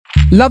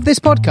Love this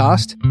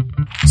podcast?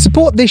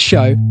 Support this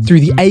show through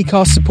the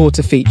Acast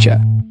supporter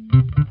feature.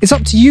 It's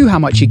up to you how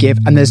much you give,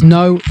 and there's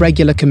no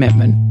regular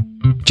commitment.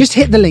 Just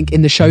hit the link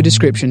in the show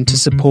description to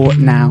support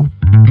now.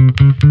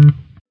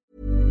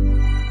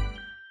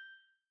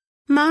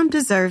 Mom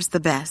deserves the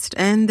best,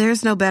 and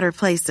there's no better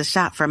place to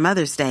shop for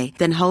Mother's Day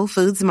than Whole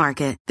Foods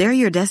Market. They're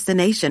your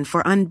destination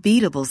for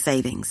unbeatable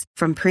savings,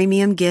 from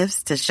premium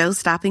gifts to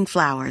show-stopping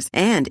flowers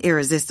and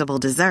irresistible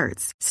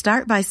desserts.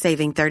 Start by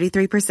saving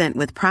 33%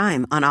 with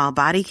Prime on all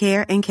body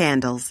care and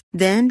candles.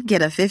 Then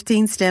get a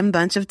 15-stem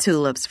bunch of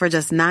tulips for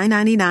just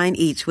 $9.99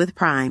 each with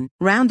Prime.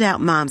 Round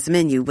out Mom's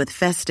menu with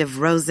festive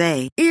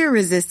rosé,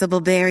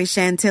 irresistible berry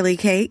chantilly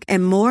cake,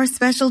 and more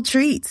special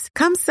treats.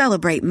 Come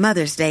celebrate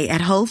Mother's Day at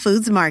Whole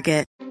Foods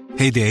Market.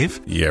 Hey,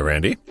 Dave. Yeah,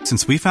 Randy.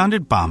 Since we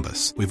founded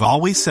Bombas, we've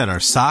always said our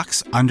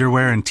socks,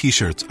 underwear, and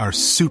T-shirts are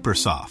super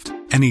soft.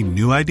 Any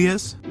new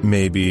ideas?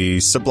 Maybe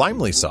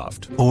sublimely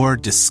soft. Or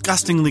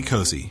disgustingly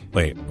cozy.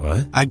 Wait,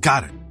 what? I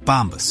got it.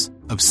 Bombas.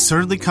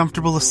 Absurdly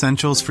comfortable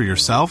essentials for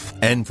yourself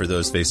and for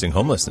those facing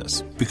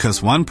homelessness.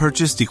 Because one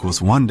purchased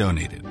equals one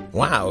donated.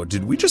 Wow,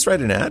 did we just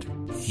write an ad?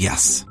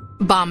 Yes.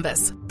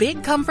 Bombas.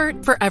 Big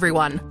comfort for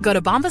everyone. Go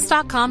to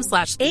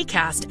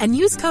bombas.com/ACAST and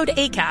use code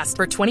ACAST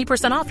for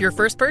 20% off your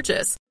first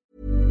purchase.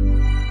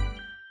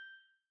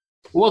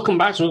 Welcome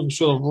back to another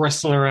episode of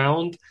Wrestling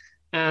Around.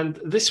 And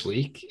this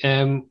week,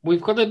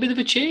 we've got a bit of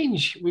a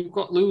change. We've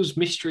got Lou's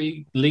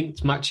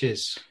mystery-linked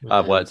matches.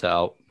 I've worked it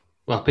out.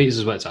 Well, Peter's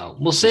has worked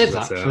out. We'll save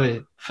that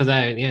for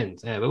there in the end.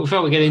 But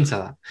before we get into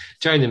that,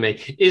 joining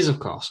me is, of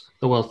course,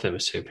 the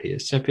world-famous Sir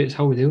Peters. Sir Peters,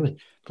 how are we doing?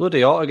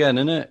 Bloody hot again,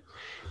 isn't it?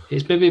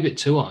 It's maybe a bit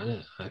too hot, isn't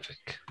it, I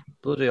think?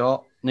 Bloody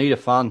hot. Need a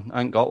fan.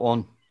 I ain't got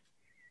one.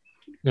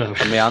 No.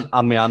 And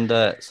my hand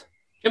hurts.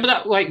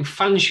 Remember that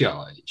fan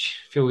shortage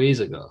a few years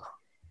ago?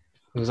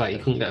 It was like you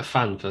couldn't get a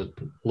fan for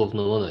love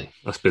nor money.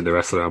 That's been the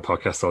Wrestling Around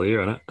podcast all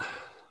year, hasn't it?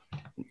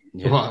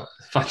 Yeah. What?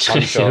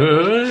 Fan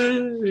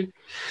shortage?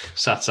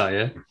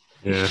 Satire.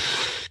 Yeah.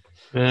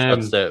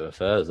 That's state of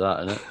affairs,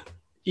 that, isn't it?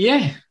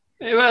 Yeah.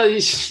 Well, do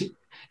you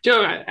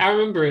know, I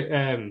remember it.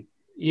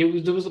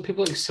 There was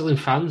people like selling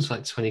fans for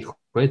like 20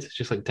 quid,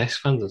 just like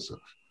desk fans and stuff.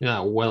 Yeah,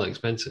 well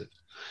expensive.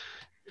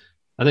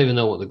 I don't even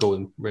know what the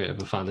going rate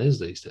of a fan is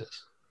these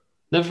days.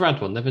 Never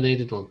had one, never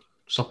needed one.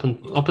 Just up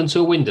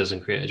into Windows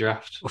and create a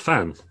draft. A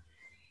fan?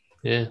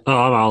 Yeah. Oh,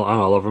 I'm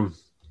all over them.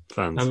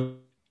 Fans. I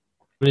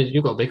mean,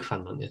 you've got a big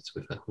fan, haven't you, to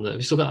be fair? Have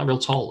you still got that real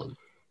tall one?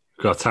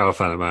 Got a tower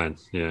fan of mine,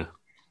 yeah.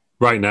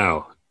 Right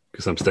now,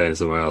 because I'm staying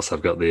somewhere else,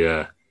 I've got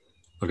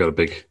a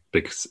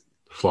big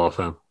floor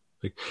fan.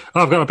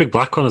 I've got a big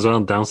black one as well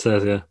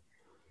downstairs, yeah.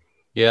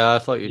 Yeah, I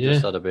thought you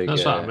just had a big...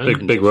 That's what I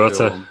meant. Big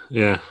rotor,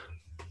 yeah.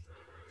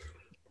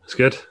 It's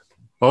good.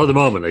 Well, at the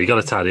moment, you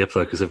got to tidy up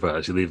though, because if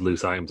you leave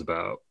loose items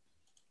about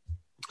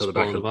at the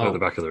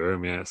back of the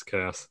room, yeah, it's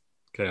chaos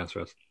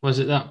for us. Was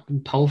it that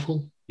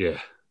powerful? Yeah.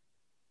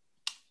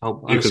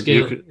 You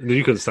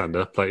couldn't stand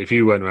up. Like if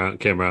you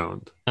came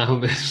around, you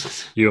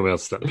wouldn't be able to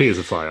stand. Peter's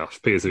would fly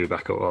off. Peter's would be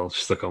back up wall,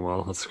 stuck on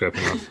wall. I'd scrape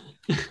him off.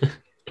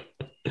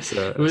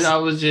 I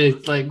was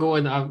just like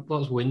going.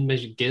 What's wind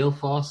measured? Gale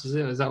force? Is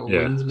it? Is that what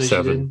wind's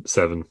measured?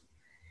 Seven.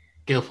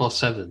 Gale force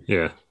 7.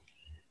 Yeah.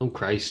 Oh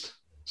Christ!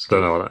 I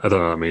don't know what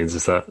that means.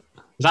 Is that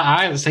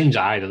high? It seems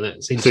high, doesn't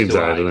it? Seems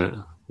high, doesn't it?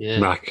 Yeah.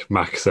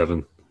 Mach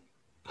 7.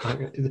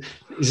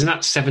 Isn't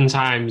that 7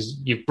 times?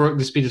 You've broke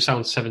the speed of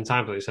sound 7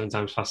 times, like 7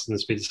 times faster than the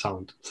speed of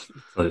sound.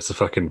 It's a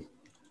fucking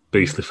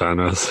beastly fan,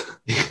 was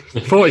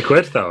 40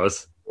 quid. That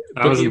was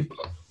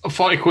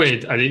 40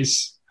 quid, and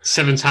it's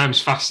 7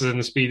 times faster than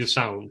the speed of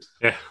sound.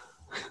 Yeah,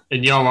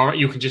 and you're all right.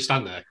 You can just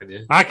stand there, can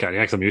you? I can, yeah,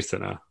 because I'm used to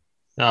it now.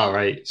 All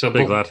right, so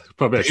big lad.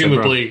 Probably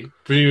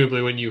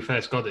presumably, when you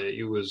first got it,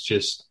 you was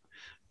just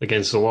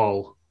against the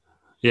wall.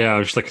 Yeah, I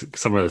was just like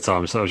somewhere at the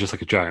time. So I was just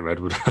like a giant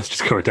redwood. I was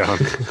just going down.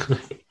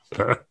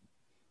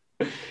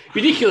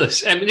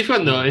 Ridiculous. If you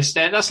haven't noticed,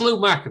 that's Lou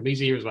Markham. He's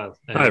here as well.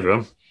 Hi,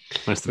 everyone.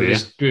 Nice to be here.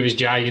 With his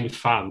giant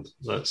fan.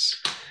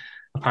 That's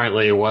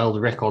apparently a wild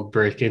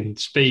record-breaking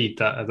speed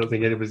that I don't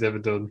think anybody's ever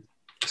done.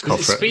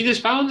 Speed is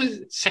found? Is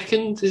it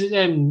second? Is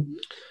it,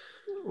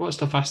 what's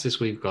the fastest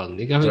we've gone?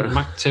 You got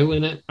Mach 2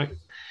 in it?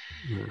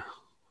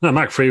 No,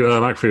 Mach 3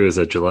 was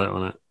a Gillette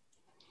on it.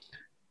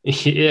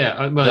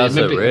 Yeah. Well, that's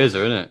a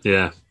razor, isn't it?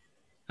 Yeah.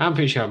 I'm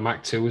pretty sure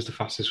Mach 2 was the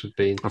fastest we've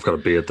been. I've got a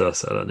beard though,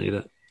 so I don't need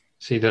it.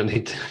 So you don't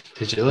need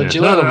the Gillette.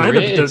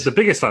 Yeah. The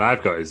biggest fan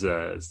I've got is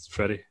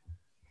Freddie.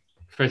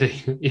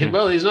 Freddie. Yeah,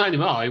 well, he's not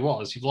anymore. He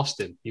was. You've lost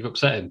him. You've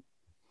upset him.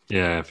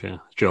 Yeah.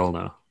 Joel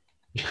now.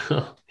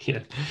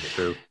 Yeah.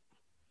 True.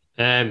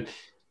 I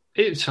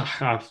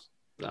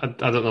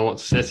don't know what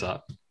to say to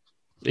that.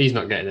 He's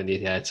not getting any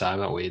airtime,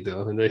 that way,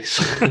 though.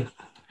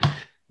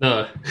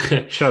 No.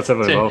 Shout out to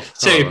everyone involved.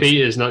 Terry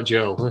Peters, not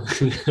Joel.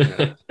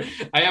 Yeah.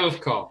 I am,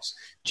 of course,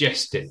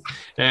 jesting.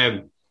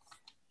 Terry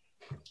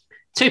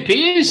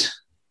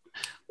Peters,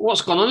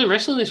 what's going on in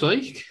wrestling this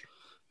week?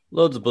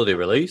 Loads of bloody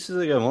releases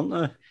again, weren't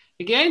there?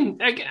 Again?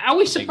 Are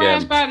we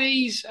surprised by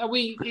these?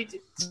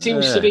 It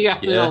seems to be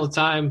happening all the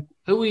time.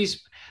 Who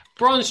is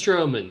Braun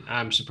Strowman,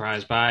 I'm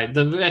surprised by.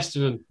 The rest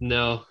of them,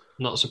 no,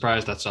 not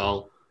surprised at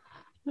all.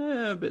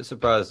 Yeah, a bit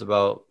surprised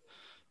about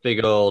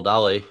big old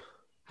Ali.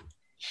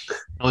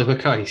 Ali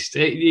McCoist.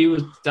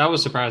 I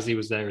was surprised he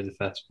was there in the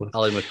first place.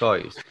 Ali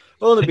McCoist.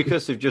 Only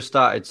because they've just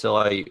started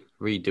to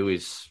redo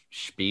his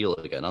spiel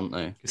again, haven't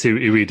they? He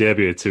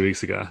re-debuted 2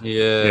 weeks ago.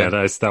 Yeah.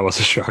 That was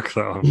a shock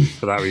for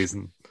that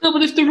reason. No,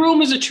 but if the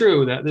rumours are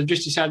true that they've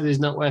just decided he's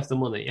not worth the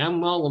money,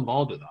 I'm all on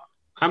board with that.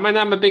 I mean,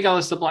 I'm a big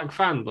Aleister Black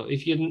fan, but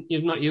if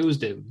you've not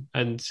used him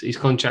and his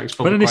contract's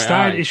quite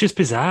high, it's just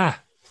bizarre.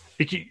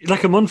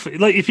 Like a month,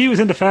 like if he was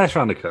in the first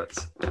round of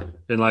cuts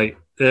in like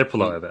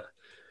April or whatever,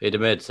 it'd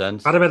have made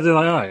sense. I'd have been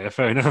like, oh yeah,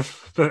 fair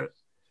enough. But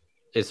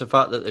it's the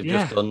fact that they've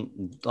just done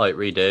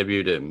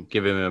re-debuted him,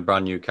 give him a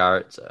brand new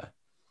character,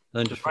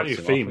 then just brand new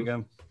theme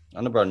again,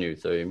 and a brand new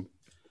theme.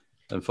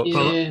 And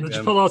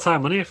just put a lot of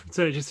time on it.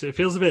 So it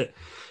feels a bit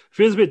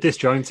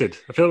disjointed.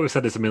 I feel like we've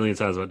said this a million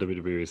times about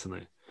WWE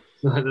recently.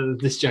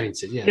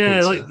 Disjointed, yeah.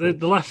 Yeah, like so.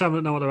 the left arm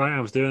don't know what the right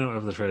arm's doing,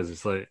 whatever the phrase.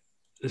 It's like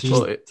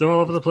they're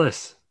all over the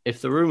place. If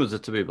the rumours are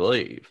to be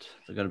believed,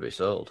 they're going to be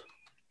sold.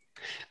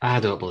 I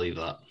don't believe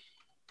that.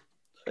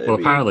 Well,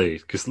 apparently,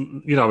 because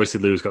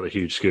obviously Lou's got the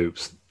huge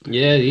scoops.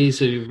 Yeah,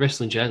 he's a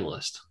wrestling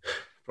journalist.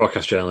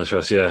 Broadcast journalist,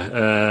 yes, yeah.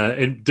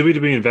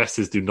 WWE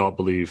investors do not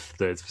believe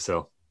that it's for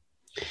sale.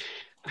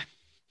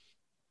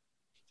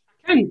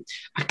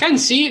 I can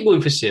see it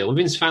going for sale. When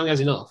Vince finally has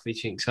enough, he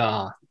thinks,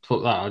 fuck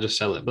that, I'll just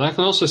sell it. But I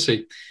can also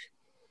see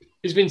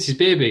it's Vince's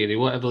baby and he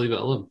won't ever leave it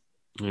alone.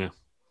 Yeah.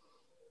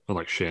 Not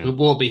like Shane. It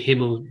won't be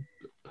him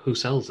who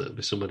sells it, it'll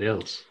be somebody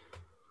else.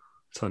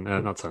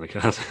 Not Tony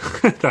Khan.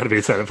 That'd be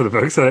a setup for the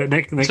book. So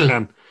Nick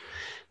Khan.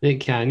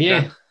 Nick Khan,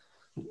 yeah.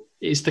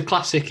 It's the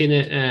classic,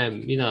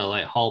 innit?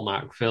 Like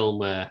Hallmark film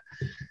where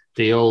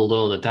the old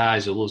owner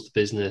dies who loves the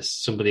business,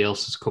 somebody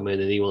else has come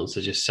in and he wants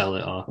to just sell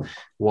it or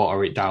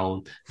water it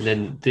down. And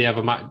then they have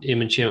him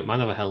and Shane McMahon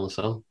have a Hell in a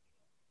Cell.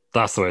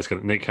 That's the way it's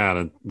going. Nick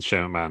Khan and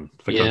Shane McMahon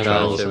for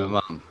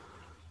control.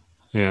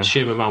 Yeah.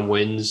 Shane McMahon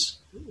wins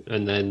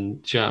and then,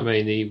 do you know what I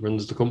mean? He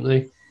runs the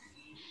company.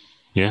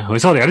 Yeah, well,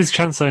 he's already had his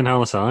chance in Hell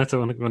in a Cell to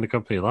when the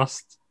company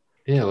lost.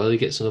 Yeah, well, he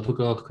gets another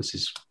go because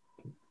he's...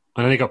 And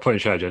then he got put in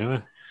charge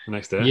anyway the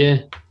next day.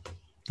 Yeah.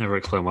 Never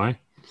explain why.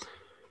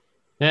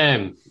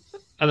 I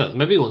don't know,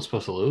 maybe he wasn't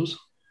supposed to lose.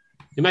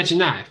 Imagine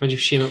that. Imagine if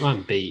Shane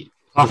McMahon beat...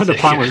 I think the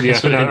plan was...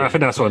 Yeah, I think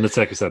that's what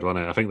Undertaker said,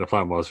 wasn't it? I think the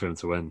plan was for him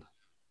to win.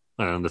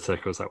 And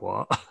Undertaker was like,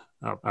 what?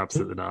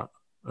 Absolutely not.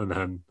 And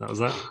then that was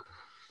that.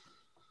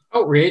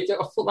 Outrageous.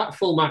 That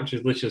full match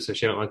was literally so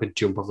Shane McMahon could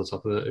jump off the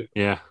top of it.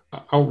 Yeah.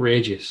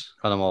 Outrageous.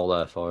 And I'm all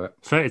there for it.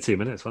 32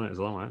 minutes, wasn't it? It was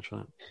a long match,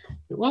 wasn't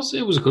it?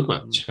 It was a good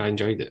match. I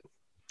enjoyed it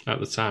at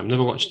the time.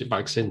 Never watched it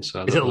back since.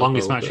 So is it the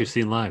longest match you've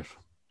seen live?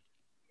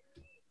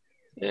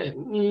 Yeah.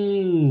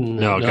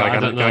 No,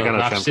 Gargano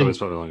Ciampa was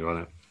probably longer,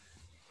 wasn't it?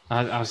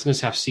 I was going to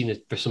say I've seen a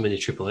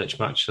WrestleMania Triple H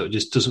match, so it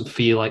just doesn't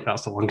feel like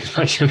that's the longest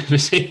match I've ever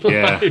seen.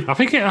 Yeah, I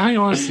think it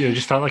was. It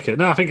just felt like it.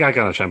 No, I think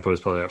Gargano Ciampa was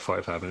probably like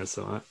 45 minutes.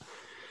 Something like that.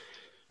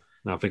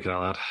 No, I'm thinking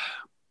out loud.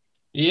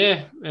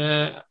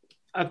 Yeah,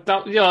 I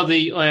thought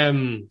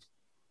the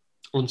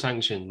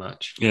unsanctioned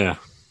match. Yeah,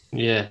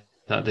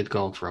 that did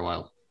go on for a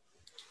while.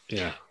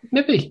 Yeah,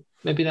 maybe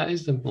that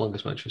is the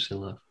longest match we've seen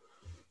live.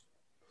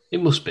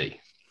 It must be.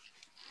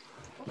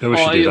 Yeah, we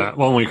should do that.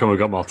 One week when we've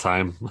got more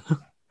time.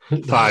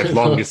 5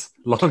 longest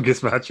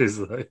matches.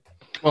 Like.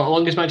 What,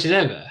 longest matches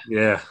ever?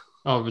 Yeah.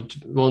 Oh,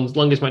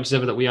 longest matches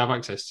ever that we have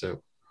access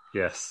to.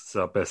 Yes,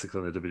 so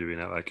basically on the WWE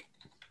Network.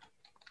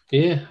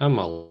 Yeah, I'm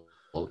all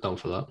down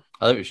for that.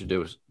 I think we should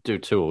do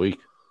 2 a week.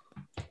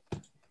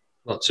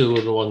 Not 2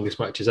 of the longest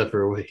matches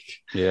ever a week.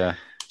 Yeah.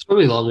 It's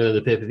probably longer than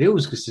the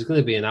pay-per-views because there's going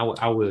to be an hour.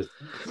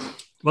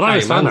 Well, I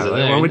understand that.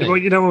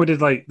 When we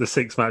did like the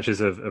 6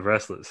 matches of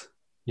wrestlers.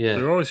 Yeah.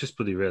 They were always just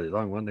bloody really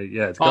long, weren't they?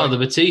 Yeah. The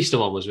Batista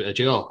one was a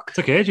joke. It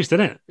took ages,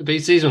 didn't it? The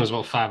Batista one was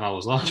about 5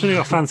 hours long. It's really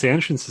got fancy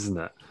entrances in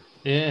that.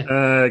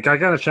 Yeah.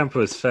 Gargano Ciampa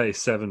was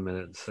 37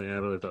 minutes. So yeah, I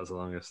believe that was the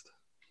longest.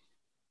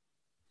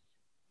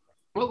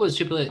 What was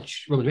Triple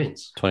H Roman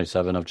Reigns?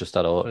 27. I've just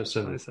had a look.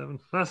 27.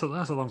 That's a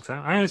long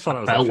time. I always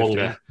thought that was like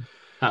longer.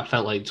 That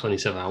felt like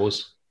 27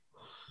 hours.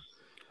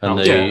 And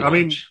I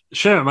mean,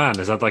 Shane McMahon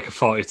has had like a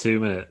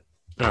 42-minute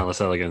Hell in a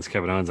Cell against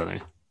Kevin Owens, hasn't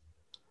he?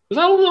 Was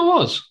that how long that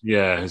was?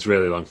 Yeah, it's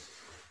really long.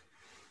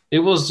 It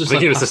was just. I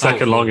think it was the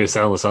second longest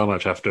Hell in a Cell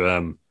match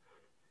after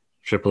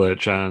Triple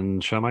H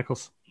and Shawn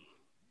Michaels.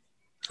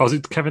 Oh, was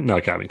it Kevin? No,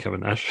 it can't be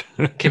Kevin Nash.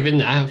 Kevin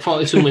Nash,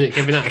 42-minute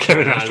Kevin Nash.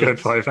 Kevin Nash going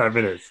 45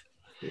 minutes.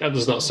 That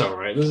does not sound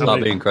right.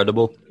 That'd be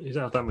incredible. You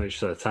don't have that much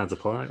time to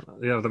pull. You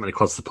don't have that many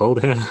quads to pull,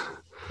 do you?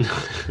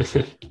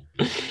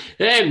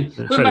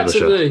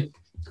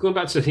 Going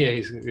back to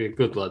he's a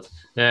good lad,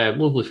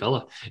 lovely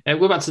fella.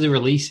 Going back to the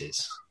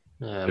releases.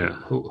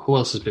 Who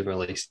else has been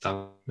released?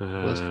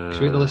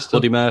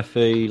 Buddy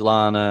Murphy,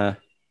 Lana.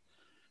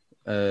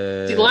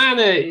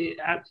 Lana,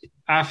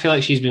 I feel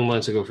like she's been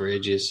wanting to go for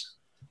ages.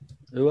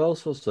 Who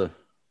else was there?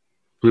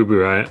 Ruby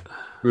Riott.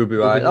 Ruby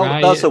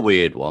Riott. That's a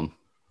weird one.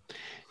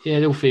 Yeah,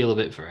 they'll feel a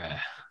bit for her.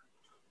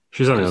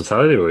 She's only on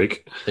Saturday a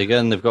week.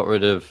 Again, they've got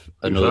rid of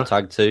another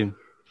tag team.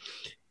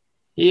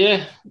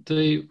 Yeah,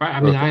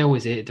 I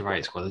always hated the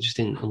Riot Squad. I just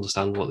didn't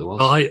understand what it was.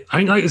 I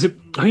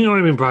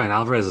think Brian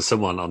Alvarez or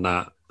someone on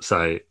that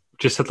site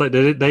just said like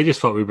they just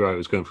thought Ruby Riott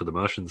was going for the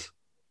motions.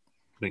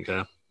 I think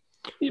Yeah,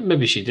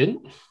 maybe she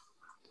didn't.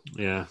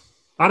 Yeah,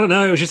 I don't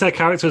know. It was just their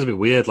character was a bit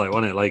weird, like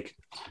wasn't it? Like,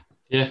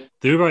 yeah,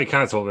 the Ruby Riott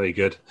character wasn't very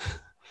good.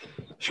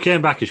 She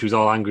came back and she was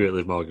all angry at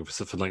Liv Morgan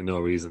for like no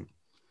reason.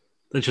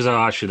 Then she was like,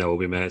 oh, actually, no, we'll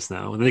be mates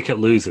now. And they kept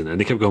losing, and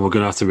they kept going, we're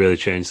going to have to really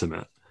change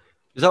something.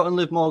 Is that when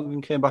Liv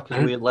Morgan came back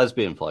as a weird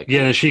lesbian for like?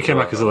 Yeah, she came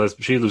back as a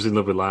lesbian. She was in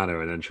love with Lana,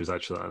 and then she was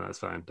actually like, that's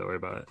fine, don't worry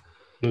about it.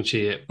 And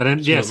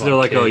then, so they were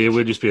like, oh, yeah,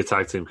 we'll just be a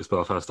tag team because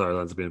both our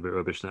storylines are being a bit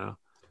rubbish now.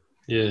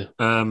 Yeah.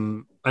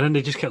 And then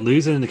they just kept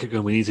losing, and they kept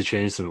going, we need to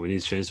change something,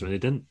 and they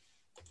didn't.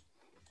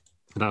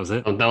 And that was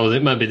it. Oh, that was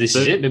it. Maybe this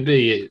is it.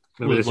 Maybe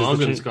Liv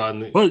Morgan's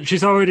gone. Well,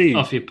 she's already...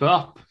 Off your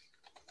pop.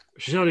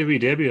 She's already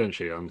re-debuted, hasn't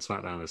she, on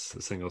SmackDown as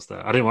a single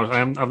star? I didn't watch.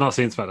 I've not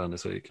seen SmackDown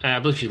this week. I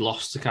believe she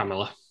lost to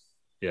Carmella.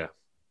 Yeah.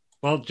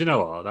 Well, do you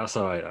know what? That's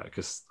all right,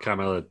 because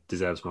Carmella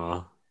deserves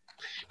more.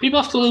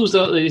 People have to lose,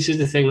 though. This is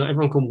the thing. Like,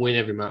 everyone can win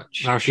every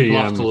match.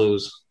 People have to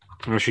lose.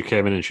 When she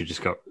came in and she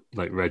just got,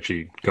 like,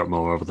 Reggie got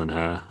more over than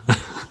her.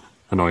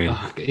 Annoying.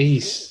 Oh,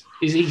 is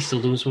he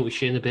still doing something with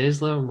Shayna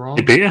Baszler and Raw?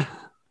 He beat her.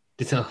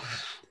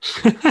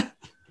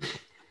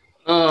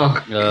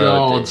 Oh,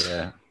 God.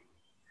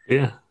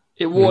 Yeah.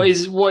 What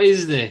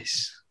is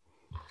this?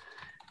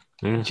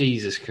 Yeah.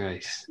 Jesus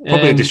Christ.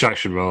 Probably a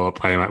distraction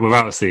roll-up,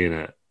 without seeing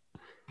it.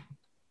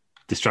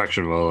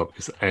 Distraction roll-up,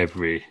 because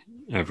every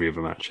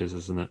other match is,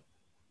 isn't it?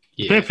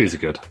 Yeah. Pay-per-views are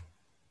good.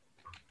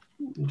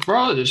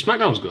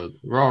 SmackDown's good.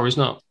 Raw is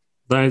not.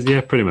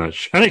 Yeah, pretty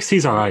much.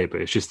 NXT's alright, but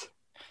it's just...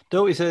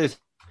 Don't we say this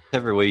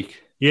every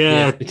week?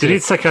 Yeah, they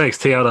need to take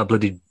NXT out of that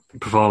bloody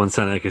performance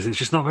center, because it's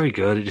just not very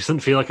good. It just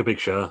doesn't feel like a big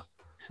show.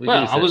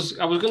 Well, I was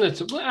going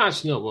to. Well,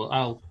 actually, no.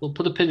 Well, we'll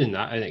put a pin in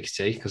that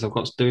NXT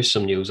because there is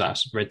some news that I've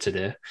read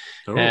today.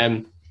 Oh.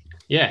 Braun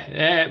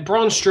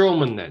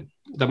Strowman. Then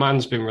the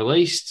man's been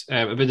released.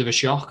 A bit of a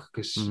shock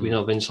because we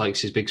know Vince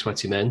likes his big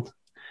sweaty men.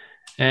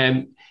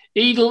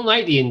 He don't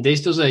like the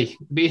Indies, does he?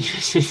 Be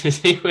interesting to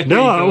see where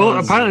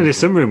apparently there's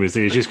some rumors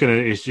that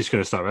he's just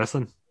gonna start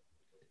wrestling.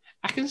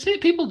 I can see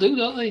people do,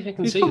 don't they?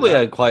 He's probably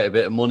had quite a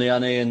bit of money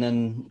on it, and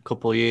then a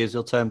couple of years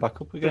he'll turn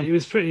back up again. But he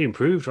was pretty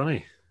improved, wasn't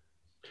he?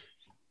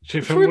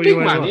 For a big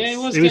man, he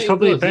was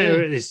probably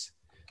better at his...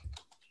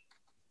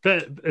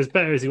 as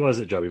better as he was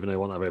at job, even though he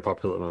wasn't that very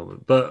popular at the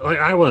moment. But like,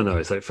 I want to know,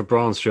 it's like for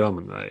Braun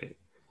Strowman, right?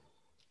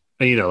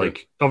 And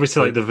like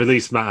obviously, like they've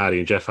released Matt Hardy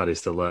and Jeff Hardy's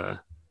still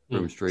there.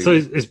 So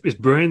is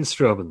Braun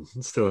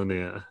Strowman still in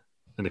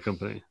the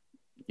company?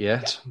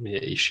 Yeah,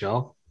 you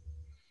sure?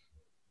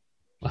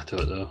 I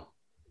don't know.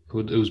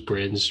 Who's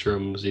Braun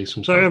Strowman? Was he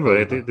some? So I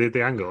remember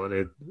the angle,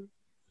 and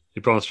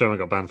Braun Strowman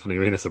got banned from the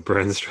arena, so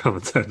Braun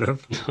Strowman turned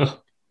up.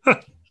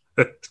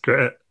 It's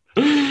great.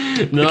 No,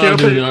 he came out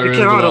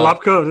in a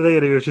lab coat today,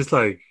 and he was just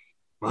like,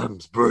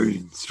 "Man's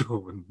Braun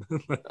Strowman."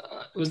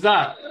 Was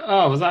that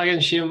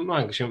against Shane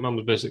McMahon? Shane McMahon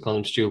was basically calling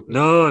him stupid.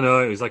 No,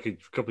 it was like a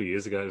couple of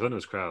years ago. It was on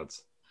those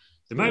crowds.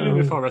 It might have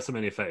been before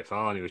WrestleMania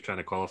 34, and he was trying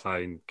to qualify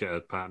and get a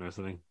partner or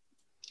something.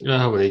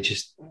 Oh, well, he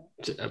just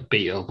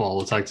beat up all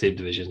the tag team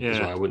division. Yeah,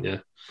 that's why, wouldn't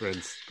you?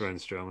 Braun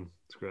Strowman.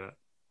 It's great.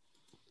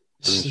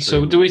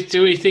 So do we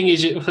think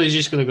he's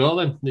just going to go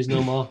then? There's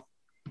no more.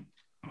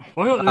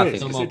 Well, it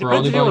depends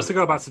if he wants to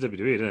go back to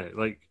WWE, doesn't it?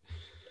 Like,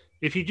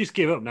 if you just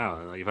give up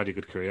now, like, you've had a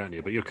good career, haven't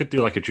you? But you could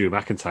do like a Drew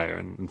McIntyre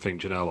and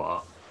think, you know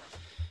what?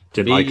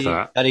 Didn't like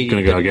that. Going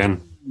to go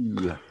again.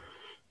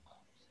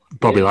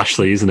 Bobby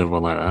Lashley is another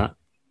one like that.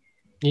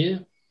 Yeah.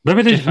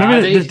 Maybe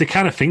they're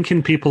kind of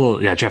thinking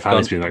people. Yeah, Jeff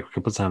Hardy's been back a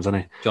couple of times,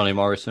 hasn't he? Johnny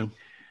Morrison.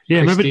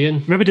 Yeah, maybe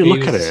they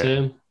look at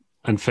it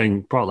and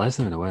think Brock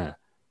Lesnar in a way.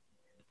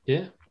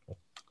 Yeah.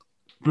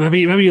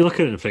 Maybe you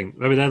look at it and think.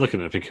 Maybe they're looking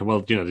at it and thinking,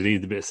 well, they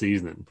need a bit of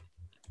seasoning.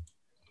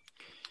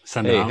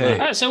 Send it out there.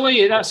 That's the way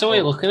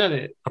you're looking at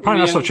it.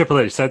 Apparently, that's what Triple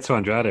H said to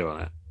Andrade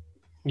on it.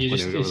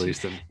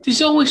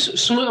 There's always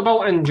something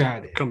about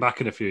Andrade. Come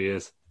back in a few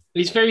years.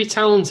 He's very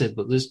talented,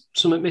 but there's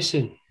something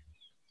missing.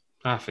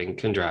 I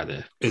think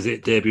Andrade. Is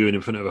it debuting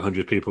in front of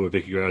 100 people with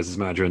Vicky Guerrero as his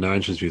manager and no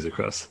entrance music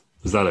across?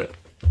 Is that it?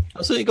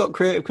 So he got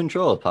creative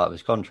control as part of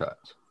his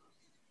contract.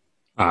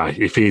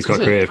 If he's got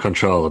creative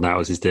control and that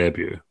was his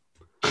debut,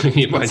 take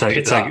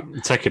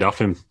it off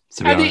him.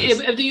 Have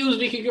they used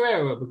Vicky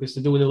Guerrero because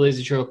they're doing the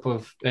lazy trope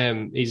of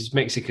he's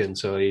Mexican,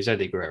 so he's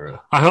Eddie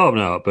Guerrero? I hope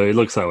not, but it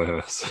looks that way to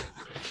us.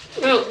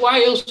 Well,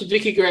 why else would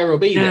Vicky Guerrero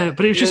be there? Yeah,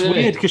 but it was just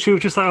weird because she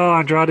was just like, "Oh,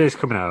 Andrade's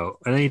coming out,"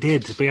 and he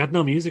did, but he had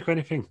no music or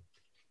anything.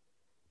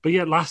 But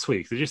yet last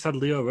week they just had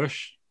Lio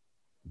Rush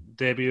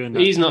debut.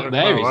 He's not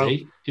there, is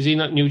he? Is he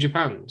not New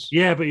Japan's?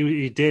 Yeah, but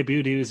he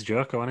debuted. He was a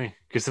joker, wasn't he?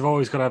 Because they've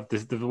always got to have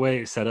the way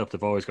it's set up.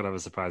 They've always got to have a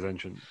surprise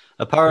entrance.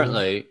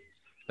 Apparently,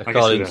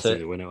 according to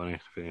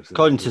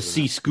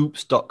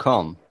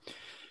cscoops.com,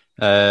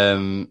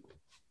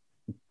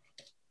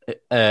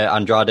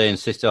 Andrade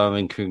insisted on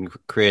having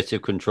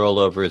creative control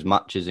over his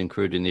matches,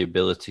 including the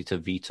ability to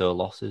veto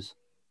losses.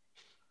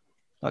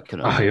 That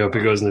can I only, hope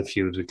he goes in the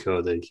feud with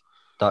Cody.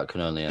 that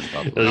can only end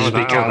badly. It'll just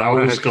be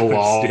cows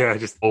galore. Yeah,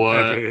 just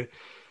over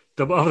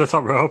the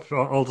top rope.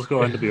 I'll just go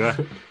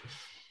NWA.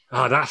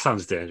 Oh, that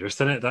sounds dangerous,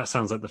 doesn't it? That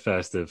sounds like the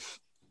first of.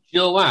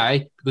 You know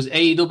why? Because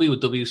AEW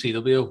with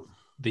WCW,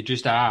 they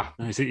just are.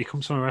 No, he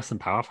comes from a wrestling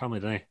power family,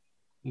 doesn't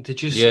he? They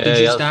just are.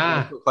 He's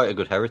got quite a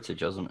good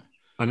heritage, hasn't he?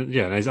 And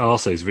yeah, and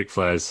he's Ric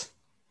Flair's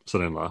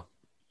son-in-law.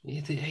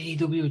 Yeah, the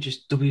AEW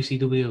just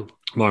WCW.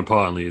 More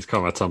importantly, he's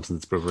Conrad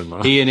Thompson's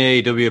brother-in-law. He and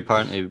AEW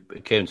apparently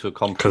came to a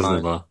compromise.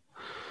 Cousin-in-law.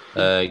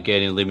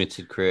 Gaining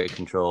limited creative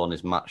control on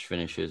his match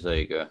finishes. There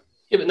you go.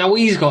 Yeah, but now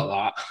he's got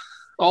that.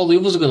 All the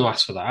others are going to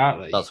ask for that,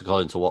 aren't they? That's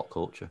according to what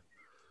culture?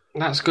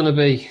 That's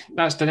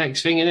the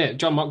next thing, isn't it?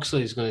 John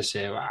Moxley is going to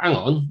say, well, hang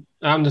on,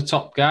 I'm the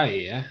top guy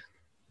here.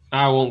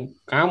 I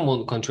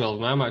want control of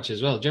my match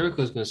as well.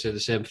 Jericho's going to say the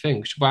same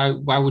thing. Why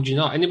would you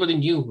not? Anybody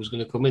new who's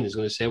going to come in is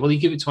going to say, well, you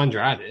give it to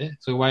Andrade,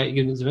 so why are you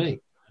giving it to me?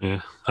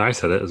 Yeah, I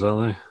said it as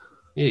well, eh?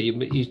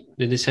 Yeah,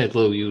 they said,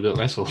 Lou, you don't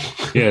wrestle.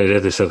 Yeah,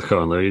 they said, come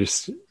on, Lou, you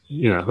just,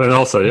 and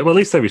also, well, at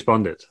least they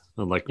responded,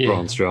 unlike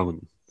Braun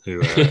Strowman,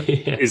 who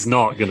is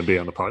not going to be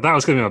on the pod. That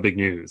was going to be my big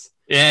news.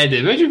 Yeah,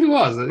 imagine if it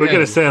was. We're going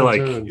to say,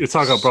 you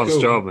talk about Braun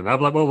Strowman.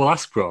 I'm like, well, we'll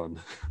ask Braun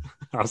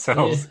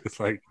ourselves. Yeah. It's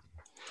like,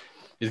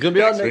 he's going to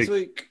be on next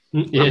week.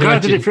 Yeah, I'm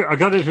glad I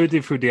did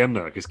it through DM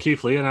though, because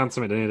Keith Lee announced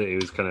something, didn't he, that he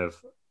was kind of.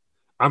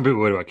 I'm a bit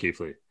worried about Keith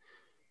Lee.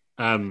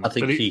 I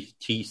think he's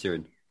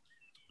teasering.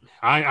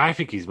 I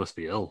think he must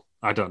be ill.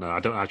 I don't know.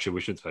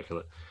 We shouldn't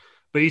speculate.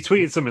 But he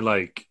tweeted something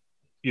like,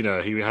 he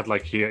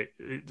had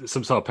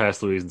some sort of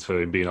personal reasons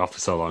for him being off for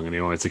so long, and he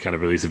wanted to kind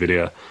of release a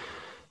video.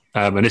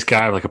 And this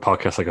guy, like a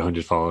podcast, like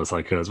 100 followers,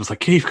 like us, was like,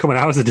 Keith, come on,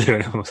 how's it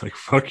doing? I was like,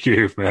 fuck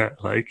you, mate.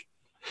 Like,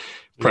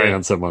 preying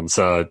on someone.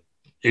 So.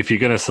 If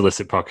you're going to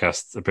solicit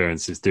podcast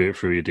appearances, do it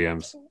through your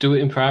DMs. Do it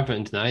in private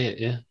and deny it,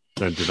 yeah.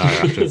 Then deny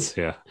it afterwards,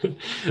 yeah.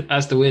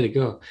 That's the way to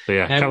go. But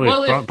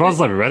yeah, Braun's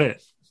never read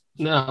it.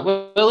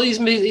 No, well, he's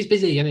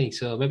busy, isn't he?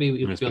 So maybe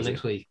he'll be on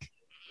next week.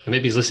 And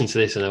maybe he's listening to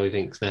this and now he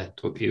thinks,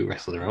 fuck you,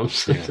 wrestling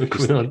around. Yeah,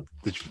 coming on.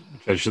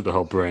 They shut the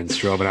whole Braun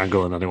Strowman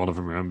angle and only one of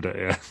them remembered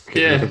it,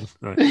 yeah.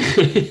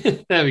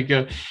 There we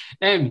go.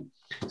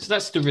 So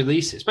that's the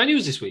releases. My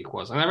news this week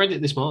was, and I read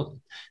it this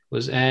morning,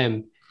 was...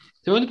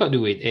 they're only about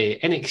doing a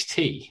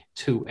NXT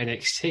to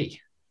NXT.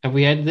 Have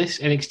we had this?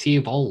 NXT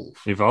Evolve.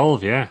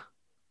 Evolve, yeah.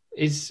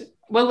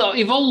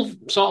 Evolve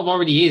sort of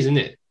already is, isn't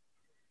it?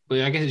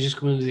 But I guess it's just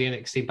coming under the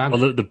NXT banner.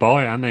 Well, the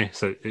boy, aren't they?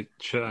 So it's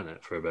shutting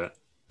it for a bit.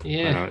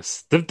 Yeah.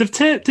 Did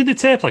they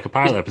tape like a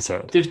pilot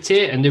episode? They've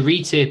taped and they're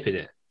retaping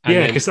it.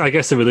 Yeah, because I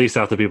guess they released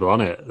after people on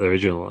it, the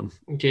original one.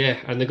 Yeah,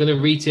 and they're going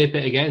to retape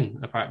it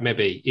again.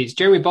 Maybe it's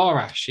Jeremy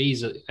Borash.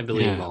 He's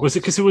heavily involved. Was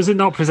it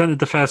not presented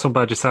the first one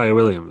by Josiah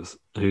Williams,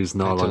 who's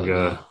no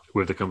longer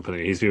with the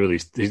company? He's been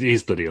released.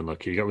 He's bloody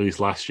unlucky. He got released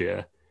last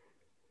year,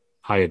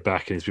 hired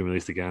back, and he's been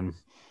released again.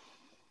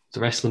 It's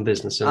a wrestling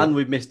business, and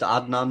we've missed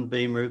Adnan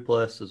being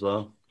replaced as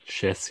well.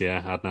 Shit,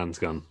 yeah, Adnan's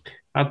gone.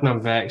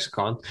 Adnan Verk's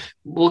gone.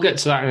 We'll get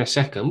to that in a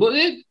second. But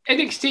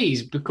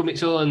NXT's become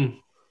its own.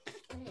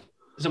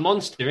 It's a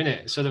monster, isn't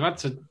it? So they've had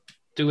to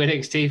do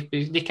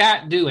NXT. They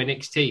can't do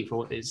NXT for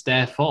what it's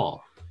there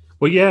for.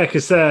 Well, yeah,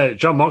 because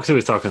John Moxley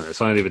was talking this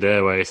on the other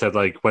day where he said,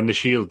 like, when the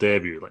Shield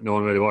debuted, like, no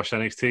one really watched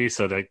NXT,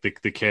 so they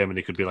came and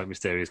they could be, like,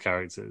 mysterious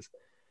characters.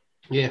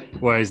 Yeah.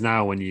 Whereas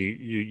now, when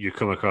you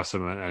come across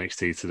them at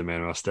NXT to the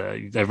main roster,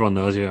 everyone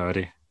knows you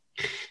already.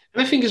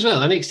 And I think as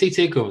well, NXT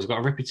TakeOver's got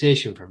a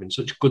reputation for having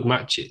such good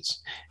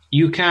matches.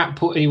 You can't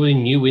put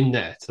anyone new in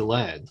there to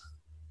learn.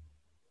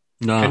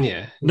 No, can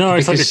you? No,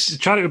 it's like she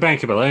tried it with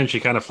Bianca Belair and she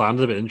kind of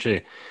floundered a bit, didn't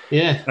she?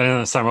 Yeah.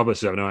 And Sam Roberts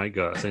is having no right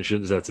guts and she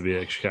doesn't deserve to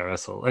be she can't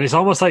wrestle. And it's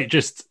almost like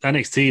just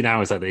NXT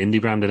now is like the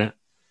indie brand in it.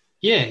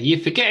 Yeah, you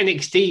forget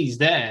NXT's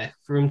there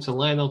for them to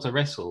learn how to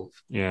wrestle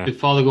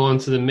before they go on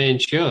to the main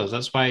shows.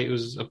 That's why it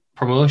was a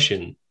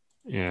promotion.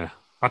 Yeah.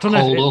 I don't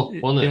know.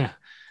 Wasn't it? Yeah.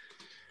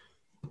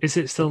 Is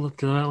it still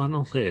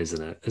developmental? It is,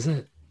 isn't it? Is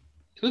it?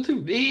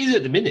 It is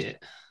at the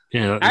minute.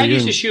 Yeah. I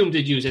just assumed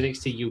they'd use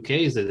NXT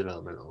UK as the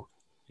developmental.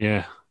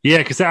 Yeah. Yeah,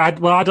 because I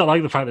don't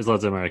like the fact there's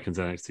loads of Americans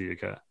in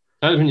NXT UK.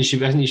 I think it should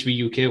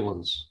be UK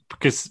ones.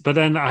 But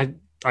then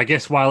I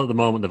guess while at the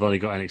moment they've only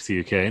got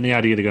NXT UK, and the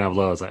idea they're going to have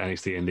loads like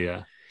NXT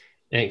India,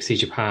 NXT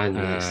Japan,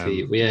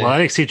 NXT. Yeah. Well,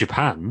 NXT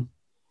Japan,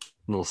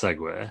 little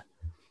segue.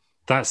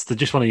 They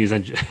just want to use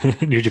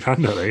New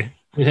Japan, don't they?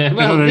 Yeah,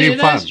 well,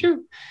 that's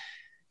true.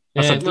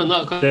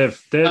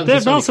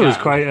 Dave Meltzer was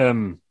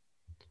quite.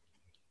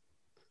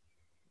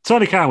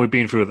 Tony Khan, we've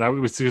been through that.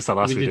 We discussed that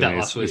last week. We did that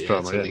last week.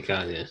 Tony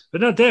Khan, yeah. But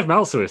no, Dave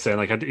Meltzer was saying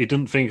like he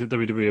didn't think that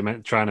WWE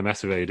are trying to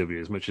mess with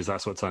AEW as much as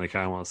that's what Tony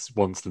Khan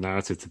wants the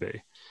narrative to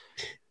be.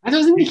 I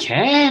don't think he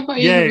care about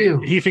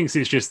AEW. He thinks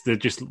it's just they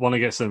just want to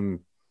get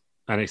some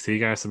NXT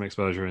guys some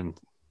exposure in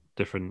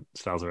different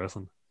styles of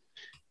wrestling.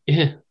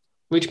 Yeah,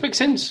 which makes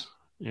sense.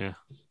 Yeah,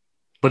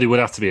 but it would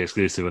have to be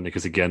exclusive, wouldn't it?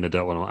 Because again, they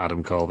don't want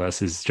Adam Cole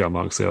versus John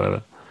Moxley or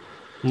whatever.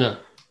 No.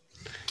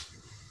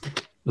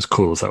 As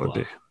cool as that would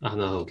be. I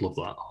know, I'd love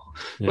that.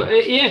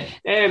 Yeah.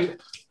 But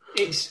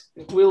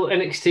Will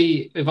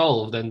NXT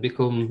evolve then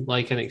become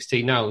like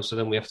NXT now? So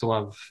then we have to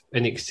have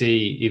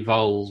NXT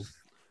evolve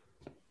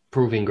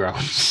proving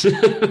grounds.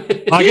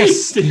 I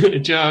guess. Do you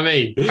know what I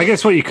mean? I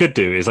guess what you could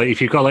do is like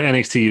if you've got like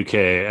NXT UK,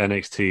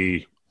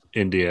 NXT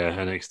India,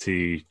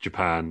 NXT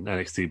Japan,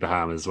 NXT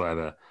Bahamas,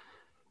 whatever,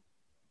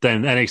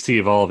 then NXT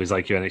Evolve is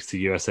like your NXT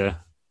USA.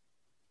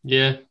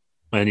 Yeah.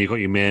 And you've got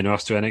your main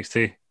roster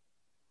NXT.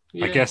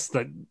 Yeah. I guess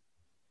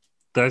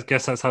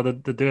that's how they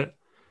do it.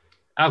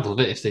 I'd love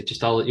it if they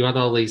just you had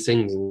all these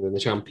things and then the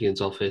champions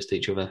all faced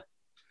each other.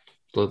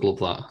 I'd love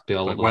that. Be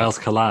all like about Wales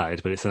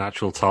Collide, but it's an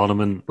actual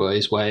tournament. But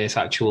it's where it's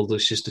actual.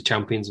 There's just the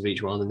champions of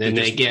each one, and then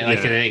they get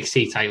like an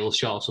NXT title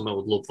shot or something. I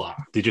would love that.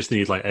 They just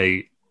need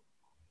like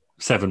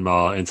 7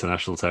 more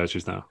international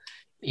territories now.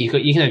 You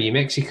can have your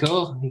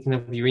Mexico, you can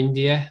have your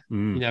India,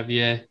 you can have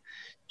your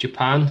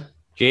Japan.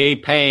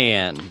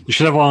 Japan. You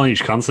should have one on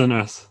each continent,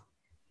 Russ.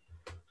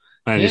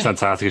 And just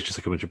Antarctica is just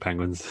like a bunch of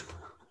penguins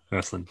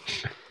wrestling.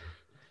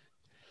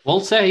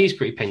 Walter, he's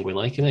pretty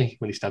penguin-like, isn't he,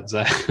 when he stands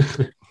there?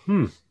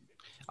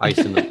 Ice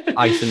in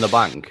the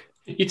bank.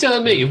 You're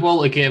telling me if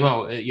Walter came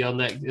out at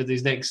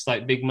his next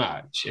like big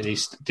match and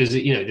does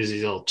his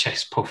little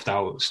chest puffed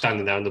out,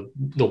 standing down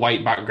the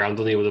white background,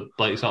 doesn't he, with a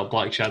sort of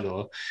black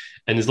shadow,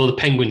 and there's a lot of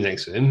penguins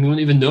next to him, you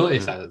wouldn't even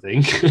notice that, I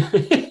think.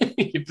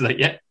 You'd be like,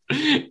 yeah,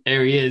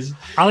 there he is.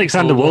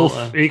 Alexander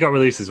Wolf, he got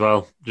released as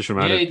well. Just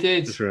remember. Yeah, he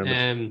did.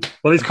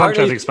 Well, his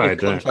contract expired.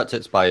 His contract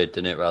expired,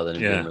 didn't it? Rather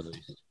than being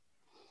released.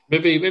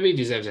 Maybe he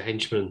deserves a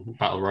henchman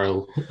battle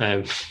royal.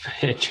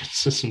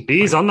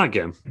 He's on that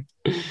game.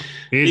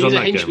 He's on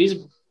that game.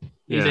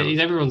 He's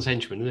everyone's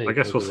henchman, isn't he? I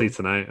guess we'll see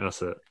tonight.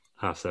 That's at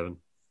 7:30.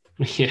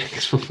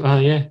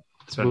 Yeah.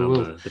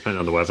 Depending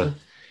on the weather.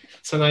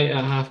 Tonight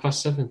at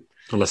 7:30.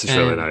 Unless it's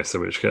really nice,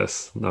 in which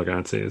case, no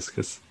guarantees,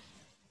 because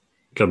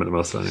got them at the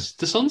most value.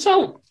 The sun's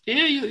out.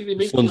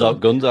 Yeah, sun's out,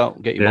 guns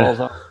out, get your balls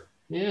out.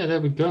 Yeah,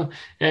 there we go.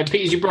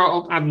 Peters, you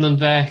brought up Adnan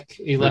Verk.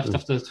 He left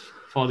after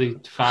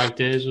 45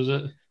 days, was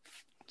it?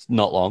 It's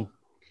not long.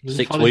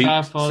 6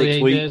 weeks.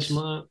 48 days,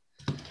 like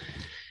that.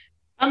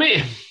 I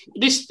mean,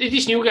 this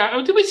new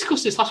guy. Did we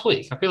discuss this last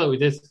week? I feel like we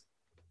did.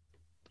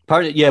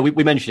 Apparently, yeah,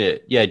 we mentioned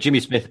it. Yeah, Jimmy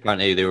Smith.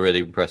 Apparently, they were really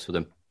impressed with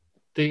him.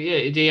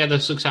 He had a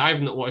success.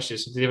 I've not watched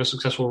this. Did he have a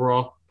successful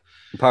Raw?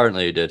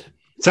 Apparently, he did.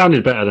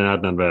 Sounded better than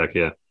Adnan Verk,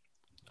 yeah.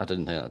 I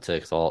didn't think that'd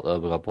take thought though.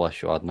 But God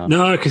bless you, Adnan.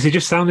 No, because he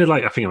just sounded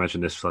like. I think I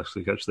mentioned this last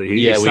week. Actually,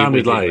 he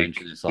sounded like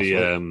this week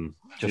in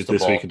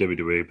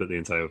WWE, but the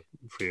entire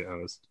 3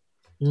 hours.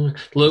 Luke,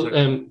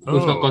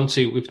 we've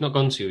not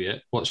gone to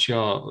yet. What's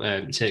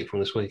your take from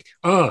this week?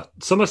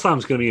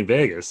 SummerSlam's going to be in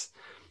Vegas,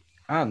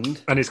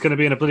 and it's going to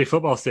be in a bloody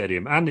football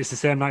stadium, and it's the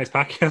same night as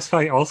Pacquiao's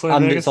fight, also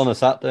in Vegas. It's on a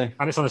Saturday.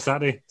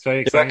 It's very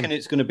exciting. They reckon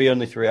it's going to be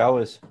only 3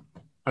 hours,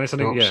 and it's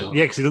only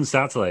because it doesn't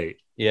start till 8.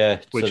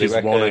 Yeah, which is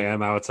 1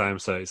 a.m. our time,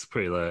 so it's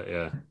pretty late.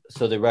 Yeah.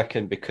 So they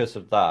reckon because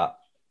of that,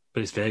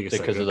 but it's Vegas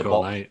because of the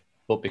night.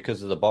 But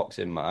because of the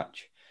boxing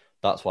match,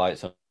 that's why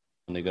it's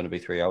only going to be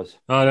 3 hours.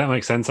 Oh, that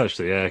makes sense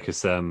actually. Yeah,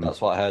 because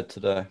that's what I heard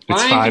today.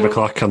 It's 5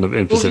 o'clock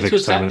in Pacific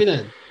time.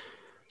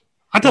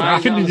 I don't know. I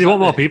think they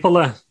want more people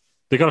there.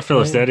 They got to fill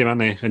a stadium,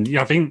 haven't they? And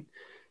I think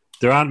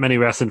there aren't many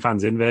wrestling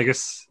fans in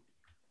Vegas.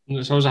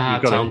 It's always a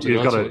hard time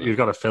you've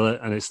got to fill it,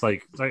 and it's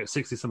like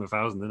 60-something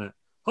thousand, isn't it?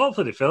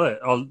 Hopefully they fill it,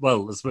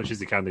 as much as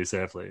they can do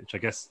safely, which I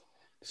guess.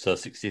 So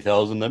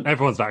 60,000 then?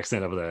 Everyone's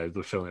vaccinated over there.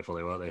 They're filling it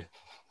fully, won't they?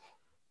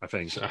 I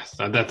think.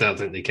 I don't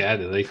think they care,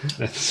 do they?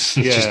 Just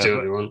do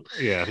what they want.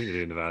 Yeah, I think they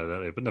do in Nevada,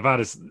 don't they? But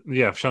Nevada's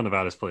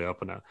Nevada's fully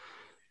open now.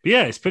 But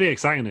yeah, it's pretty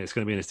exciting that it's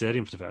going to be in a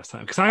stadium for the first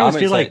time. Because I always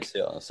feel like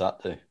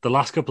the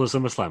last couple of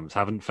SummerSlams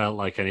haven't felt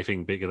like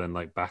anything bigger than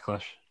like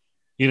Backlash.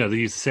 You know, they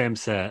use the same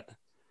set.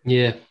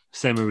 Yeah.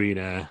 Same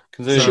arena.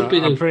 So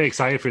I'm pretty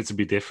excited for it to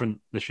be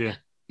different this year.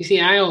 You see,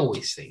 I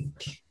always think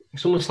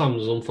SummerSlam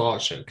was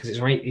unfortunate because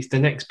it's the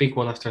next big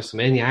one after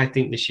WrestleMania. I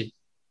think they should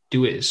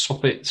do it,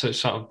 swap it so it's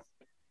sort of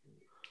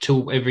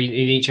in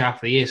each half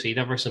of the year, so you'd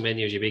have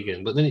WrestleMania as your big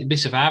one, but then it'd be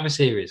Survivor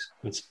Series.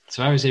 And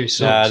Survivor Series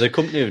sucks. The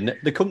company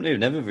have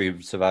never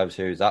viewed Survivor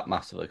Series that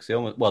massively because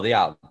they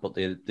have, but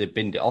they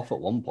binned it off at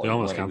one point. They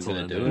almost cancelled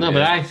it. No,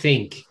 but I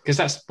think because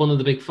that's one of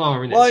the big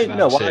four, isn't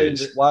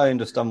it? Why I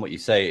understand what you're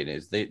saying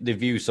is they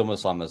view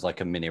SummerSlam as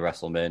like a mini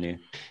WrestleMania.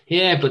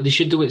 Yeah, but they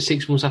should do it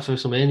 6 months after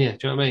WrestleMania.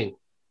 Do you know what I mean?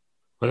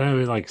 But then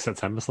we like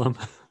September Slam.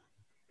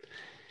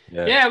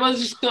 Yeah, well,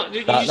 it's just not.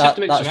 You just have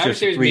to make Survivor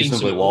Series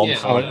reasonably warm.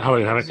 How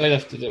we have it. That's what you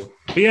have to do.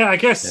 But yeah, I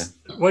guess.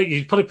 Well,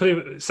 you probably put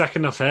it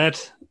second or third.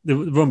 The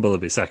Rumble will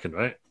be second,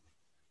 right?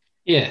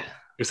 Yeah,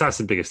 because that's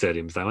the biggest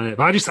stadiums now, isn't it?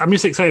 But I'm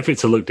just excited for it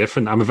to look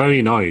different. I'm very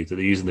annoyed that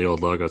they're using the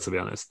old logo. To be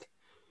honest,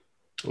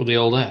 or the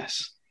old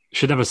S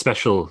should have a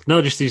special.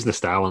 No, just using the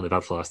star one they've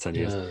had for the last 10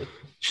 years.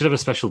 Should have a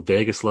special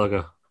Vegas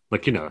logo,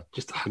 like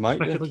just make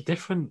it look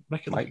different,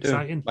 make it look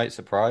exciting, might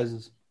surprise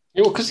us.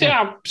 Yeah, well, because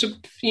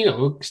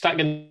start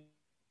getting.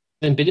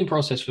 Then bidding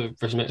process for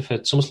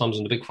SummerSlams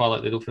and the big four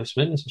like they do for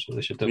WrestleMania. That's what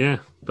they should do. Yeah,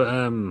 but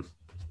they'll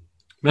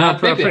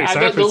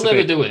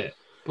never do it.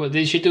 But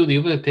they should do the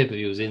other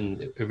pay-per-views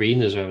in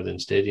arenas rather than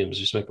stadiums.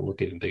 Just make them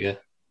look even bigger.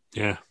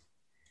 Yeah,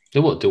 They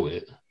won't do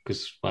it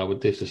because why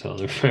would they have to sell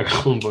their fair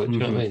home? But do you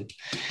know what I mean?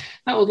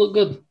 That would look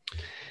good.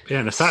 Yeah,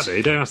 and a Saturday,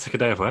 you don't have to take a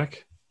day off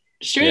work.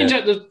 Strange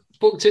that they've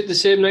booked it the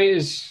same night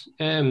as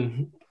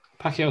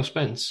Pacquiao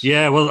Spence.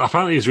 Yeah, well,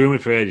 apparently it was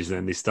rumoured for ages, and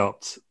then they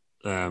stopped.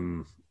 They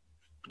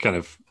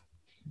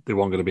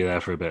weren't going to be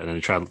there for a bit, and then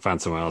they tried to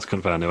find somewhere else.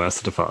 Couldn't find anywhere else,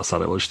 so they thought, I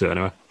said it, we'll just do it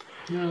anyway.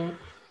 Yeah.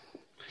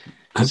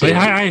 But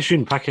I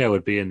assumed Pacquiao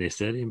would be in the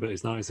stadium, but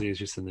he's not. He's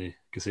just in the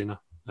casino,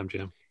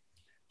 MGM.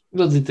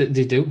 Well, they do.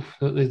 They do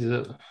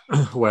that.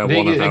 Where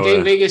Vegas, one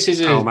of Vegas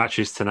is our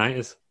matches tonight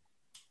is.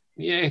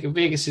 Yeah,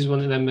 Vegas is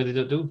one of them where they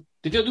don't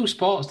do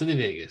sports, do they,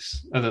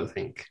 Vegas? I don't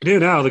think. They do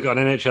now. They've got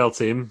an NHL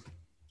team.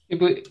 Yeah,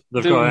 but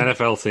they've got an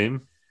NFL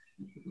team.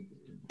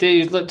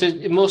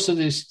 Most of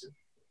these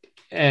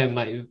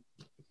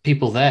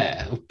people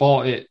there have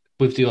bought it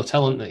with the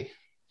hotel, haven't they?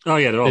 Oh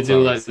yeah, they're all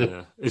tourists,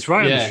 yeah. It's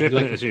right on the strip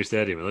in the new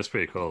stadium. It looks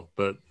pretty cool.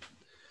 But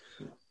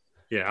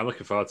yeah, I'm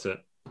looking forward to it.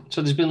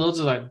 So there's been loads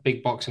of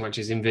big boxing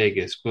matches in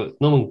Vegas, but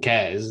no one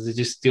cares. They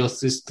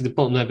put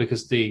them there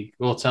because the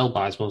hotel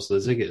buys most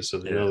of the tickets, so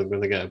they know they're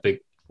going to get a big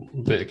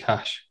bit of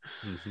cash.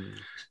 Mm-hmm.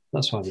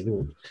 That's why they do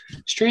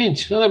it.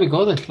 Strange. Well, there we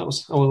go then. That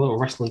was our little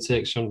wrestling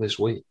takes from this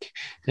week.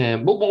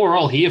 But what we're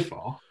all here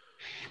for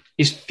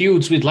is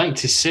feuds we'd like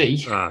to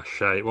see. Ah,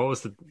 shite. What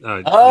was the...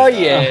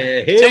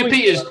 Ted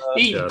Peters,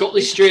 he got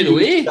this straight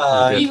away.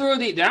 He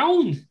wrote it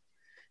down.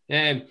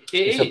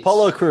 It's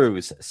Apollo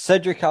Crews,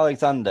 Cedric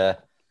Alexander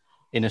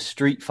in a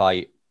street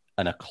fight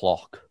and a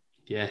clock.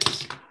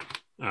 Yes.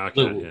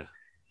 Okay, Look,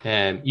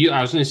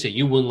 I was going to say,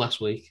 you won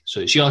last week, so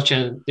it's your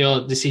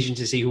decision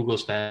to see who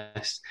goes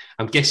first.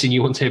 I'm guessing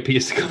you want Ted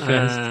Peters to go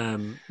first.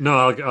 No,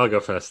 I'll go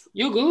first.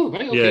 You go,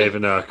 right? Okay. Yeah,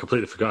 even though I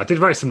completely forgot. I did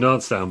write some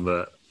notes down,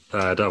 but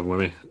I don't have them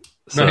with me.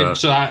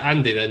 So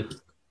Andy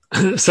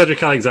then.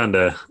 Cedric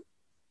Alexander.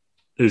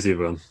 Who's the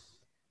other one?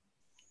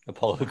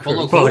 Apollo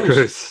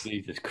Crews.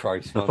 Jesus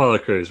Christ, man. Apollo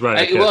Crews,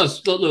 right. It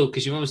was, look,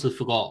 because you obviously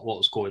forgot what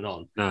was going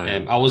on. No,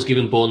 I was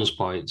given bonus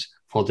points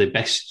for the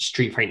best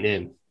street fight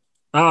name.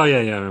 Oh, yeah,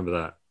 I remember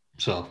that.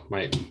 So,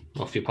 right,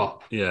 off you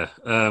pop. Yeah,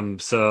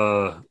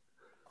 so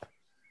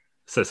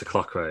it's a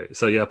clock, right?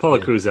 So, yeah,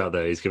 Apollo Crews out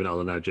there, he's giving all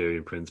the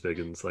Nigerian Prince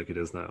Biggins like he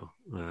does now.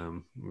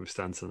 With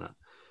stance on that.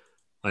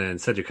 And then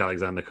Cedric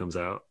Alexander comes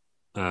out,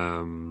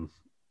 and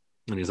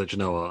he's like, you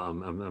know what,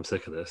 I'm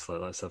sick of this. Like,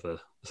 let's have a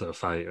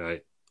fight,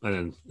 right? And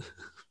then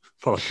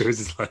Apollo Crews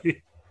is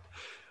like,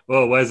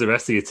 well, where's the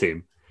rest of your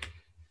team?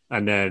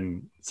 And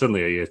then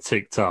suddenly you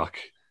TikTok.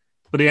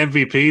 But the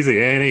MVP's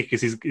here, ain't he?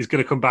 Because he's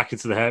going to come back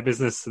into the hair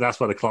business. So that's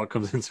why the clock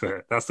comes into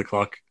it. That's the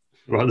clock.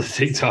 Right, the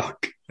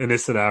TikTok. In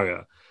this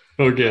scenario.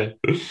 Okay.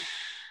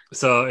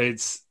 So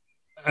it's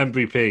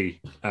MVP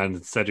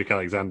and Cedric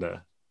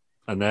Alexander.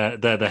 And they're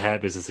the hair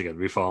business again,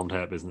 reformed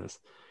hair business.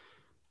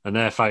 And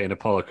they're fighting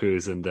Apollo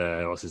Crews and,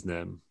 what's his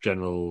name?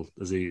 General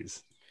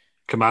Aziz.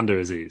 Commander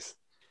Aziz.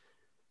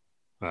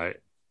 Right.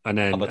 And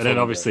then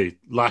obviously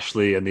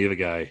Lashley and the other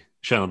guy,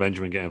 Shelton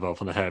Benjamin, get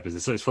involved on the hair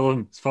business. So it's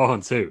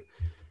 4-on-2.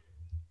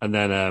 And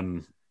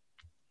then,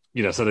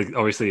 so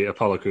obviously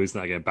Apollo Crews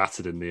now getting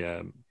battered in the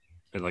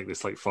in like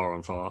this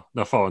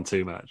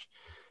 4-on-2 match,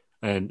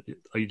 and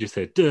you just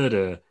hear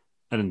duh,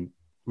 and then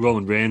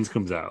Roman Reigns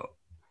comes out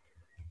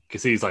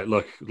because he's like,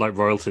 look, like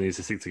royalty needs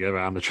to stick together.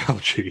 I'm the tribal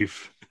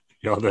chief,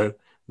 you're the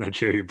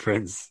Nigerian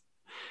prince,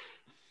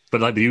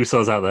 but like the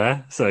Usos out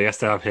there, so he has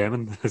to have him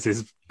and as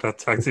his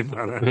tag team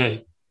partner,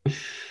 right.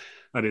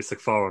 And it's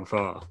like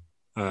 4-on-4,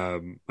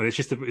 and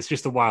it's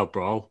just a wild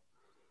brawl.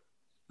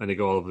 And they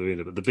go all over the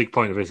arena. But the big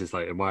point of this is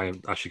like, and why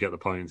I should get the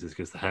points is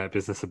because the hair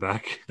business are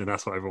back, and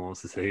that's what everyone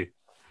wants to see.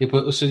 Yeah,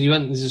 but so you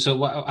went.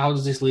 So how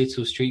does this lead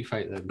to a street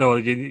fight then? No,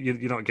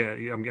 you're not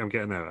getting. I'm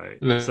getting there, right?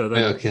 Right. So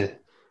then, okay.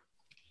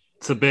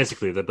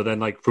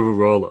 a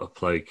roll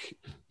up, like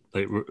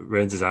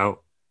Reigns is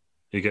out.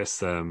 He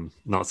gets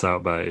knocked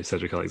out by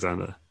Cedric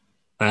Alexander.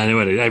 And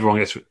anyway, everyone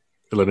gets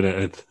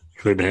eliminated,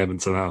 including him,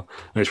 and somehow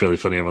and it's really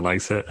funny. Everyone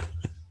likes it.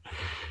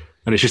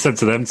 And it's just sent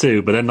to them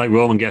too. But then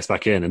Roman gets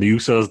back in and the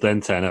Usos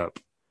then turn up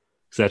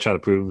because they're trying to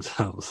prove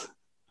themselves.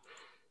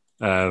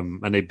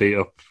 And they beat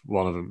up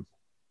one of them.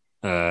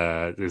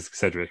 There's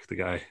Cedric, the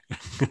guy.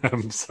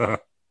 So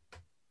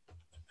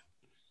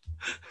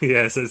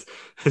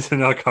it's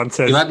no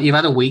contest. You've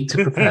had a week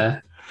to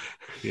prepare.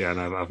 Yeah,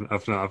 no,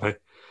 I've not.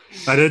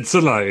 I did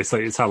sunlight.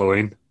 It's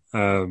Halloween.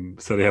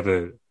 So they have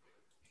a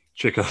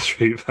trick or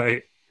treat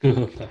fight.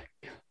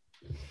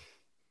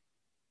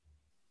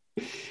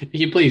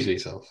 You please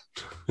yourself.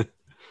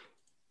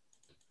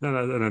 No,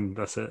 and then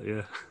that's it.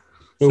 Yeah.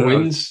 Who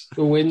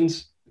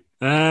wins?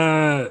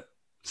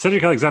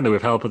 Cedric Alexander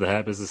with help of the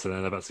hair business, and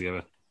then they're back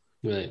together.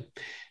 Right.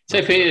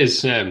 Ted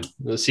Peters.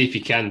 Let's see if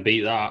you can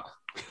beat that.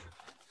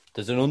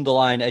 There's an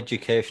underlying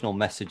educational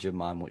message of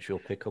mine which you'll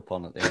pick up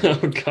on at the end.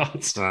 Oh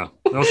God! Wow,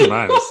 that wasn't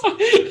mine.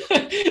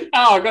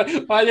 Oh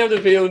God! Why do you have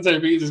the feeling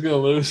Ted Peters is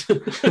going to lose?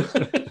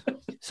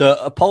 So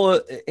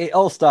Apollo, it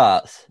all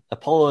starts.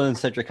 Apollo and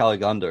Cedric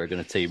Alexander are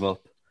going to team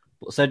up,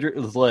 but Cedric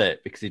was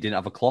late because he didn't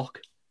have a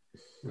clock.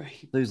 Right.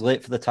 He was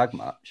late for the tag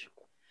match,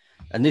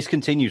 and this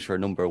continues for a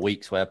number of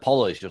weeks where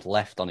Apollo is just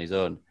left on his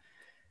own.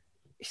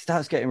 he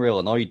starts getting real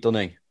annoyed,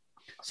 doesn't he?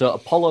 So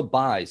Apollo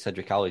buys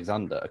Cedric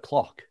Alexander a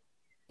clock,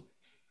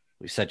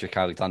 which Cedric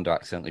Alexander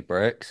accidentally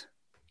breaks.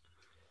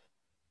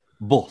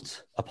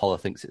 But Apollo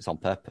thinks it's on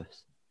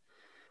purpose.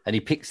 And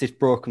he picks this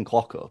broken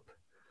clock up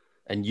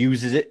and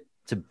uses it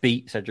to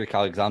beat Cedric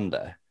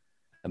Alexander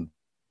and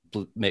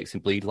makes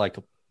him bleed like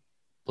a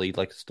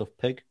stuffed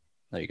pig.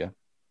 There you go.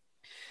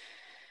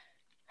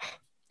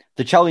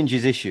 The challenge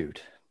is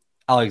issued.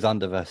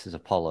 Alexander versus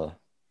Apollo.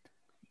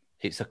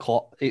 It's a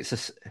clock.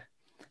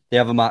 They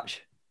have a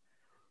match,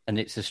 and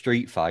it's a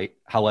street fight.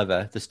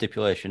 However, the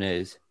stipulation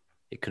is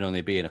it can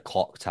only be in a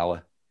clock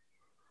tower.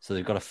 So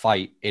they've got to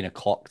fight in a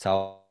clock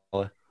tower.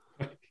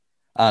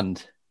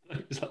 And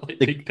is that like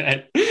Big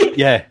Ben?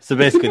 Yeah. So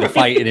basically, they're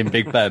fighting in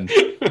Big Ben,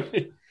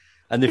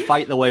 and they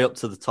fight their way up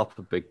to the top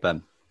of Big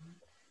Ben.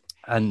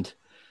 And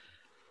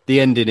the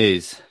ending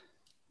is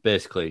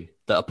basically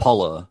that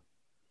Apollo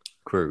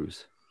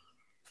Crews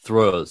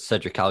throws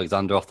Cedric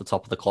Alexander off the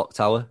top of the clock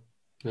tower.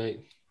 Right.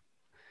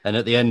 And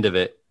at the end of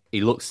it,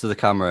 he looks to the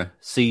camera,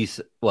 he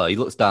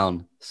looks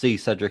down,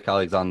 sees Cedric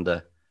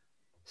Alexander,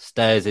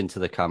 stares into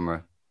the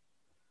camera,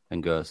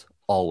 and goes,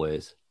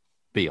 "Always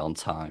be on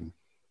time."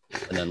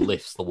 And then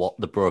lifts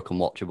the broken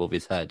watch above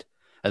his head,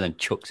 and then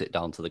chucks it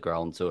down to the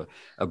ground to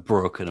a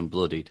broken and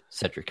bloodied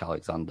Cedric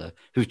Alexander,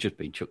 who's just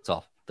been chucked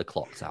off the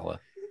clock tower.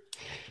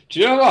 Do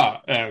you know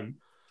what?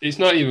 It's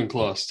not even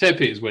close. St.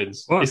 Peters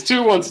wins. What? It's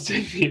 2-1 to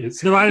St.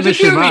 Peters. No, I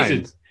missed your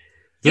mind.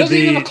 It doesn't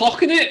even have a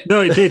clock in it.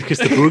 No, it did, because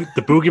the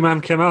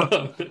boogeyman came out.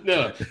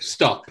 No,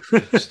 stop.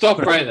 Stop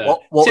right there.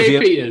 What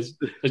St. Peters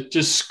has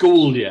just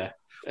schooled you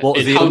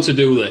in how to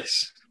do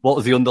this. What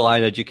was the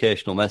underlying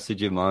educational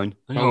message in mine?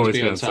 Always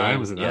be on time,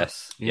 wasn't it?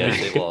 Yes,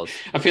 it was.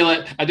 I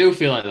do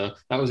feel like though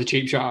that was a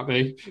cheap shot at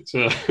me.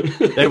 So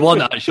it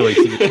wasn't actually.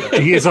 To be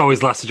fair. He is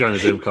always last to join the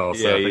Zoom call.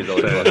 So yeah, he's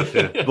always last.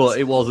 Yeah. But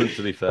it wasn't,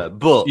 to be fair.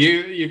 But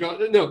you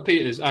got no,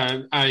 Peters.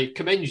 I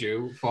commend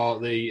you for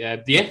the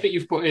effort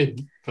you've put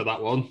in for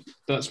that one.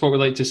 That's what we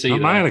like to see.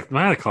 Mine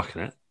had a clock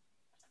in it.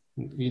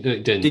 You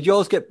didn't. Did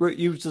yours get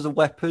used as a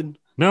weapon?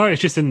 No,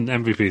 it's just in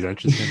MVP's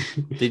entrance.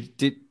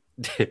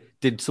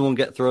 Did someone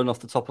get thrown off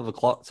the top of a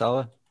clock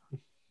tower?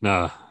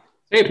 No.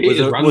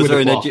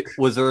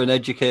 Was there an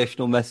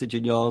educational message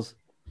in yours?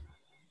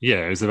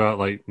 Yeah, it was about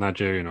like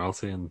Nigerian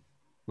royalty and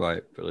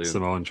brilliant.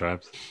 Samoan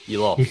tribes.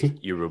 You lost.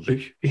 You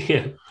rubbish.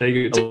 Yeah, there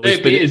you go.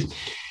 St. Peters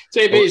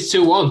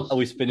 2-1. Are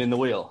we spinning the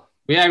wheel?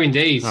 We are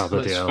indeed. Oh,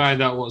 Let's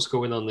find out what's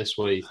going on this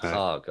week.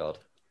 Oh God,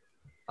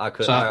 I've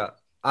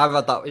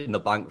had that in the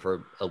bank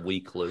for a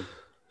week, Lou.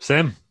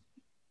 Same.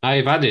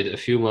 I've added a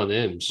few more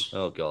names.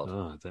 Oh God.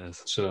 Oh, it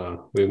is.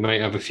 So we might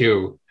have a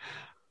few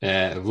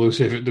of loose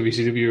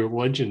WCW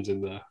legends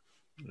in there.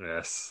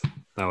 Yes.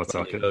 Now we're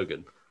talking.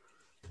 Hogan.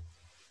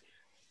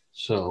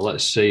 So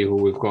let's see who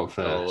we've got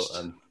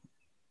first.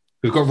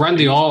 We've got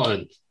Randy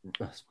Orton.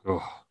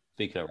 Oh.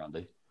 Speaking of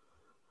Randy.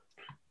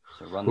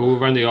 So who will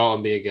Randy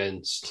Orton be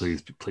against?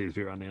 Please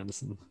be Randy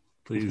Anderson.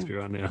 Please be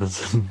Randy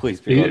Anderson. Please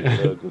be Randy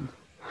Hogan.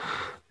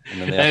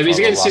 He's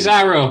against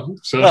Cesaro.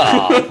 So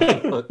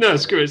no,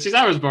 screw it.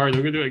 Cesaro's boring.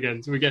 I'm going to do it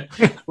again. So we get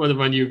one of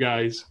our new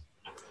guys.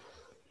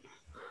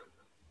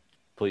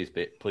 Please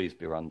be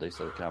Randy,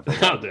 so we can have.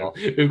 That'll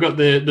do. We've got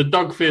the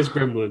dog-faced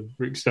gremlin,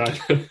 Rick Steiner.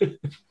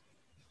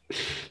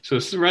 So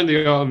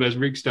Randy Orton as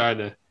Rick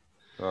Steiner.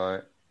 All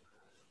right.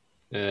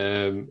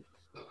 Hang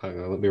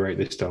on, let me write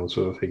this down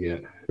so I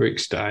forget. Rick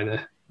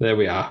Steiner. There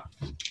we are.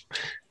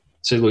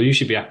 So look, you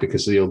should be happy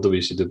because of the old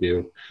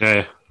WCW.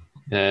 Yeah.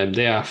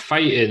 They are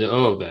fighting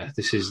over.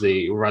 This is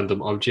the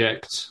random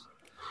object.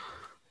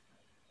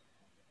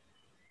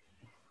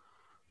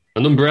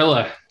 An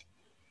umbrella.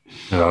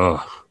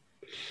 Oh.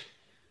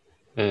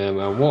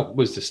 And what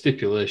was the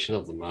stipulation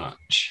of the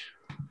match?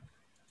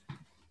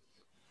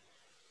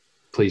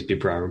 Please be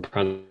Brian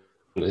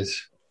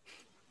Panties.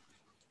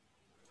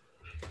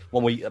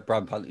 One week,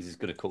 Brian Panties is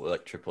going to cut with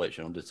like Triple H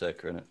and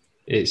Undertaker, isn't it?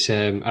 It's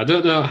I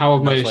don't know how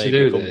I've managed to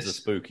do this. A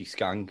spooky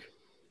skank.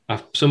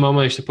 I've somehow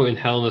managed to put in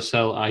Hell in a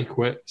Cell, I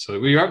Quit. So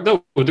we're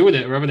doing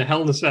it. We're having a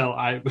Hell in a Cell.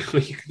 Hell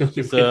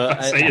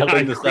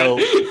in a Cell.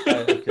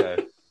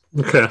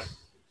 Okay.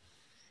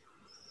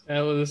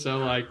 Hell in a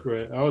Cell, I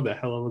Quit. Oh, the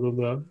hell have I done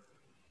that?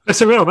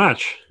 It's a real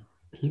match.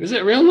 Is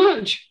it a real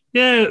match?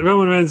 Yeah,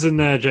 Roman Reigns and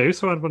Jey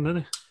Uso had one,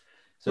 didn't he?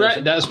 So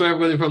right, that's where I'm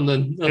going from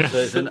then. Yeah. So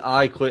it's an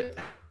I Quit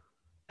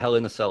Hell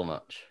in a Cell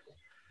match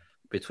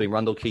between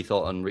Randall Keith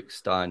Orton and Rick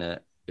Steiner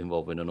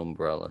involving an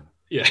umbrella.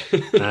 Yeah.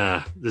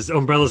 There's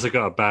umbrellas have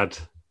got a bad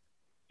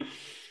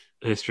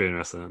history in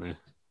wrestling, haven't they?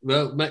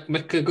 Well,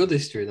 make a good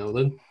history now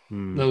then.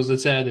 That was the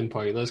turning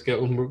point. Let's get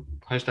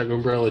hashtag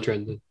umbrella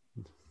trending.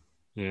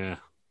 Yeah.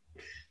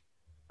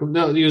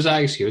 No, use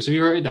that excuse. Have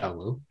you wrote it down,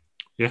 though?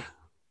 Yeah.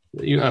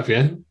 You have,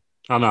 yeah?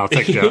 Oh, no, I'll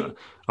text you.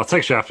 I'll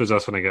text you afterwards.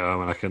 That's when I get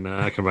home, and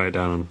I can write it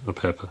down on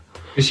paper.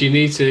 Because you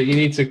need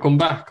to come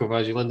back,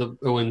 otherwise you'll end up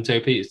owing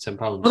St. Peters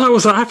 £10. Well,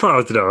 I thought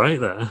I did all right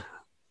there.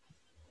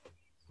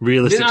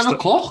 Realistic. Didn't have a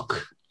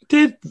clock.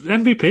 Did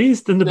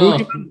MVPs? Then the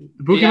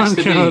boogeyman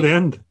came out at the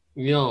end.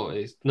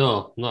 No,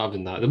 not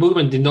having that. The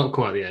Boogeyman did not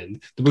come at the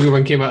end. The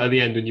Boogeyman came out at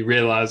the end when you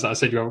realised that I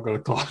said you haven't got a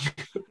clock.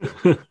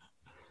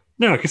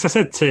 No, because I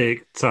said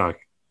TikTok.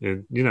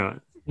 You know,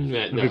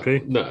 Yeah,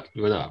 MVP? no,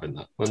 we're not having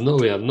that.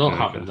 We are not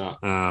having that.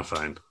 Ah,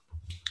 fine.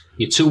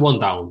 You're 2-1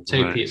 down.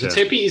 Terry Right, Peters. yeah. So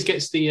Terry Peters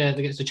gets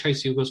the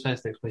choice who goes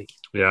first next week.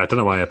 Yeah, I don't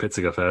know why I picked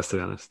to go first, to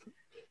be honest.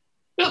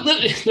 No,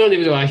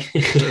 neither do I.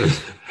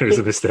 It was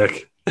a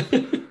mistake.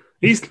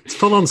 He's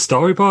full on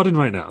storyboarding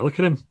right now. Look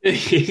at him.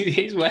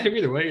 He's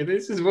waving away.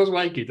 This is what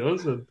Mikey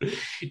does. And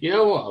you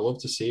know what? I love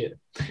to see it.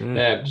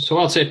 Yeah. So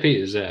while Terry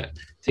Peters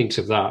thinks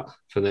of that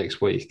for next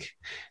week,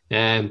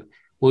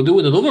 we'll do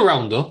another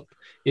roundup.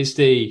 It's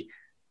the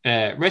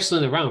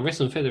Wrestling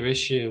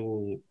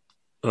Federation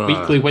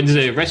weekly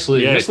Wednesday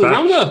Wrestling it's Wrestling back.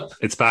 Roundup.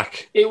 It's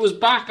back. It was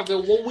back after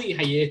a 1 week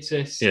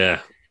hiatus. Yeah.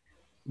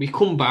 We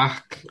come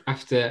back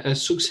after a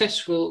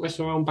successful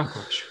Wrestling Round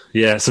Backlash.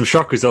 Yeah, some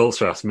shock results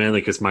for us, mainly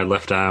because my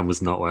left arm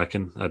was not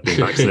working. I'd been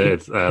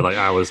vaccinated like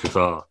hours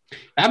before.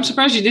 I'm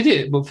surprised you did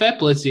it, but fair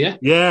play to you.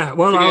 Yeah,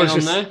 well, I was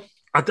on just... there.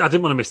 I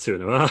didn't want to miss two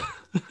in a row.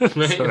 Right.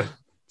 So,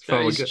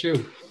 That is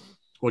true.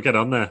 we'll get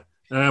on there.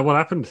 What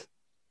happened?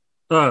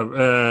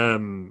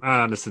 Oh,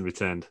 Anderson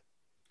returned.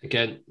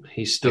 Again,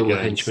 he's still the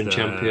against, henchman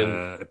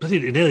champion. But he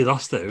nearly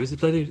lost it. Who was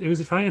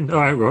he fighting? All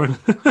right, Rowan.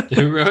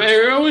 Hey,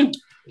 Rowan.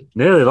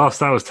 Nearly lost.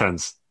 That was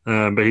tense.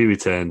 But he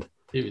returned.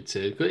 He would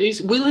too. But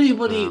will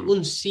anybody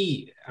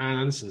unseat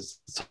Anderson's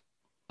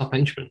top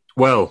henchman?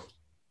 Well,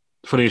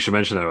 funny you should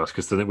mention that, Ross,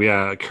 because we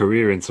are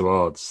careering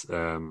towards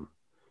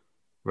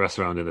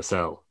Wrestling in a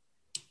Cell.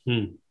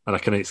 And I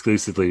can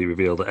exclusively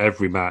reveal that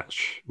every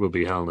match will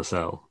be Hell in a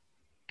Cell.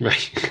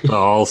 Right. But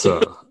also,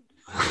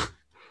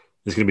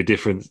 there's going to be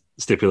different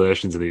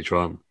stipulations in each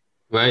one.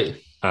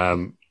 Right.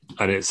 And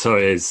it so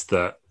is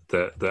that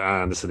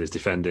Anderson is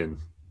defending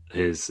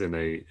his in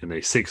a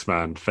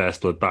 6-man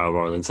First Blood Battle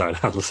Royal inside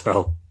Hell in a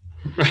Cell.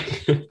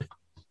 Right.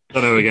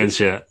 Don't know who against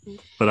yet,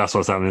 but that's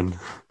what's happening.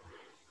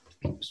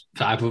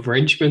 5 other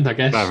henchmen, I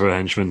guess. 5 other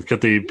henchmen.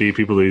 Could they be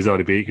people who's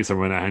already beat because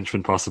someone a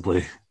henchman,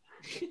 possibly?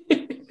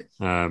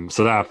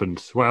 So that happened.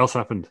 What else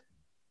happened?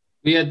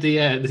 We had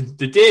the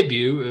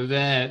debut of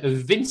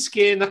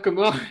Vinsuke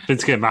Nakamura.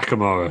 Vinsuke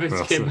Nakamura.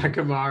 Vinsuke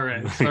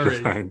Nakamura. Sorry.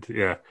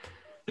 Yeah.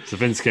 So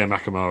Vinsuke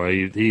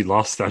Nakamura, he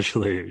lost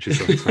actually, which is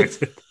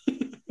unexpected.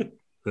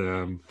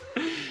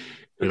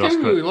 We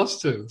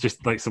lost to.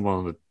 Just like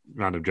someone with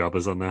random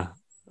jobbers on there.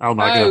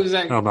 Almago.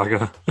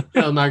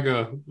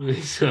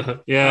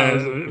 Yeah,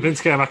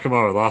 Vinsuke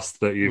Nakamura lost,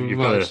 but you've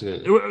got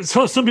to.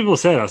 So some people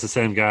say that's the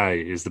same guy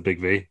as the Big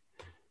V.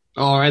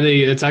 Or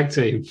any a tag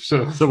team.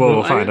 So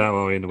we'll find out,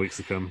 won't we, in the weeks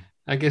to come.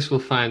 I guess we'll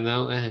find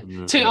out.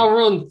 I'll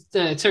run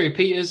Terry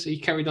Peters. He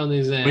carried on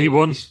his. He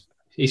won.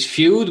 His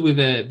feud with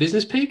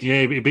Business Pig.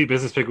 Yeah, he beat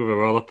Business Pig with a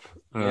roll up.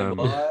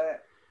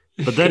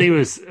 But then he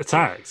was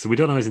attacked, so we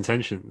don't know his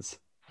intentions.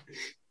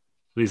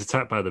 But he's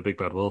attacked by the Big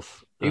Bad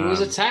Wolf. He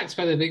was attacked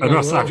by the Big Bad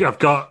Wolf. Wolf. I've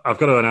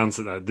got to announce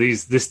it now.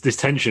 This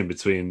tension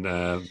between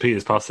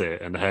Peter's posse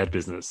and the Head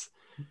business,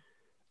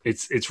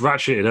 it's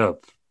ratcheted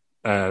up.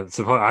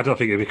 So I don't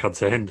think it'll be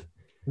contained.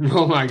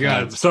 Oh my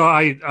god! So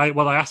I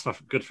asked my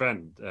good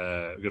friend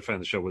of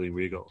the show, William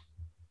Regal.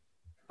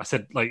 I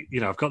said,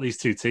 I've got these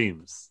two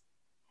teams.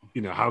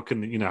 How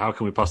can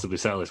we possibly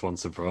settle this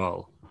once and for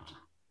all?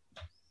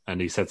 And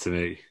he said to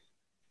me,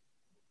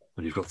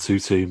 "When you've got two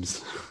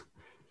teams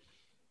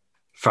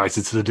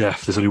fighting to the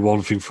death, there's only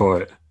one thing for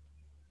it: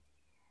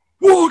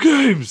 War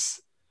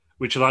Games,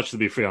 which will actually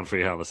be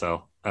 3-on-3 Hell in a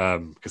Cell,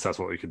 because that's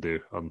what we can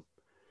do on."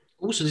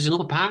 Also, there's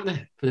another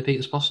partner for the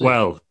Peters Posse.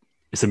 Well,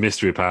 it's a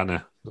mystery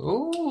partner.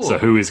 Oh. So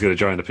who is going to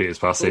join the Peters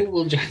Posse? Who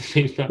will join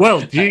the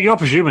Well, you're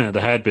presuming that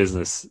the Head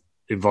business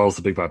involves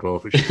the Big Bad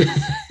Wolf.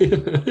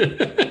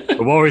 But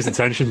what were his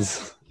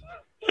intentions?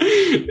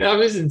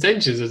 His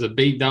intentions is to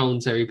beat down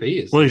Terry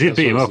Peters. Well, he did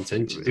beat him up.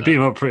 He beat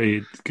him up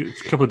pretty. A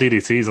couple of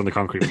DDTs on the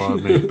concrete floor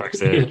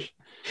backstage.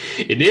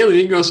 It nearly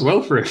didn't go so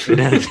well for him. It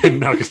nearly didn't,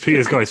 no, because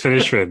Peters got his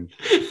finish for him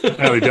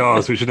early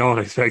doors, which no one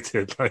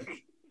expected.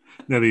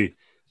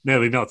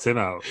 Nearly knocked him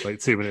out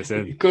 2 minutes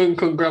in. He couldn't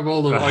grab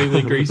all the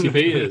oily, greasy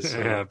Peters. So.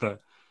 Yeah,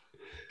 but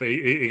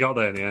he got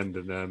there in the end,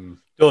 and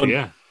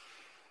yeah.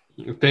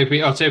 Terry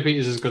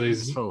Peters has got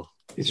his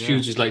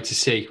feuds you'd like to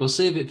see. We'll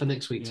save it for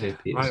next week, Terry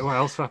Peters. Right, what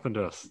else happened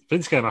to us?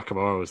 Vinsuke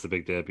Nakamura was the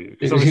big debut.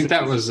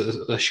 That was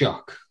a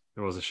shock.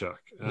 It was a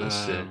shock.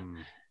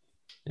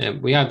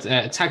 We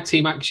had tag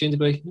team action, did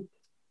we?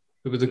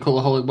 With the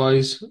Cultaholic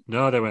Boys.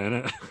 No, they weren't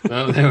in it.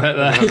 No, they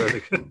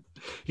weren't there.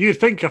 You'd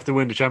think after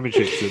winning the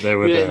championships that they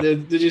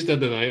would. They just had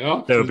the night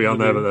off. They would be on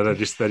there, but they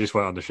just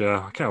went on the show.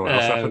 I can't know what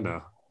else happened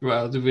now.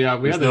 Well, there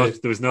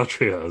was no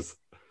trios.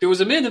 There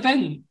was a main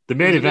event. The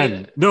main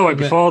event.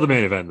 Before the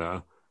main event,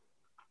 though.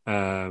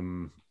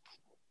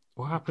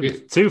 What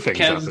happened? Two things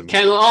happened.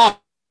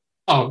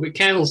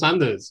 Colonel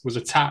Sanders was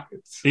attacked.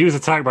 He was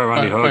attacked by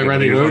Randy Hogan.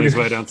 He was on his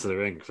way down to the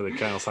ring for the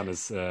Colonel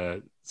Sanders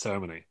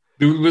ceremony.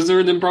 Was there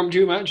an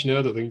impromptu match? No,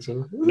 I don't think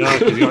so. No,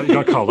 because he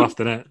got called off,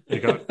 didn't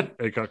it?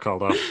 He got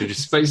called off.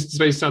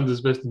 Space Sanders'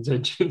 best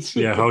intentions.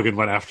 Yeah, Hogan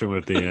went after him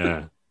with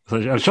the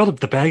I'm sure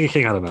the Burger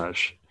King had a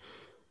match.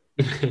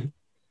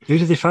 Who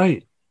did they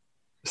fight?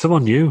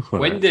 Someone new.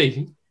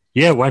 Wendy.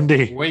 Yeah,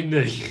 Wendy.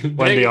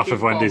 Wendy off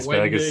of Wendy's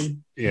Burgers.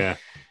 Yeah.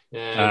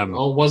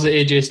 Or was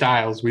it AJ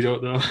Styles? We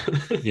don't know.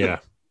 Yeah.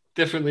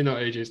 Definitely not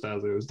AJ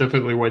Styles. It was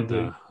definitely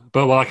Wendy.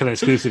 But I can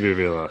exclusively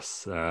reveal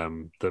us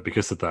that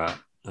because of that,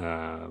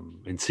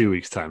 in 2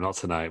 weeks' time, not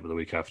tonight, but the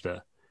week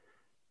after,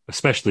 a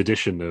special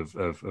edition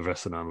of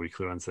Wrestling on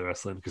Weekly Wednesday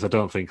Wrestling, because I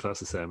don't think that's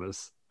the same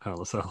as Hell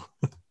in a Cell.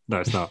 No,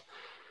 it's not.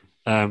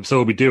 So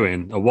we'll be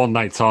doing a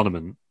one-night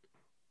tournament.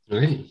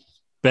 Right.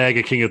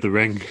 Burger King of the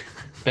Ring.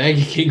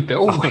 Burger King.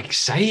 Oh,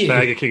 exciting.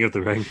 Burger King of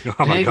the Ring.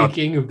 Oh, my God. Burger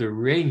King of the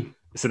Ring.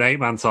 It's an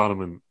 8-man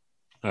tournament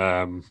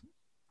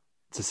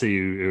to see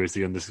who is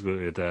the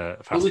undisputed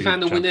fast Will we food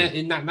find a champion. winner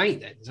in that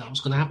night then? Is that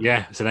what's going to happen?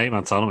 Yeah, it's an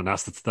 8-man tournament.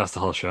 That's the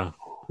whole show.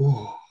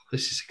 Oh,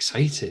 this is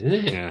exciting,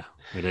 isn't it? Yeah,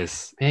 it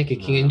is. Burger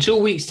King in 2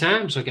 weeks'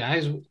 time. So,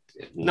 guys,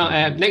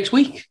 not next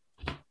week.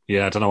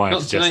 Yeah, I don't know why I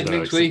Not suggested tonight,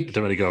 that. next week. I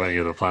don't really go with any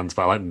other plans,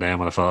 but I like the name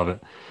when I thought of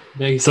it.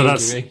 Burger So King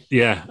that's of the Ring.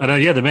 yeah,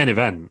 and the main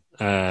event,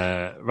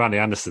 Randy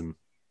Anderson,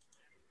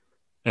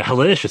 a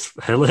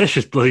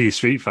hilarious bloody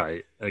street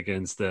fight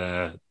against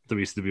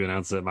WCW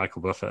announcer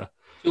Michael Buffer.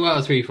 2 out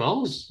of 3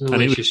 falls.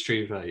 Delicious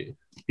street fight.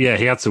 Yeah,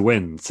 he had to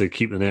win to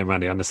keep the name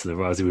Randy Anderson,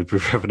 otherwise he would be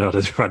forever known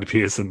as Randy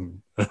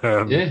Pearson.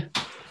 Yeah.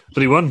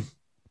 But he won.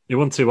 He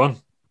won 2-1.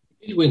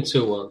 He'd win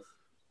 2-1.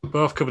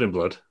 Both covered in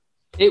blood.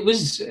 It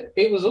was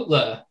up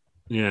there.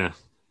 Yeah.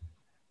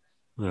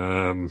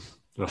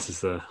 What's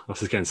his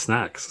getting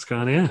snacks? What's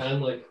going on here?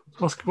 And like,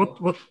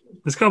 What?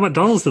 It's got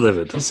McDonald's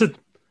delivered. What's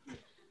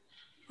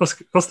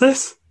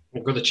this?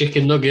 I've got a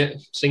chicken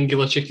nugget,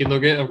 singular chicken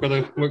nugget. I've got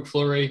a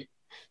McFlurry.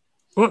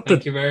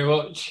 Thank you very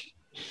much.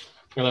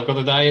 And I've got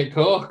a Diet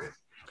Coke.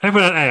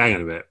 Everyone, hey, hang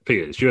on a minute.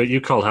 Peters, you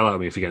called hell out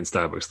of me for getting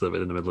Starbucks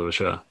delivered in the middle of a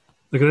show.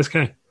 Look at this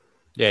guy.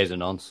 Yeah, he's a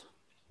nonce.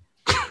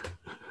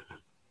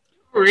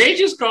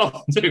 Outrageous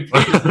call.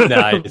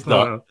 Nah, it's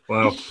not.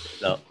 Wow.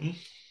 No.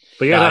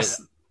 But yeah, Nah,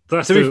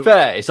 that's to be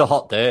fair, it's a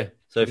hot day.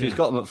 So if he's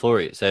got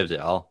McFlurry, it saves it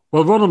all.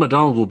 Well, Ronald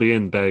McDonald will be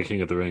in Burger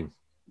King of the Ring.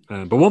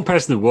 But one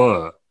person who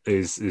were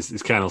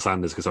is Colonel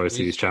Sanders, because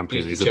obviously he's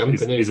champion.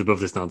 He's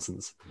above this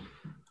nonsense.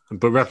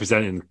 But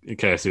representing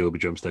KFC will be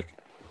Drumstick.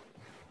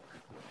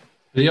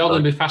 Are they all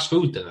going to be fast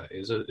food tonight?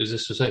 Is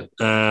this the same?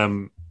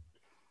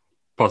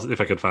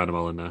 If I could find them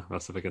all in there.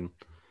 That's if I can.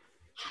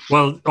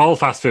 Well, all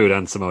fast food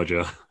and Samoa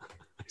Joe.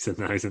 He's in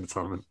the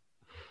tournament.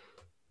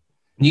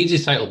 Needs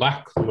his title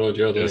back, Samoa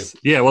Joe. Yes.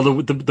 Yeah,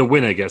 well, the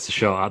winner gets a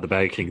shot at the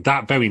Burger King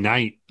that very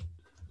night.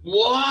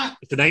 What?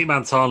 It's an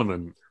 8-man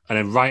tournament, and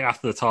then right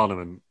after the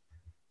tournament,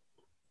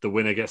 the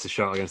winner gets a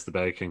shot against the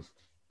Burger King,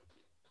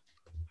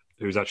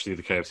 who's actually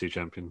the KFC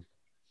champion.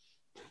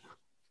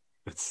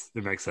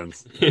 It makes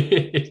sense.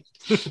 You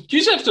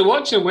just have to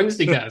watch on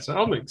Wednesday, guys. That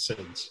all makes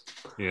sense.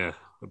 Yeah,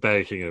 the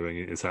Burger King of the Ring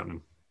is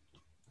happening.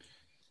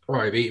 Oh,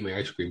 I've eaten my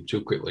ice cream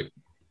too quickly.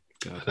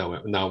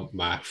 Now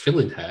my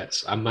filling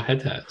hurts and my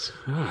head hurts.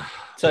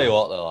 Tell you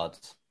what, though,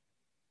 lads.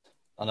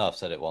 I know I've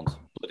said it once.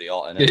 Bloody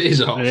hot, innit? It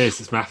is hot. It is.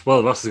 It's math.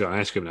 Well, Ross has got an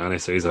ice cream now,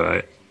 so he's all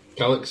right.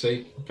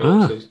 Galaxy,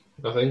 I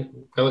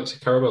think. Galaxy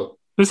Caramel.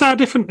 Is that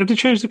different? Have they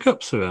changed the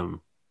cups for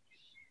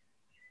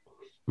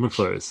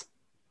McFlurries?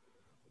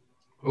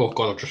 Oh,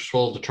 God, I've just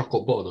swallowed the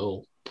chocolate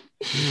button.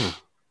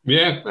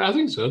 Yeah, I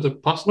think so. The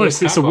plastic.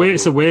 Well,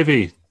 it's a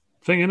wavy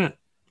thing, isn't it?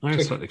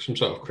 It's like some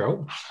sort of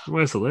crown.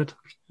 Where's the lid?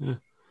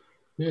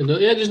 Yeah,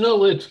 there's no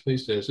lid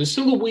these days. There's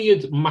still a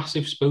weird,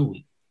 massive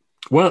spoon.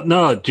 Well,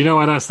 no, do you know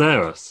why that's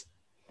there, Ross?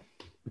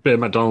 A bit of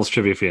McDonald's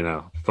trivia for you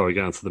now, before we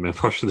get on to the main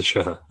portion of the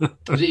show.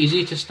 Is it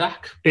easy to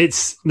stack?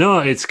 It's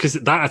because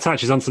that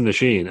attaches onto the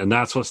machine, and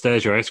that's what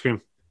stirs your ice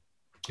cream.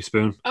 Your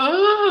spoon.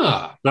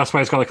 Ah! That's why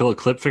it's got like a little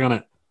clip thing on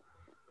it.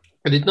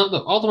 I did not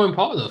know. All the more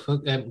important, though, for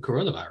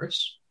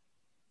coronavirus.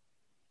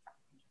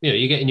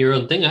 You're getting your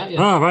own thing, aren't you?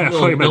 Oh, right. I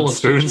thought you meant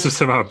spoons touching have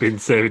somehow been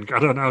saving. I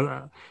don't know.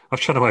 I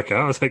was trying to work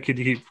out. I was like, can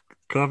you keep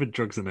COVID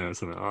drugs in there or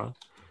something?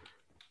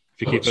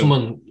 If you keep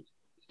someone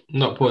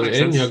not putting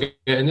it in, sense. you're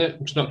getting it.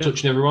 It's not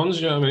touching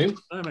everyone's, you know what I mean?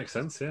 That makes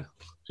sense, yeah.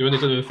 You're only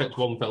going to affect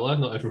one fella,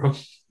 not everyone.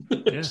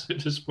 Yeah.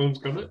 The spoon's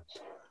got it.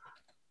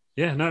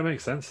 Yeah, no, it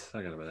makes sense.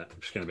 Hang on a minute.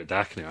 I'm just getting a bit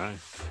dark in your eye.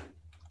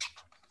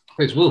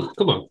 Please, Will,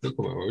 come on.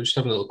 We're just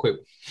having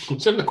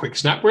a quick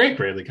snap break,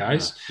 really,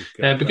 guys.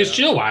 Because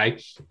do you know why?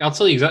 I'll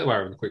tell you exactly why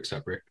we're on a quick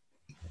snap break.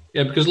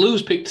 Yeah, because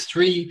Lou's picked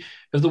 3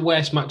 of the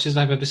worst matches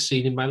I've ever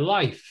seen in my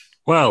life.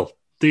 Well,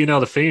 do you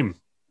know the theme?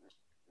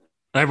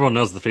 Everyone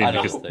knows the theme I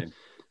know because the theme.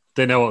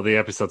 they know what the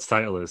episode's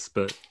title is,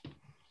 but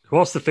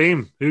what's the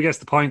theme? Who gets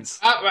the points?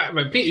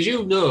 Right, Peters, you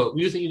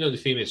think you know the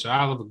theme is, so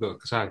I'll have a go,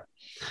 because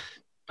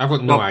I've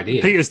got no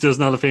idea. Peters does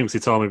know the theme because he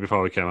told me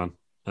before we came on.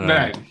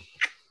 Right.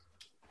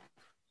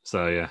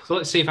 So, yeah. So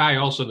let's see if I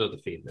also know the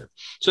theme then.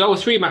 So there were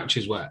 3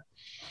 matches where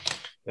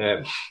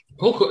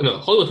Hollywood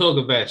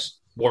Hogan versus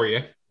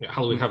Warrior at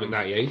Halloween Havoc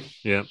 98.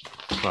 Yeah,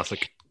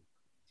 classic.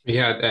 We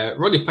had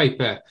Roddy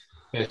Piper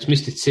versus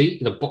Mr. T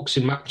in a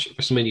boxing match at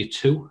WrestleMania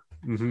 2.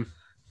 Mm-hmm.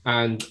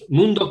 And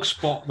Moondog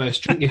Spot versus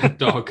Drinking Head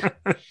Dog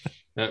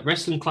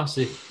Wrestling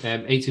Classic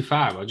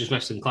 85. I just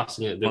Wrestling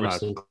Classic at the Well, no.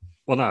 Wrestling.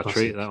 Well, no, Classic.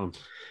 treat that one.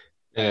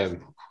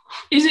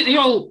 Is it the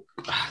all?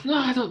 No,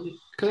 I don't.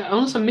 Because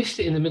unless I missed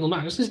it in the middle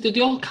match, did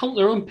they all count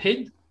their own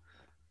pin?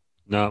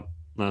 No,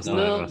 that's No.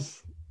 not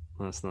it.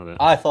 That's not it.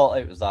 I thought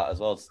it was that as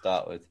well to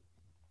start with.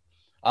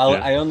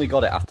 I only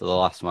got it after the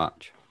last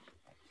match.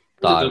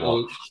 That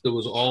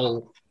was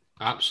all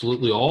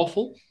absolutely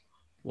awful.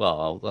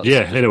 Well, that's,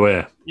 Yeah, in a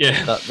way,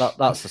 Yeah.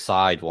 that's the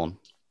side one.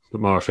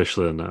 but more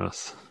officially than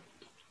that.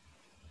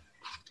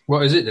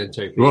 What is it then,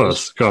 Toby? Well,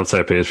 go on,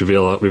 say, Piers.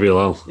 Reveal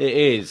all. It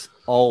is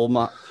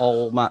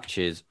all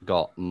matches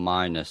got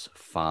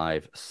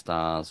 -5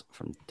 stars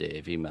from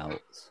Davey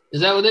Meltz.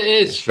 Is that what it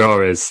is?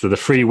 Sure is. They're the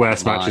three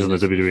worst matches on the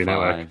WWE -5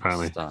 Network,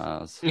 apparently.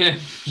 Stars. Yeah.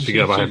 To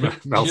go by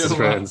Meltzer's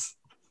ratings.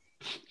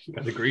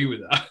 I'd agree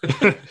with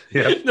that.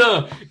 Yeah.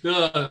 No,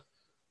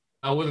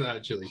 I wouldn't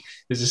actually.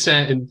 There's a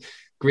certain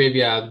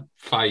graveyard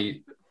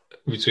fight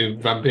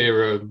between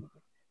Vampiro and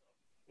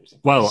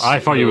Well, I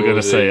thought you were going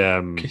to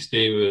say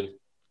Steven.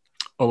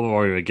 Ultimate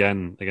Warrior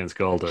again against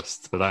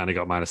Goldust, but that only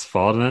got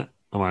 -4, didn't it?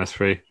 Or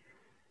 -3.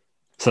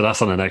 So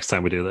that's on the next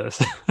time we do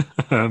this.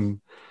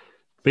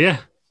 But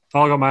yeah,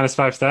 all got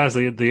 -5 stars.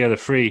 The other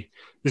three.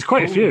 There's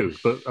quite a few,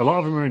 but a lot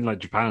of them are in like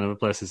Japan and other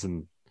places.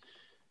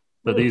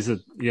 But these are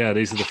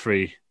the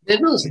three. There's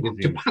nothing in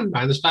Japan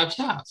 -5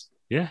 stars.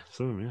 Yeah,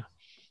 some of them, yeah.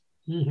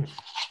 Mm.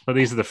 But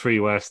these are the three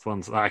worst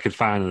ones that I could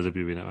find on the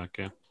WWE Network.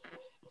 Yeah.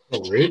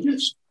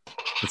 Outrageous.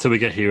 Until we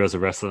get Heroes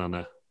of Wrestling on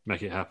there,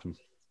 make it happen.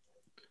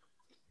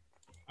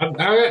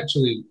 I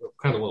actually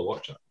kind of want to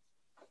watch that.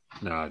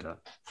 No, I don't.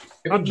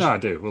 No, I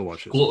do. We'll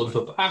watch it. Glutton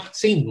for, I've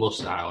seen most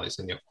of the highlights,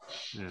 and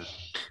Yeah.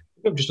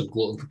 I'm just a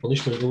glutton for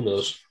punishment. Who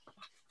knows?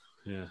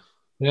 Yeah.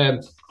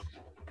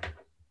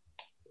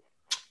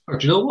 Or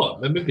do you know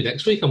what? Maybe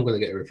next week I'm going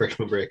to get a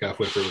refreshment break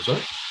halfway through as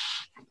well.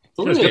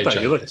 It's good,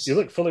 though. You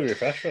look fully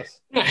refreshed.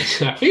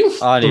 Russ. I feel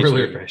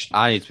really refreshed.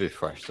 I need to be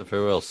fresh. I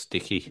feel real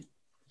sticky.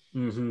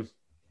 Mm-hmm.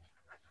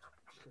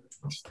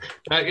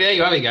 There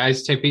you have it,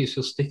 guys. Ted Peters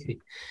feels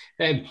sticky.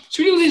 Should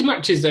we do these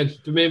matches then?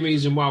 The main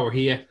reason why we're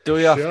here. Do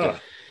we have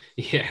to?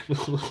 Yeah,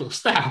 we'll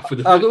start off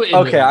with the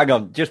okay, hang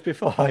on. Just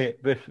before I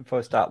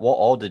start, what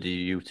order do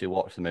you two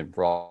watch them in?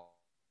 Raw?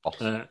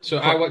 So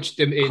I watched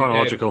them in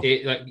chronological.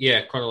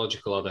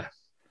 Chronological order.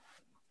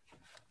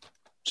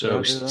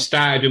 So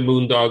started with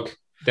Moondog.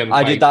 Then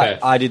I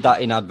did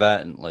that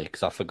inadvertently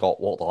because I forgot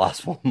what the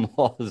last one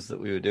was that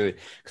we were doing.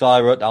 Because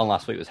I wrote down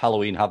last week was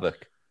Halloween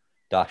Havoc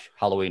 -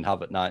 Halloween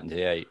Havoc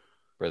 98.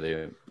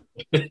 Brilliant.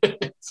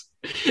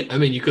 I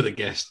mean, you could have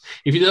guessed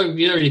if you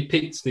already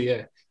picked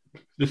the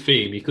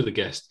theme. You could have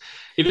guessed.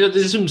 If you know,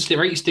 there's some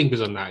right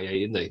stinkers on that,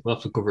 isn't there? We'll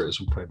have to cover it at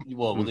some point.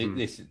 Well,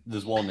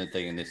 there's one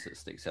thing in this that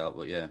sticks out,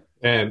 but yeah.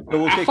 I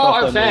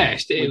thought at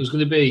first it was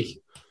going to be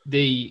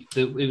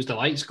it was the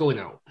lights going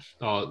out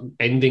or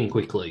ending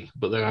quickly,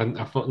 but then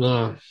I thought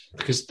no,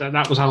 because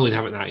that was Halloween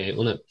Havoc 98,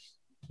 wasn't it?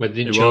 Where they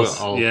didn't show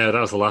it all. Yeah, that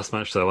was the last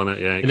match, though, wasn't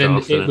it? Yeah, and then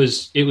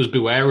it was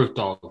Beware of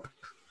Dog,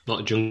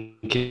 not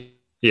Junkie.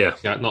 Yeah,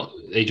 not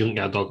a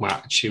Junkyard Dog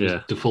match. It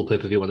was the full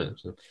pay-per-view, wasn't it?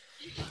 So.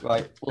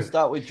 Right, we'll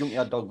start with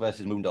Junkyard Dog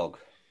versus Moondog.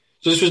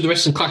 So this was the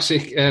Wrestling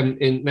Classic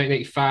in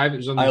 1985. It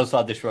was on. I also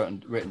had this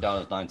written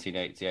down as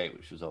 1988,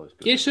 which was always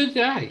good. Yeah, so did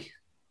I.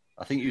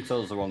 I think you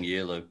told us the wrong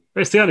year, Lou.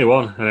 It's the only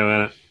one,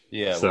 anyway.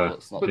 Yeah, so, well,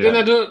 it's not. But then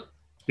I don't.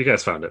 You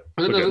guys found it.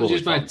 I don't know if it was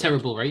just my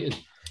terrible rating.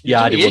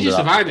 Yeah, I did ages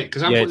to find it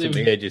because I'm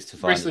putting ages to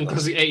find Wrestling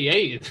Classic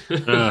 88.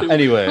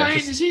 Anyway, why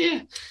is it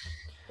here?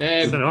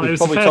 It was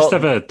the first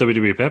ever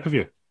WWE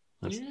pay-per-view.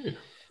 Yeah.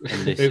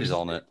 And this is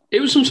on it. It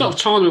was some sort of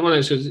tournament,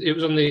 wasn't it? So it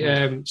was on the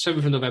 7th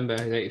of November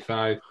in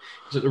 85. It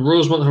was at the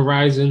Rosemont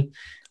Horizon.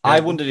 I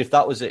wondered if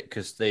that was it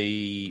because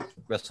the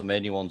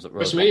WrestleMania ones at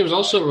Rosemont. WrestleMania was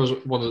also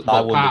one of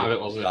part of it,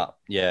 wasn't it?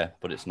 Yeah,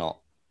 but it's not.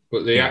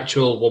 But the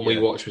actual one we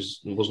watched was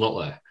not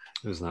there.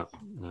 It was not.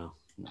 No.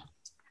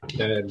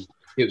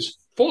 It was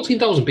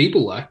 14,000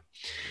 people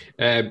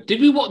there.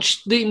 Did we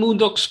watch the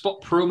Moondog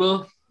spot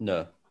promo?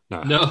 No.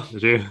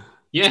 Did you?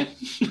 Yeah.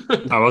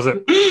 How was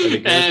it?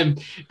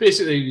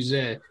 Basically, it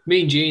was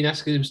me and Gene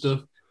asking him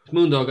stuff.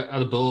 Moondog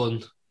had a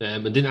bone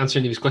and didn't answer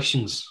any of his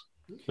questions.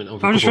 I'm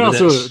just trying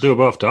to do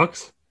both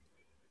dogs.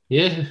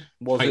 Yeah.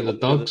 Was it the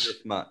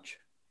dogs match?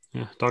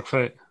 Yeah, dog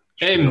fight.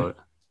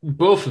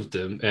 Both of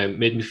them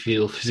made me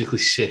feel physically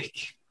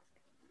sick.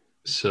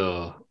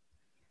 So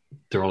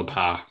they're on a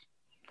par.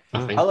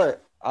 I think.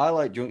 I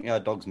like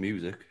Junkyard Dog's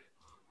music.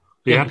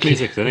 He had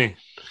music, didn't he?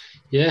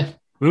 Yeah.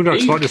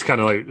 Moondog Spot just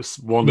kind of like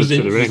wandered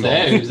to the ring.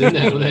 He was in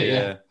there, wasn't he?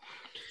 Yeah.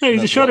 He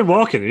just showed him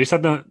walking. He just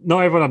said not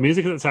everyone had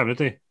music at the time, did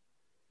he?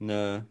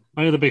 No.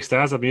 Only the big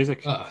stars had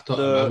music. I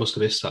must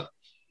have missed that.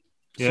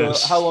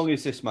 So how long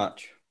is this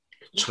match?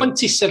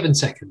 27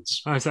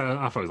 seconds. I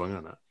thought it was longer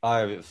than that. I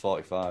have it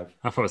 45.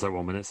 I thought it was like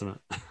 1 minute, isn't it?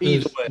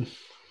 Either way.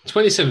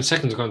 27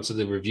 seconds according to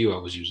the review I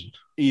was using.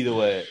 Either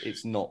way,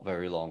 it's not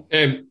very long.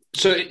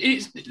 So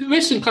it's the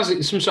Wrestling Classic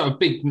is some sort of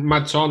big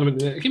mad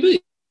tournament. I can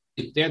believe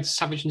they had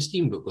Savage and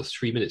Steamboat with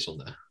 3 minutes on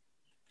there.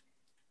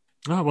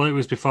 Oh, well, it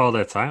was before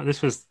their time.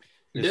 This was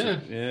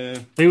Yeah.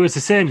 It was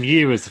the same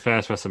year as the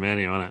first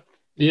WrestleMania, wasn't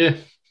it? Yeah.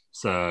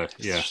 So,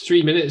 yeah. It's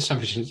 3 minutes.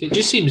 It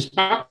just seems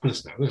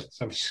madness now.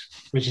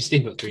 Which is still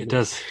 3 It minutes.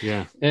 does,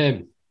 yeah.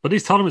 But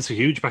these tournaments were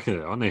huge back in the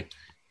day, weren't they?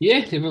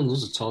 Yeah, everyone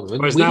loves a tournament.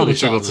 Whereas now they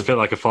struggle to fit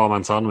like a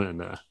 4-man tournament in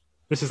there.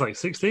 This is like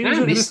 16.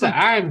 I miss that.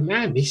 I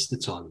miss the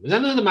tournament. I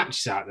know the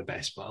matches aren't the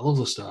best, but I love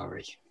the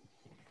story.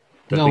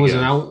 Deadly was Game.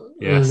 an out.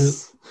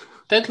 Yes.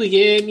 Deadly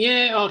Game,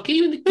 yeah. Or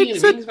King of the King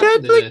It's of a Rings back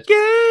in the deadly day.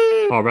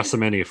 game. Or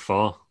WrestleMania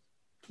 4.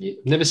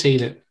 Never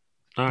seen it.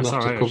 No, it's We'll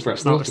all have to right. cover it.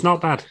 It's We'll not, have it's to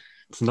not bad.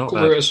 It's not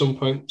cover it bad. at some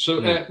point. So,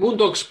 Yeah.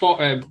 Moondog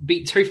Spot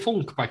beat Terry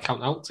Funk by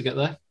count out to get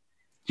there.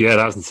 Yeah,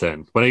 that was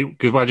insane.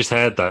 Because I just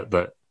heard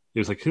that he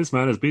was like, this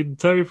man has beaten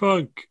Terry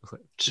Funk. I was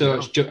like,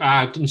 So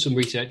I've done some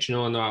research, I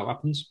know how it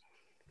happens.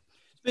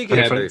 Speaking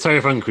of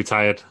Terry Funk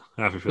retired.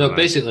 Happy for No, that.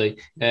 basically,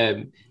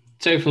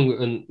 Terry Funk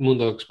and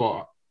Moondog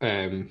Spot,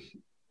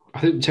 I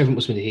think Terry Funk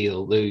must have been a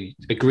heel. They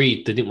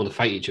agreed they didn't want to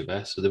fight each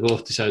other, so they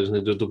both decided they were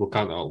going to do a double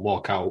count out and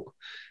walk out.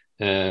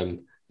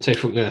 Terry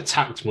Funk then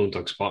attacked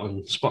Moondog Spot,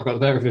 and Spot got the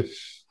better of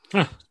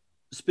him.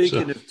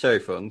 Speaking of Terry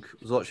Funk, I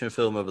was watching a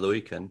film over the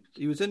weekend.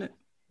 He was in it.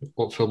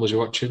 What film was you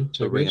watching?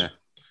 The Ringer.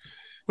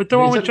 With the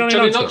one Is with that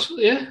Johnny Knoxville?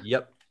 Yeah.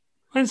 Yep.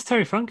 When's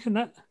Terry Funk in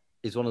that?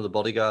 He's one of the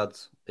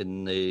bodyguards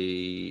in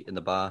the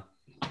bar.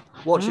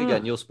 Watch it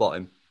again, you'll spot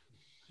him.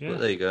 Yeah. But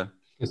there you go.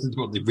 This is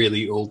what the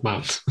really old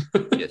man.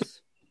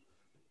 Yes.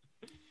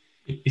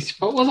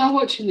 What was I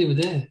watching the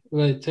other day?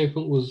 Where Terry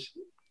Funk was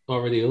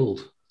already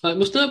old. Like,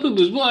 must have been,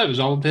 it was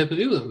our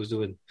pay-per-view that was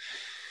doing.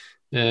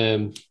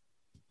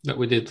 That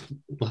we did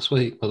last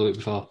week, or the week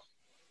before.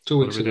 2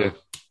 weeks did we ago.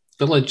 do?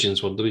 The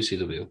Legends one,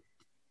 WCW.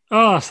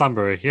 Oh,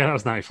 Stanbury. Yeah, that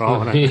was 94,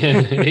 wasn't it?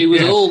 Yeah, he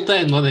was old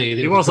then, wasn't he?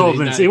 He was old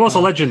then. He was a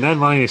legend then,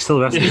 wasn't he? He's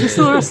still wrestling. He's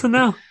still wrestling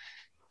now.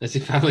 As he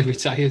finally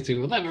retired to,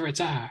 will never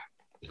retire.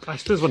 I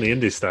suppose when the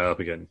Indies start up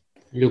again.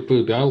 He'll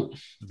be out,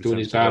 doing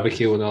his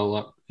barbecue and all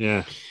that.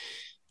 Yeah.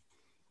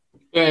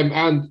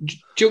 And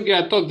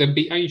Junkyard Dog then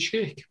beat Iron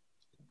Sheik.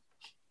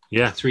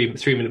 Yeah.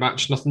 3-minute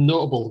match. Nothing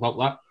notable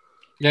about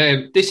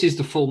that. This is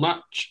the full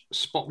match.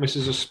 Spot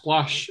misses a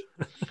splash.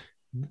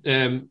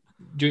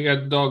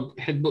 Junkyard Dog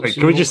headbutts. Like,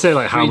 can we just say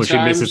like how much he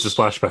times. misses the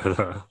splash by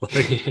though?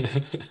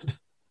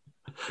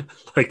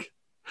 Like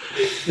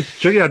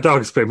Junkyard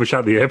Dog's pretty much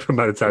out the apron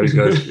by the time he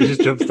goes. He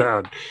just jumps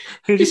down.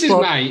 This is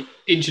my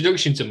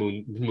introduction to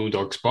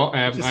Moondog Spot.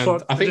 I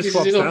think this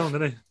is enough. down,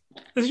 doesn't he?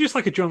 This is just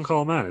like a drunk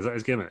old man. Is that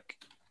his gimmick?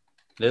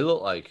 They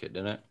look like it,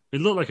 didn't it? He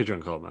looked like a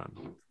drunk old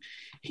man.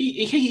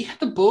 He had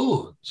the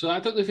bone, so I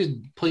don't know if he's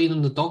playing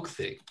on the dog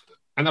thing.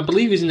 And I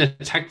believe he's in a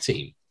tag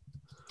team.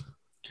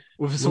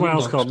 With someone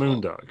else Moondog called Spot.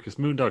 Moondog, because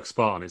Moondog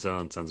Spot on its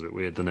own sounds a bit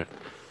weird, doesn't it?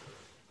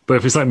 But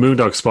if it's like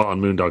Moondog Spot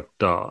on Moondog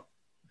Dart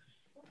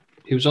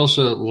He was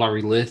also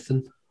Larry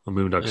Lathan. or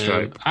Moondog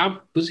Stripe,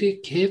 Was he a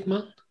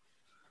caveman?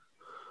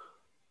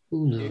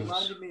 Who He knows?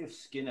 reminded me of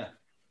Skinner.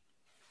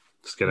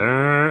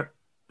 Skinner.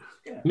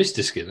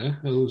 Mr. Skinner.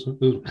 That's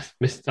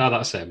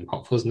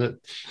Hop, wasn't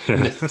it?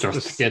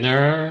 Mr.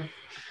 Skinner.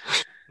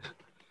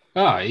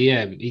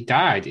 He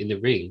died in the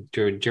ring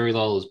during Jerry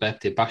Lawler's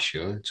birthday bash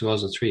show in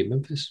 2003 in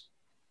Memphis.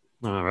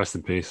 Oh, rest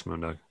in peace,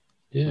 Moondog.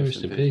 Yeah, Rest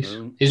rest in in peace, peace.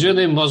 man. His real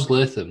name was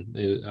Latham,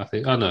 I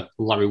think. Oh, no,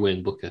 Larry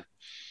Wayne Booker.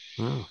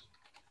 Oh.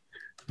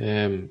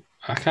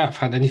 I can't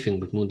find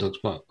anything with Moondog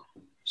Spot.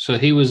 So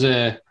he was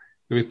a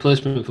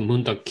replacement for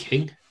Moondog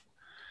King,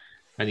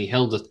 and he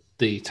held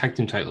the tag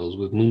team titles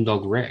with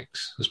Moondog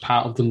Rex as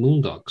part of the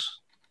Moondogs.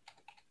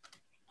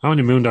 How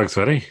many Moondogs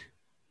were he?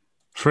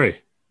 3.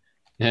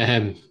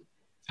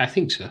 I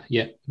think so,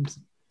 yeah.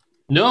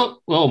 No,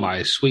 oh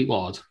my sweet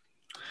lord.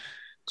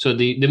 So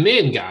the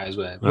main guys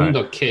were Right.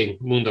 Moondog King,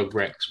 Moondog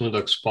Rex,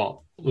 Moondog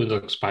Spot,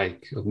 Moondog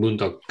Spike,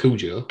 Moondog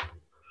Cujo.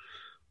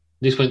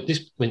 This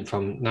went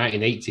from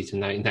 1980 to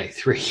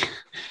 1993.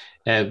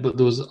 But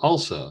there was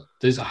also,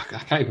 I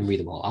can't even read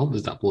them all out.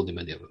 There's that bloody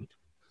many of them.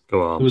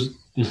 Go on. It was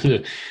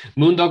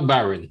Moondog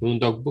Baron,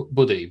 Moondog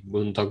Buddy,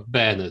 Moondog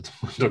Bernard,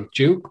 Moondog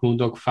Duke,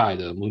 Moondog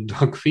Fido,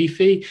 Moondog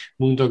Fifi,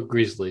 Moondog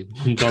Grizzly,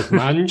 Moondog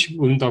Mange,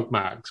 Moondog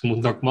Max,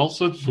 Moondog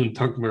Molson,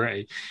 Moondog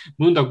Murray,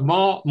 Moondog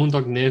Mort,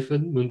 Moondog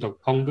Nathan, Moondog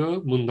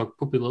Pongo, Moondog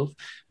Puppy Love,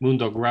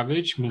 Moondog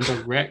Ravage,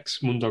 Moondog Rex,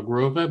 Moondog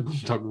Rover,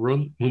 Moondog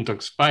Run,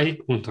 Moondog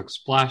Spike, Moondog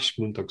Splash,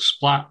 Moondog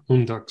Splat,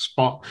 Moondog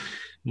Spot,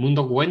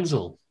 Moondog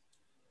Wenzel.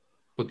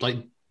 But like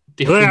Are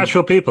different. they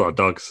actual people or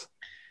dogs?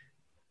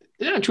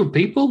 They're actual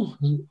people.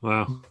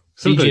 Wow.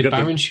 Some pretty DJ good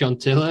Baron, Sean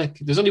Taylor.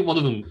 There's only one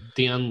of them,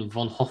 Deanne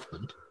von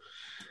Hoffman.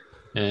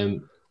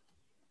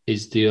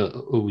 Is the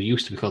who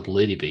used to be called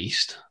Lady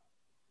Beast.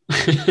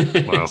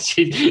 Wow.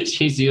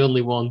 She's the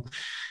only one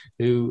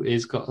who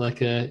is got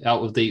like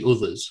out of the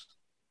others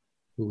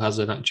who has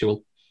an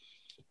actual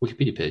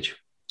Wikipedia page.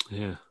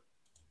 Yeah.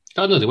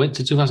 Oh no, they went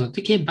to 2000.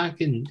 They came back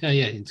in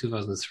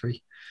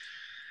 2003.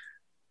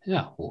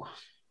 Yeah. Oh.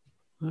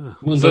 Ah.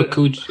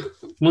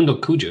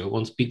 Moondog Cujo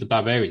once beat the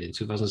Barbarian in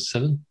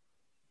 2007.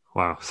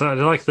 Wow. So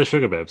they're like the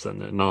Sugar Babes then?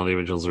 None of the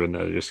originals are in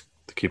there just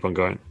to keep on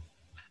going.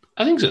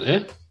 I think so,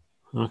 yeah.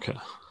 Okay.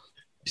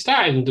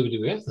 Started in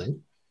WWE, I think.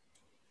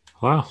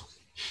 Wow.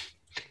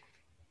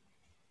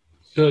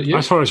 So, yeah.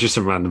 I thought it was just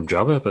a random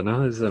jobber, but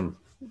no, it's well,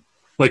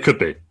 it could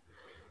be.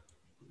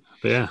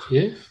 But yeah.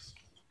 Yeah.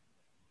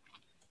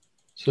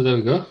 So there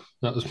we go.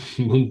 That was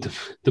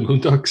the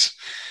Moondogs.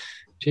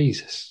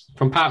 Jesus.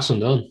 From Parts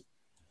Unknown.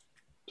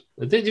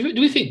 Do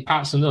we think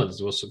Parts Unknown is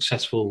the most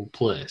successful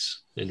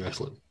place in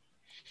wrestling?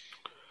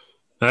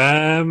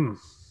 It's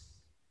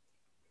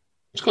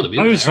got to be.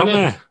 Who's from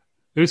there?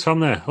 Who's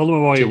from there?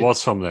 Ultimate Warrior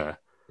was from there.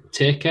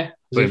 Taker.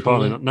 But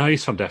importantly, no,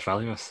 he's from Death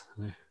Valley.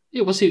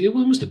 Yeah, was he? It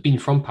must have been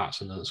from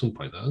Parts Unknown at some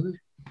point, though, hasn't he?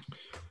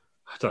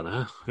 I don't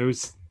know.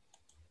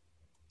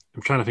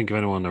 I'm trying to think of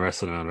anyone in the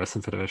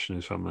Wrestling Federation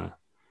who's from there.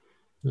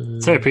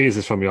 Terry Peters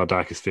is from Your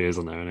Darkest Fears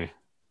on there, isn't he?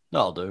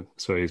 That'll do.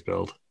 That's where he's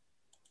billed.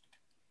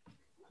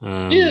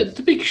 Yeah,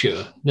 the Big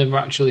Show never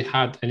actually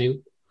had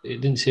any.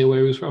 It didn't say where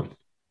he was from.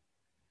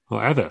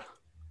 Whatever.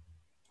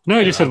 No,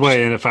 he just said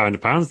weigh in at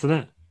 500 pounds,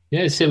 didn't it?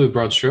 Yeah, it's the same with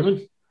Braun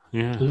Strowman.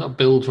 Yeah. They're not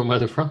billed from where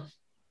they're from.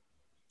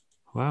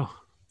 Wow.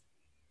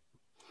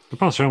 The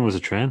Braun Strowman was a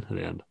train at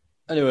the end.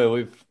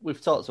 Anyway,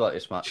 we've talked about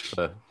this match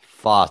for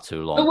far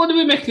too long. And what do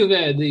we make of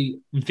the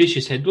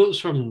vicious headbutts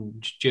from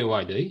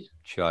JYD?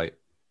 Shite.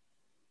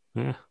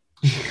 Yeah.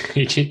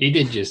 he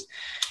did just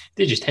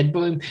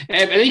headbutt him.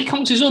 And he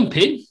counts his own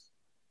pin.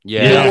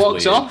 Yeah. He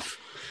walks off.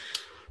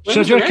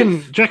 So do you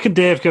reckon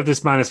Dave gave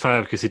this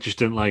 -5 because he just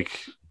didn't like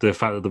the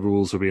fact that the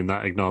rules were being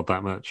ignored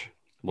that much?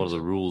 What are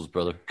the rules,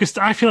 brother? Because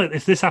I feel like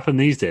if this happened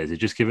these days, he'd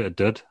just give it a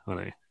dud,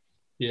 wouldn't he?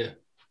 Yeah.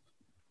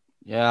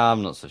 Yeah,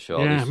 I'm not so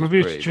sure. Yeah,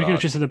 maybe he's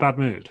just in a bad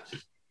mood.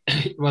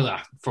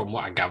 Well, from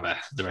what I gather,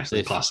 the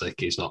Wrestling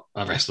Classic is not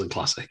a Wrestling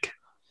Classic.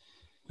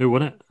 Who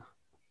won it?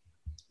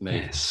 Me.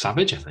 Yeah,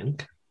 Savage, I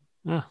think.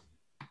 Yeah.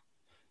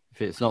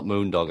 If it's not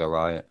Moondog, all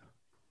right.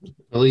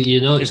 Well,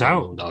 you know it's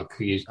out. Moondog.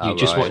 You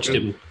just watched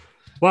him.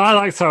 Well, I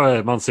liked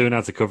how Monsoon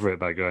had to cover it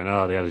by going,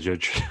 "Oh, they had a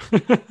judge."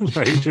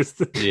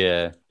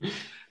 Yeah.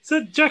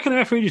 So, do you reckon the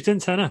referee just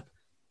didn't turn up?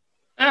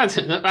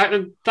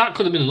 That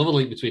could have been another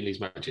link between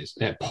these matches.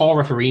 Poor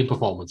refereeing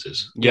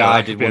performances. Yeah,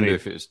 I did wonder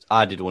if it was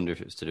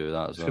to do with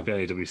that as well. Could be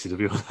any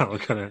WCW on that one,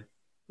 kind of.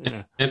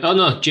 Yeah. Oh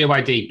no,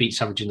 JYD beat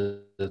Savage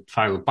in the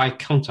final by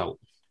count out.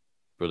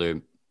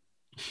 Brilliant.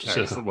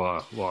 So,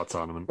 what a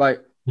tournament! Right.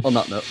 On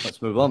that note,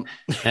 let's move on.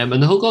 And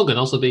the Hulk Hogan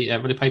also beat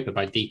Roddy Piper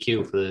by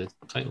DQ for the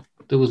title.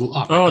 There was in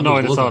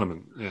the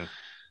tournament. Yeah.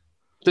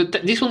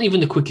 This wasn't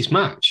even the quickest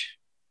match.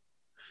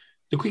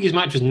 The quickest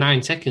match was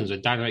 9 seconds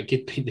when Dynamite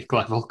Kid beat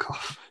Nikolai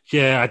Volkov.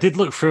 Yeah, I did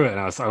look through it, and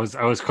I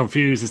was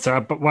confused as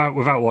to, but why,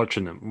 without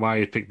watching them, why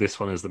you picked this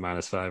one as the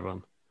 -5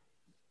 one.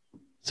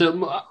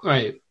 So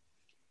right,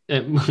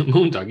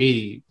 Moondog,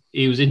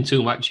 he was in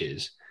 2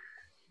 matches,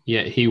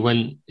 yet he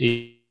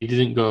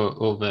didn't go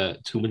over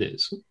 2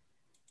 minutes.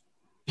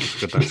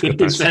 Good night.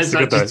 Says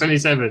that just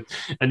 27,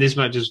 and this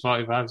match is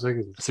 45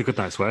 seconds. It's a good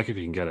night's work if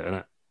you can get it, isn't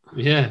it?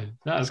 Yeah,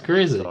 that's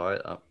crazy. All right,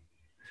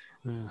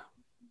 yeah.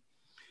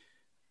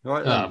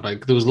 Right,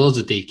 but there was loads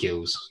of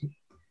DQs.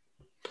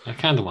 I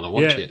kind of want to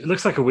watch it. It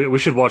looks like we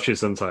should watch it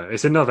sometime.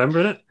 It's in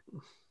November, isn't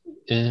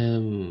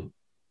it?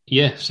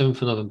 Yeah,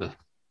 7th of November.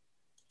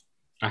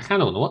 I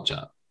kind of want to watch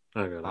that.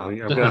 I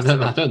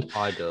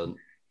don't.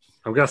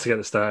 I'm going to have to get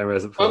the starting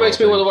raise up. What makes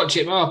me want to watch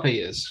it more,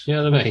 Peters? You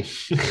know what I mean?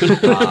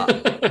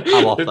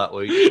 I'm off that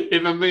week.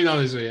 If I'm being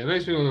honest with you, it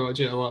makes me want to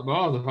watch it a lot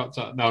more. The fact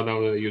that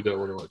no, you don't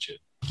want to watch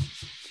it.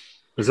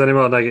 Was there any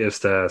more negative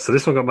stars? So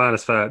this one got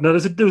 -5. No,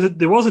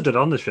 there was a dud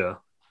on the show.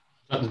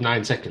 That was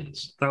 9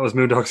 seconds. That was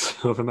Moondog's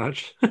over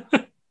match.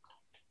 That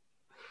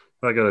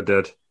got a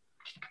dud.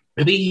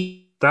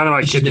 Maybe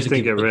Dynamite Kid just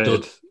didn't get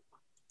rated. A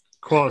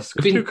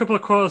couple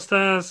of quarter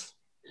stars.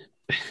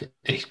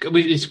 We've got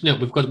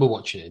to be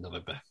watching it in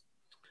November.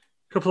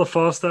 A couple of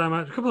 4-star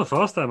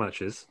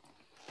matches.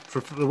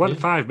 For the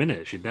 5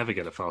 minutes, you'd never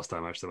get a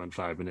 4-star match that went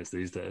 5 minutes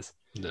these days.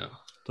 No.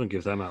 Don't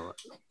give them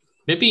out.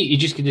 Maybe you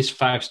just give this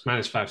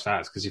 -5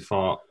 stars because you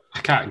thought,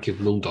 I can't give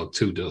Moondog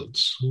 2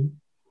 duds.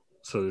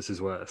 So this is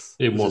worse.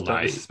 In one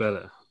night. This is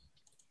better.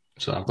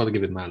 So I've got to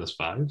give it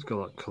 -5. It's got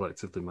like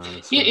collectively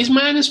 -5. Yeah, is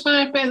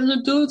 -5 better than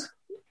a dud?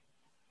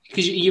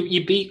 Because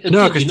you beat a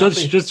no, dud.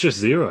 because dud's just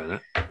 0 in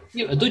it.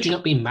 Yeah, a dud, you're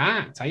not being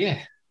marked, are you?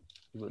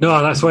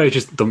 No, that's why you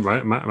just don't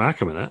mark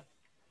them in it.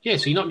 Yeah,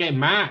 so you're not getting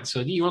marked,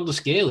 so you're on the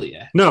scale,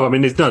 yeah? No, I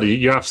mean, it's not.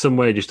 You have some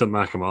way you just don't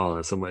mark them all,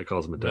 and some way it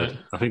calls them a dud. Right.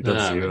 I think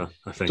that's 0.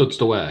 I think dud's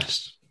the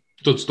worst.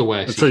 Dud's the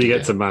worst. Until you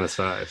get to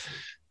 -5.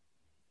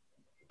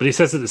 But he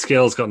says that the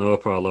scale's got no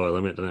upper or lower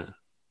limit, doesn't it?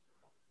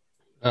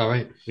 Oh,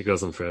 right. It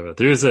goes on forever.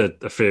 There is a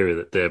theory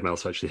that Dave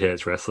Meltzer actually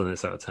hates wrestling.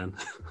 It's out of 10.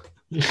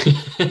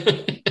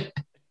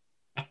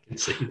 I can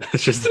see that.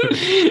 It's just I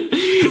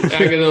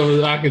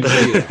can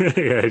see that.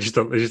 Yeah, he just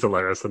don't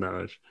like wrestling that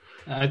much.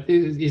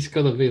 It's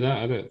got to be that,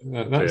 I don't.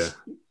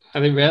 I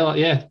didn't realize.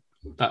 Yeah,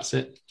 that's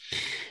it.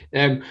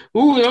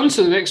 Moving on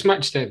to the next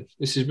match. Then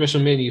this is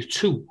WrestleMania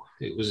 2.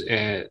 It was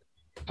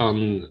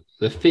on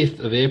the 5th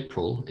of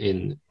April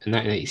in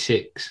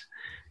 1986.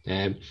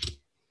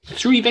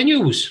 3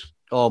 venues.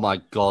 Oh my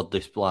God,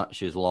 this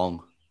match is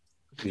long.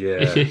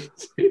 Yeah.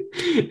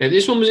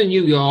 This one was in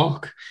New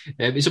York.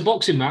 It's a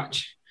boxing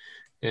match.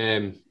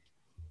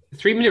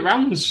 3-minute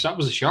rounds. That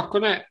was a shock,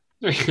 wasn't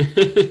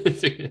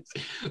it?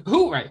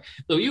 Who, right?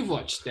 So you've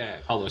watched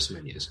all the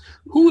WrestleManias.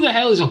 Who the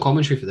hell is on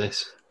commentary for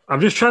this? I'm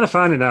just trying to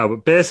find it now,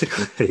 but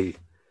basically,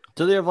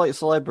 Do they have like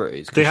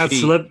celebrities? they had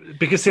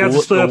because they had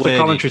to split up the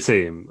commentary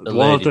team. The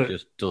One lady of the,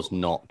 just does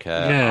not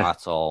care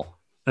at all.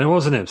 and it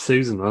wasn't him,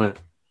 Susan, wasn't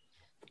it?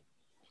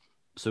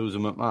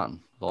 Susan McMahon.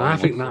 I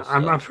think that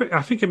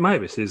I think it might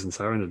be Susan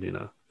Sarandon. You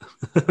know,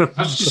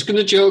 I was just going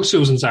to joke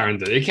Susan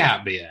Sarandon. It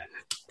can't be her.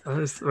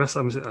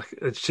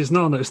 She's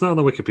not. It's not on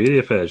the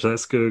Wikipedia page.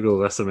 Let's Google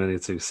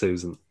WrestleMania 2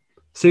 Susan.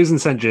 Susan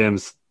St.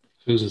 James.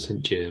 Susan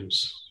St.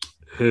 James.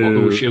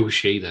 Who was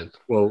she then?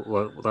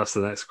 Well, that's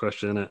the next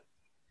question, isn't it?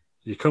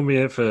 You come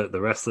here for the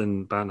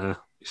wrestling banter.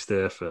 You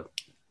stay for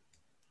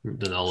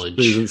the knowledge.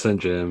 Susan St.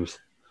 James.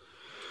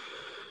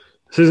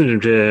 Susan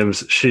St.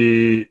 James.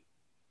 She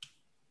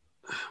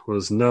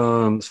was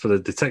known for the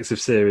detective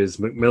series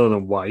Macmillan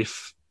and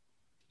Wife,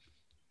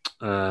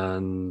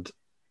 and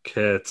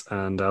Kate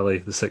and Ali,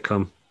 the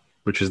sitcom,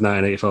 which is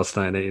 1984 to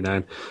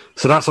 1989.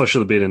 So that's what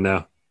she'll have been in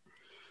now.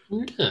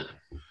 Yeah,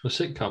 the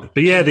sitcom.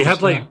 But yeah, they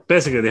had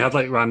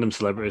like random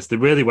celebrities. They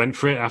really went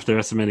for it after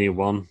WrestleMania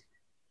 1.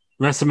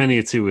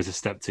 WrestleMania 2 was a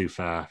step too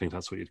far. I think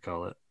that's what you'd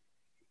call it.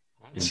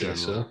 I'd say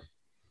so.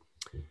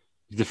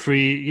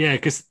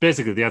 Because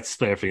basically they had to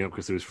split everything up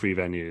because there was 3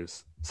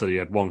 venues. So you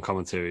had one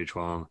commentary each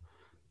one.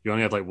 You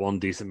only had like one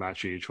decent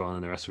match each one,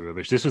 and the rest were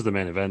rubbish. This was the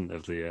main event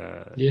of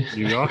the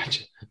New York.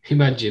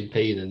 Imagine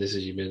being, and this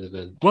is your main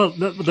event. Well,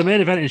 the main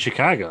event in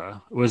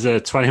Chicago was a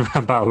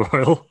 20-man battle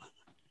royal.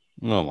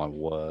 Oh my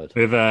word!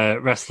 With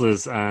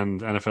wrestlers and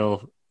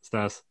NFL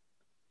stars.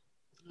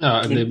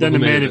 No, and then the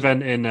main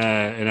event in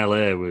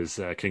LA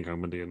was King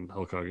Kong Bundy and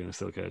Hulk Hogan in a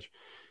steel cage.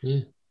 Yeah.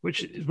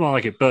 Which is more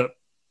like it, but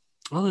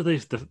only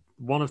the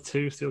one of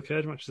 2 steel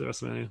cage matches at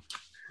WrestleMania.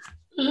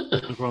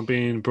 One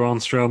being Braun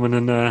Strowman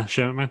and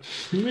Shane McMahon.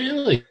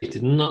 Really?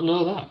 Did not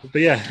know that.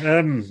 But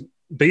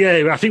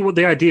yeah, I think what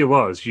the idea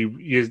was,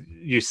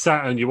 you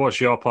sat and you watched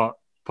your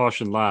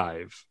portion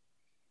live,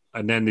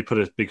 and then they put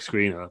a big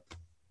screen up,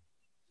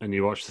 and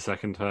you watched the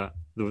second part,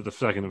 the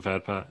second and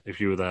third part, if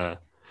you were there.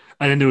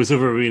 And then there was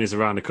other arenas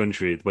around the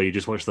country where you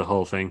just watched the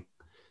whole thing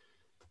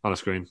on a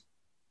screen.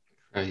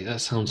 Right,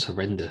 that sounds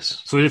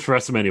horrendous. So we did for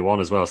WrestleMania 1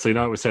 as well. So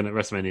we're saying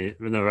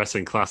that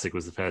Wrestling Classic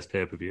was the first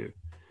pay-per-view.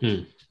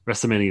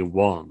 WrestleMania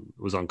 1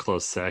 was on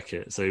closed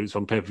circuit, so it was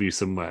on pay-per-view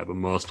somewhere, but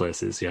most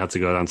places you had to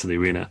go down to the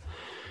arena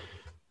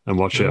and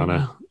watch it on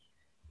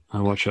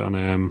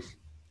a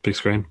big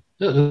screen.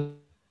 No,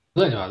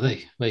 are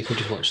they? Where you could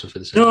just watch them for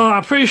the cinema. No,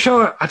 I'm pretty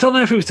sure. I don't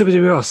know if it was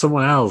WWE or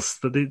someone else,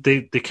 but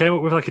they came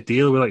up with like a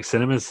deal with like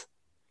cinemas.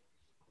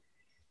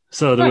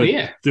 So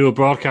they were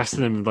broadcasting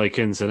them like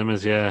in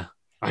cinemas. Yeah,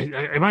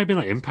 it might have been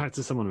like Impact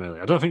or someone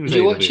really. I don't think it was. Would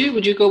you watch it?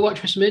 Would you go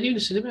watch WrestleMania in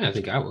the cinema? I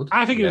think I would.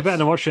 I think it was better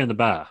than watching it in the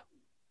bar.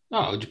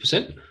 Oh,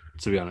 100%.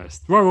 To be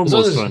honest. Royal Rumble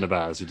was fun in the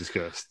bar, as we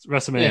discussed.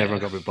 WrestleMania, everyone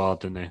got a bit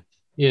bored, didn't they?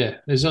 Yeah,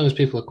 as long as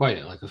people are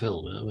quiet, like a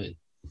film, you know what I mean?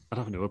 I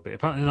don't think it would be.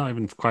 Apparently, they're not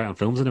even quiet on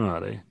films anymore, are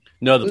they?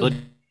 No, they're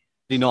bloody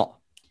not.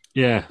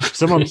 Yeah,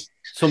 some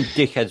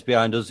dickheads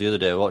behind us the other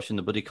day watching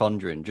the bloody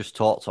Conjuring just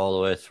talked all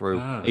the way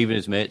through. Even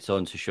his mate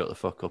told him to shut the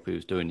fuck up. He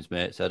was doing his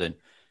mate's head in.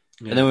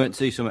 Yeah. And then we went to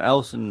see something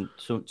else, and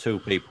 2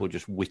 people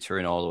just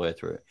wittering all the way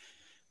through it.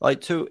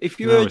 Like, if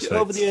you're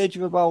over the age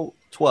of about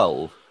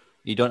 12,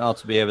 you don't have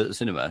to be over at the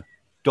cinema.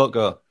 Don't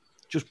go.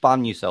 Just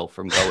ban yourself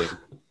from going.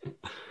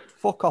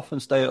 Fuck off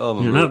and stay at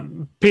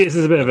home. Peter's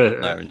is a bit of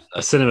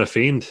a cinema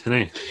fiend, isn't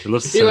he? He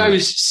loves the cinema. I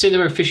was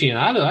cinema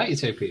aficionado, aren't you,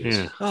 too, Peters?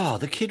 Yeah. Oh,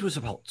 the kid was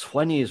about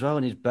 20 as well,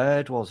 and his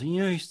beard was.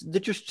 And,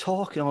 they're just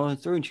talking all the way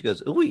through, and she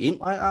goes, "Oh, you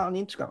ain't like that on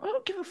Instagram." I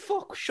don't give a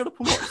fuck. Shut up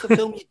and watch the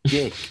film, you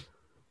dick.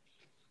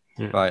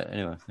 Yeah. Right,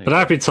 anyway. But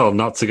I've been told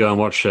not to go and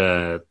watch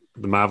the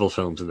Marvel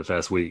films in the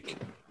first week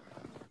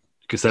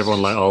because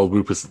everyone like all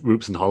whoops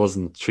and hollers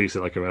and treats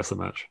it like a wrestling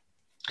match.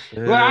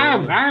 Well,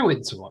 I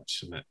went to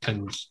watch them,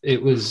 and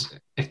it was.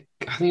 I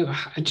think.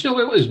 Do you know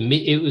what it was?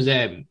 It was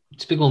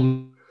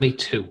Despicable Me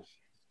 2,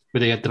 where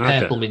they had the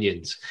purple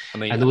minions. I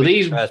mean, and there were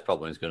these. Bear's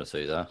probably is going to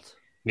see that.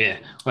 Yeah,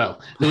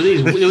 well, there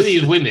were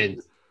these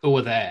women who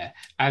were there,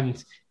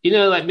 and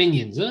like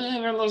minions.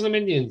 Everyone loves the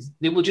minions.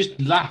 They would just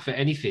laugh at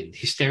anything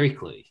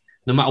hysterically,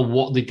 no matter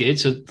what they did.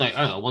 So, like,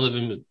 I don't know, one of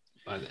them.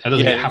 I don't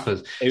think it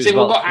happens. So they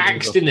got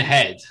axed in the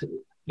head.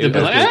 They'd be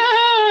like,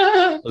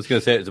 I was going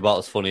to say it's about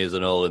as funny as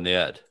an hole in the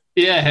head.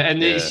 Yeah,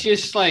 and it's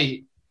just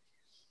like,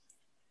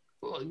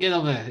 get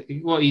over.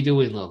 What are you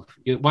doing, love?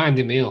 You're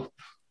winding me up.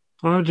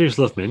 I just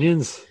love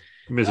Minions.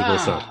 Miserable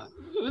stuff.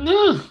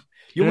 No.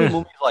 You and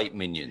Mummy like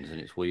Minions, and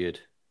it's weird.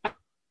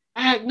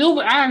 No,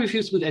 but I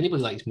refuse to put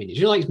anybody likes Minions.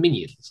 You know, likes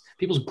Minions?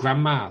 People's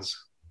grandmas.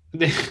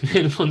 They're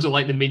the ones who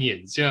like the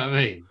Minions. You know what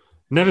I mean?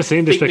 Never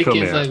seen Despicable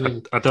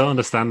Me. I don't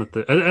understand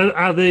it.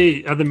 Are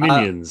the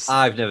Minions?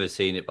 I've never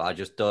seen it, but I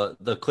just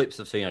don't. The clips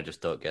I've seen, I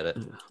just don't get it.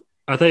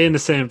 Are they in the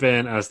same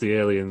vein as the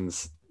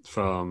aliens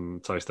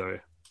from Toy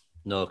Story?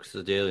 No, because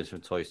the aliens from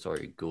Toy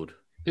Story are good.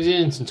 The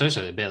aliens from Toy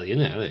Story are barely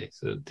in it, are they?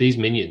 So these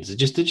Minions,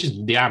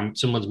 they are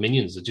someone's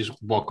Minions. They just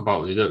walk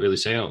about and they don't really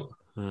say out.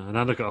 And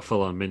now they've got a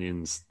full-on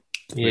Minions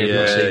Yeah, I've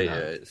not seen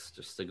that. It's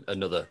just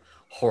another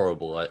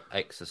horrible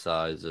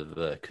exercise of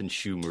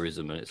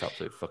consumerism, and it's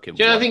absolutely fucking.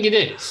 Do you know what I think it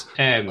is?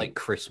 Like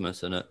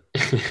Christmas, isn't it?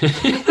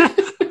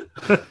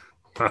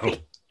 Wow.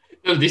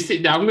 No,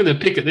 I'm going to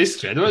pick at this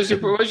thread. What's your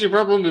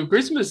problem with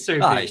Christmas, sir?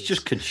 It's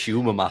just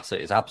consumer mass.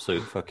 It's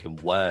absolute fucking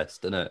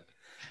worst, isn't it?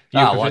 We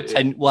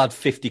had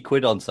 50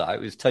 quid on site.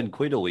 It was 10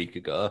 quid a week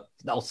ago.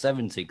 It's now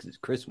 70 because it's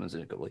Christmas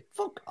in a couple of weeks.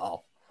 Fuck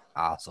off,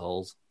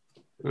 arseholes.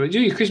 Well,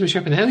 do your Christmas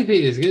shopping early,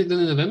 Peters. Get it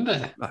done in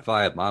November. If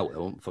I had my way, I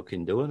wouldn't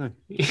fucking do it.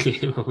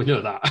 Well, we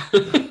know that.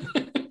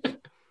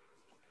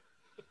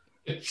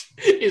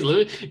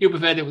 You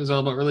preferred it was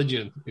all about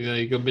religion.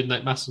 You go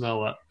midnight mass and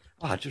all that.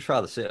 I'd just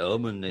rather sit at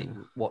home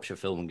and watch a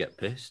film and get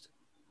pissed.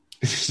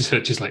 So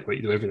just like what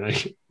you do every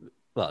night.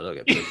 Well, I don't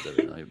get pissed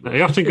every night. But...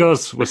 He often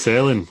goes with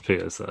sailing,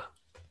 Peters, though,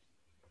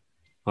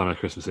 on a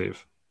Christmas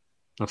Eve.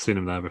 I've seen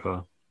him there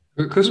before.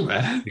 Because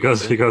where? He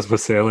goes with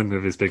sailing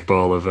with his big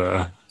ball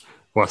of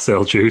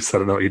wassail juice. I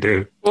don't know what you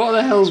do. What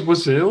the hell's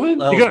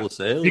wassailing?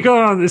 You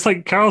go on, it's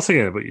like carol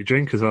singing, but you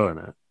drink as well,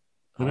 isn't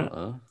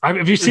it?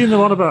 Have you seen the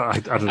one about,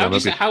 I don't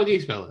know. How do you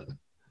spell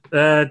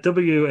it?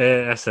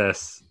 Wassail.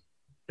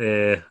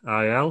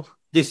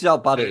 This is how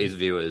bad it is,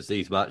 viewers,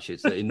 these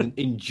matches.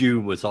 In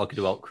June, we're talking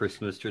about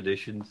Christmas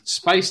traditions.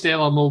 Spiced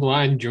ale or mulled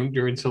wine drunk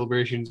during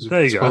celebrations of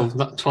there you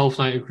 12th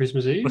night of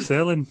Christmas Eve.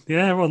 Wassailing.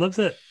 Yeah, everyone loves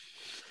it.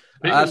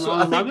 I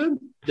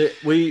think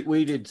we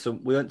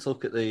went to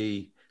look at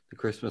the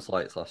Christmas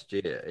lights last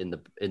year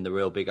in the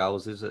real big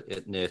houses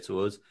near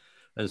to us,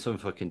 and some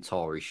fucking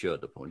Tory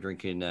showed up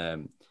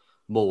drinking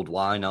mulled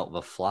wine out of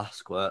a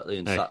flask,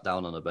 and sat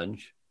down on a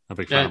bench. A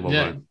big fan of mulled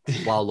wine.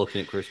 While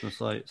looking at Christmas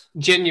lights.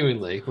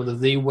 Genuinely, one of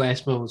the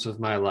worst moments of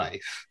my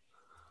life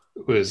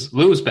was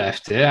Lou's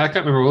birthday. I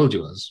can't remember how old he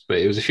was, but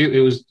it was 6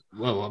 years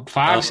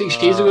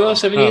ago,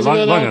 7 years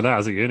ago. Longer than that,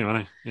 as a uni,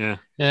 wasn't he?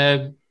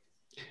 Yeah.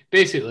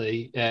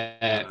 Basically,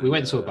 we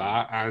went to a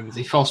bar and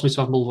he forced me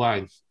to have mulled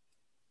wine.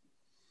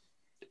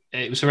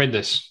 It was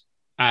horrendous,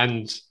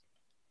 and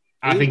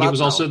I think it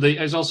was also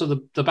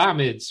the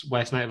barmaid's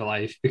worst night of her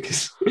life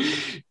because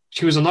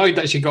she was annoyed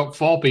that she got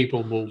 4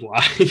 people mulled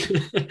wine.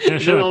 Yeah,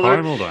 she had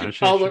mulled wine.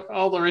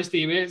 All the rest of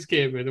your mates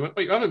came in and went,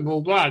 "Wait, you having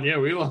mulled wine?" Yeah,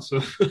 we lost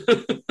some.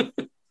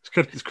 It's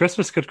good. It's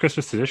Christmas. Good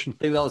Christmas tradition.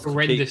 I think that was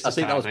horrendous. I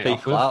think that was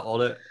peak flat,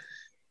 wasn't it?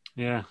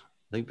 Yeah.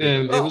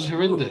 It was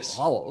horrendous.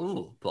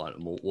 Blind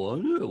mulled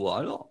wine.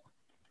 Why not?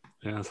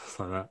 Yeah, stuff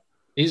like that.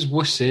 Is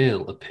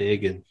wassail a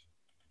pagan?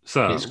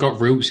 So it's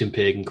got roots in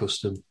pagan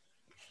custom.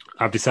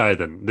 I've decided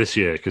then this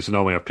year, because we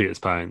normally have Peter's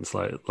Pints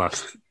like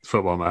last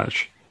football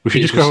match, we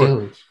should just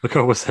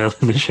go wassail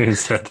in this year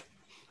instead.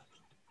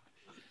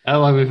 How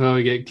long before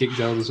we get kicked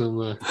out of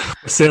somewhere?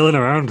 Sailing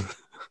around.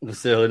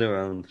 Sailing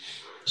around.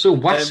 So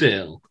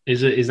wassail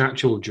is an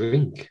actual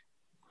drink.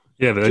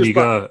 Yeah, but then you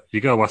go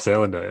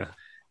wassailing, don't you?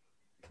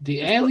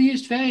 The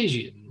earliest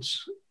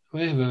versions.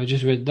 Where have I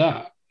just read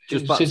that?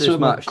 Just back to this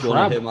match. Do you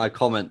want to hear my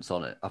comments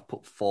on it? I've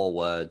put 4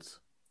 words.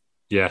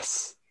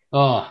 Yes.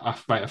 Oh,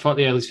 right. I thought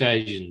the earliest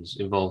versions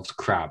involved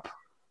crab,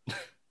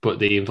 but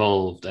they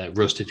involved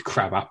roasted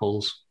crab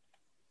apples.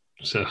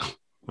 So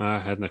I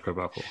had no crab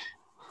apple.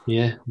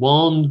 Yeah,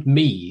 warmed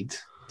mead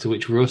to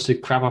which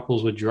roasted crab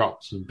apples were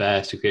dropped and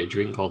bears to create a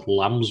drink called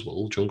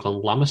lambswool, drunk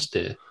on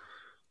Lammerstay.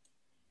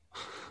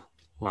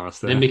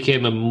 Then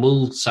became a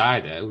mulled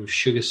cider with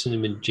sugar,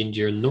 cinnamon,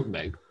 ginger, and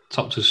nutmeg,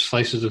 topped with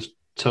slices of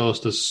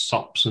toast as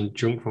sops and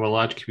drunk from a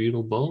large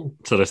communal bowl.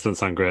 So this doesn't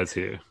sound great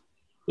to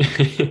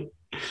you.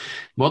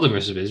 Modern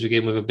recipes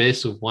begin with a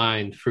base of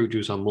wine, fruit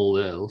juice, and mulled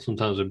ale,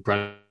 sometimes with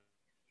brandy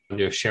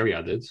or sherry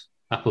added.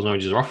 Apples and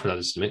oranges are often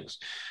added to the mix.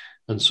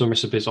 And some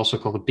recipes also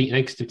call the beaten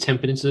eggs to be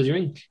tempered into the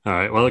drink. All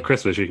right. Well, at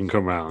Christmas you can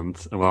come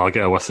round and I'll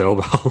get a wassail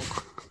bowl.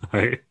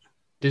 Right.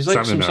 There's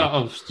like some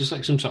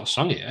sort of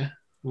song here.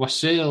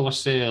 Wassail,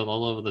 wassail,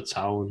 all over the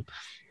town.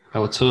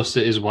 Our toast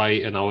it is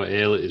white and our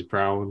ale it is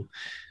brown.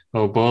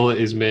 Our bowl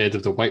it is made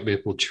of the white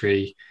maple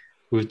tree.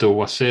 With the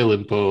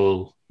wassailing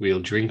bowl,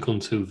 we'll drink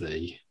unto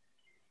thee.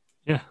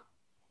 Yeah.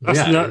 I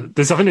think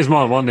there's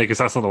more than one, because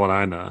that's not the one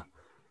I know.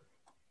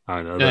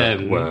 I know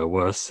that where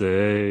we're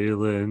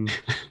sailing.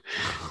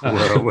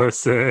 Where we're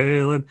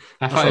sailing.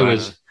 I thought it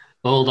was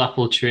old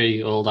apple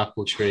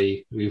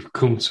tree, we've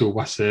come to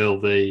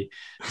wassail thee,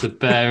 to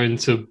bear and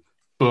to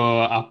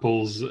bow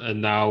apples,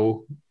 and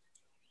now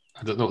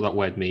I don't know what that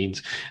word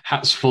means.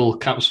 Hats full,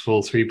 caps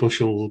full, 3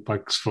 bushel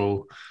bags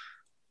full.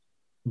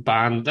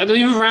 Band, I don't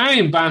even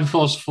rhyme. Band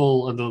force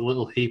full, and a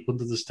little heap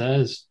under the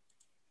stairs.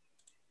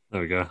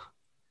 There we go.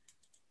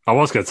 I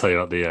was going to tell you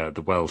about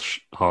the Welsh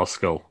horse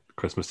skull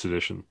Christmas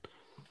tradition,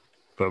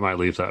 but I might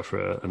leave that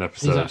for an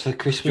episode. Is that for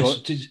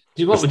Christmas? Do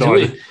you know what we're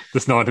doing?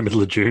 That's not in the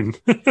middle of June.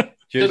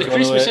 So the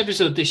Christmas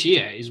episode this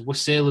year is we're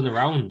sailing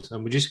around,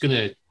 and we're just going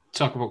to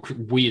talk about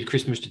weird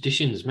Christmas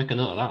traditions. Make a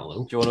note of that,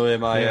 Lil. Do you want to hear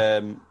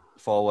my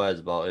 4 words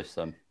about this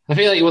then? I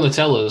feel like you want to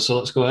tell us, so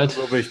let's go ahead.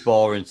 Rubbish,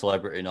 boring,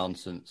 celebrity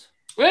nonsense.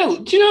 Well,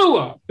 do you know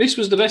what? This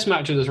was the best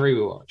match of the 3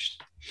 we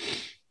watched.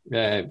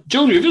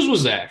 Joan Rivers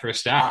was there for a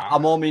start.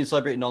 I'm all mean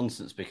celebrity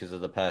nonsense because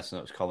of the person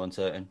that was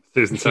commentating.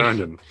 Susan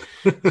Sarandon.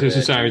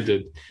 Susan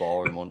Sarandon.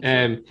 Boring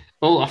one.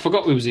 Well, I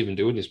forgot we was even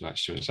doing this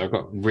match, so I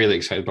got really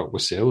excited about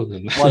Wasil.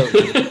 And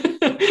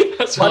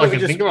that's why all I don't we can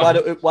just think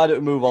about. why don't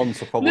we move on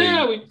to probably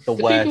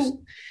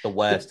the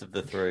worst of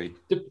the three?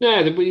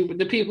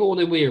 The people want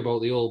to hear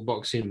about the old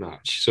boxing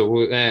match. So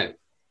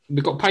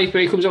we've got Piper.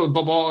 He comes out with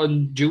Bob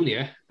Orton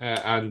Jr.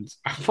 And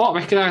I thought I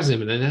recognised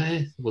him, and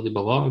then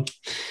Bob Orton.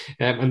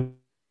 And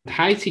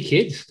Haiti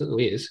Kid, don't know who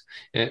he is.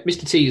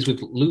 Mr. T is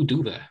with Lou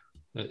Duva.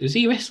 Is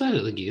he a wrestler? I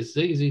don't think he is.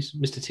 Is he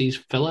Mr. T's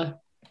fella?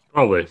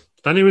 Probably.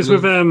 Then he was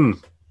with the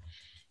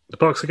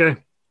boxer guy.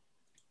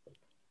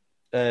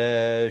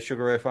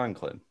 Sugar Ray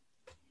Franklin.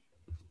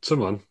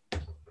 Someone.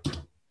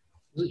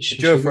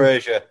 Joe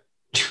Frazier.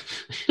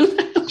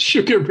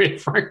 Sugar Ray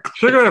Franklin.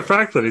 Sugar Ray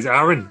Franklin is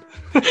Aaron.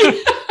 I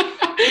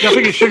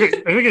think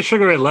it's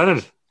Sugar Ray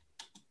Leonard.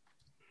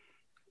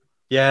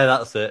 Yeah,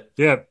 that's it.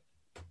 Yeah.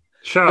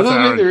 Shout I out to don't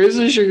think Aaron. there is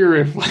a Sugar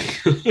Ray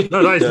Franklin.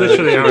 No, that is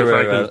literally Aaron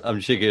Franklin. I'm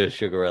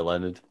Sugar Ray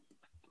Leonard.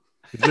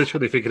 He's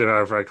literally thinking of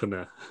Aaron Franklin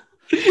there.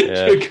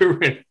 Yeah. Sugar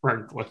Ray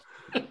Franklin.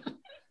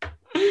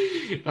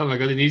 Oh my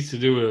god, he needs to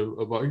do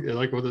a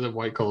like one of the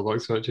white collar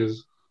box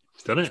matches.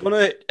 He's done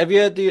it. Have you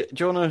heard do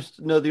you want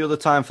to know the other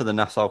time for the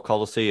Nassau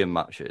Coliseum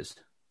matches?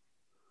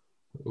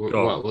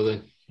 What were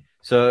they?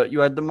 So you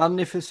had the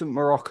Magnificent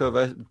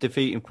Morocco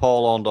defeating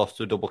Paul Orndorff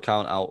to a double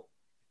count out.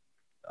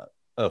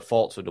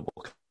 Fought to a double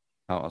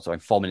count out, sorry,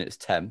 4 minutes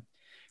 10.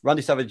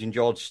 Randy Savage and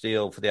George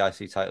Steele for the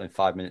IC title in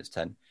 5 minutes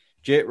 10.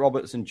 Jake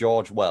Roberts and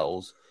George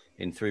Wells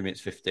in 3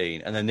 minutes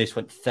 15. And then this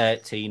went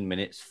 13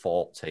 minutes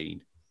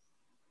 14.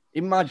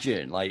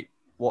 Imagine, like,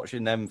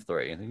 watching them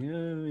three and thinking,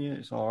 oh, yeah,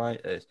 it's all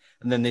right.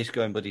 And then this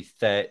going bloody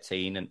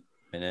 13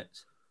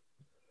 minutes.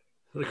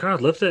 The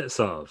crowd loved it,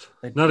 sort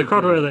of. No, the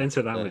crowd were really into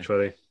it that much, were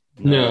they?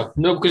 No,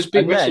 because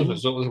big And then-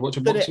 wrestlers don't watch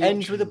a Then it boxing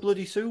ends match. with a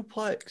bloody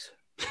suplex.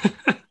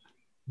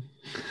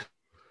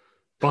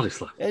 Body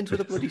slam. It ends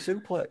with a bloody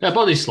suplex. Yeah,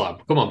 body slam.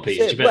 Come on,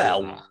 Peter. You better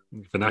Well, than that.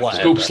 Vernacular.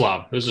 Whatever. Scoop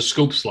slam. It was a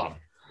scoop slam.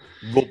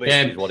 Rubbish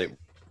is what it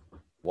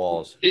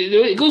was.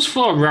 It goes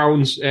 4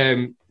 rounds.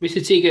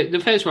 Mr. T, the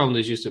first round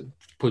is just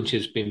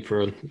punches being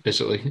thrown,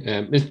 basically.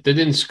 They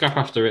didn't scrap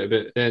after it a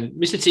bit.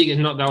 Mr. T gets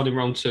knocked down in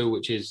round 2,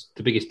 which is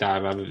the biggest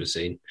dive I've ever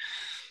seen.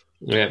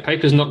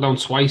 Piper's knocked down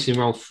twice in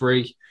round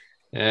 3.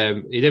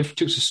 He then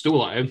chucks a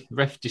stool at him. The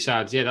ref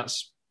decides, yeah,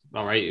 that's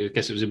all right. I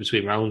guess it was in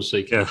between rounds, so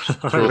you can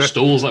throw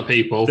stools at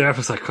people. The ref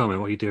was like, come on,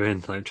 what are you doing?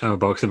 Like, I'm trying to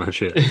box him and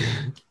shit.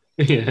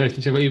 Yeah,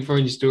 what are you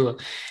throwing your stool at?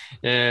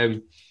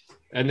 And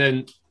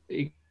then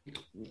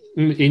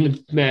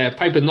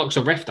Piper knocks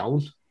a ref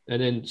down,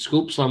 and then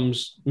scoop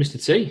slams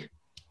Mr. T.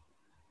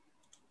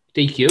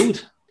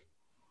 DQ'd.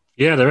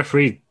 Yeah, the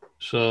referee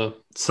So,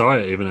 saw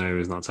it, even though he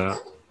was knocked out.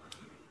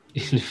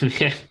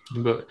 yeah,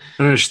 but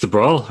And it was just a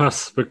brawl.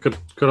 That's a good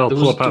old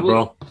pull-up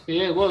brawl.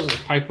 yeah, it was.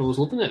 Piper was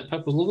loving it.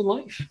 Piper was loving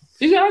life.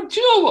 Do you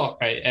know what?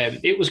 Right,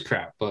 it was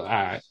crap, but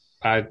I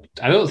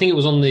don't think it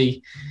was on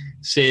the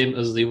same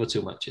as the other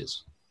 2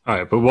 matches. All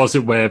right, but was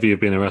it wherever you've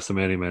been a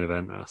WrestleMania main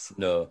event, Ross?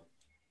 No.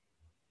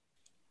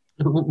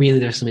 Really,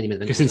 there's so many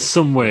minutes. Because in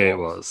some way it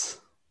was.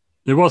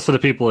 It was for the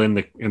people in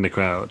the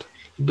crowd.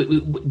 But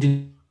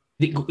did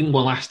it go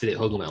last? Did it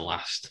hold on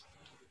last?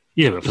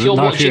 Yeah, but If you're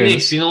watching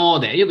this in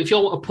order, if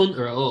you're a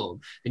punter at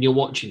home and you're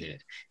watching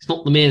it, it's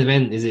not the main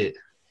event, is it?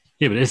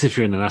 Yeah, but it's if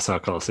you're in the Nassau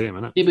Coliseum,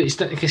 isn't it? Yeah, but it's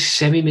like a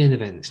semi-main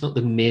event. It's not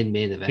the main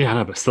event. Yeah, I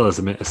know, but still as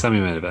a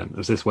semi-main event.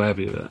 Was this wherever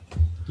you were?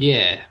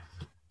 Yeah.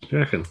 Do you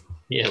reckon?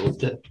 Yeah, I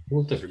loved it. I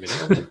loved every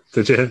minute.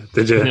 Did you?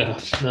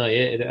 No,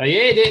 yeah, I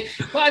did.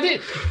 Well, I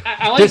did.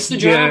 I liked the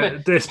drama.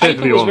 Yeah, this Piper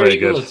pay-per-view was wasn't very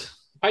very good. good.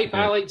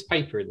 I liked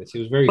Piper in this. He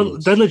was very Well,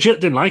 good. they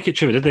legit didn't like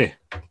each other, did they?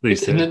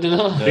 These two.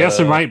 No. They had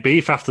some right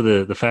beef after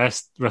the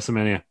first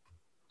WrestleMania.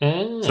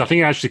 Ah. So I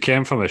think it actually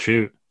came from a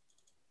shoot.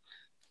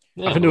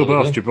 Yeah, I think they were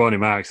well, both Jabroni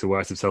Marks who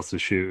worked themselves to a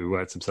shoot, who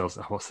worked themselves.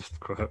 What's the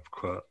quote?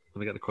 Let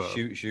me get the quote.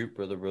 Shoot,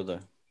 brother.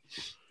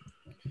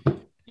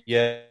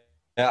 Yeah,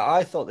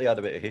 I thought they had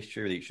a bit of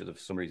history with each other for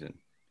some reason.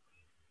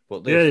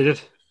 But Yeah, they did.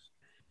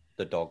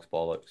 the dog's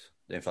bollocks.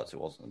 In fact, it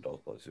wasn't the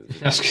dog's bollocks.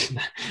 It was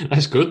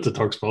That's good, the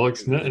dog's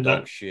bollocks, isn't it? the And dog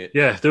that- shit.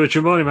 Yeah, there were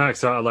Jabroni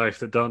Marks out of life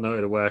that don't know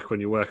how to work when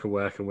you work and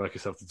work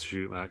yourself to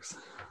shoot, Max.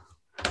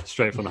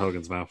 Straight from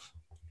Hogan's mouth.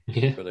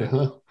 Yeah.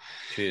 Brilliant.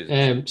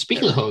 Cheers.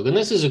 Speaking of Hogan,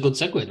 this is a good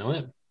segue now,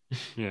 isn't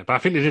Yeah, but I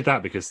think they did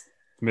that because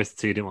Mr.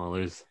 T didn't want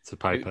to lose to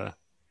Piper.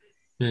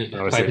 it?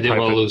 Obviously, Piper didn't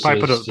want to lose.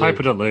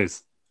 Piper don't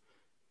lose.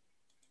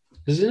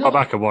 Is it Go not?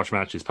 back and watch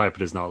matches. Piper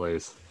does not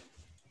lose.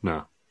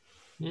 No.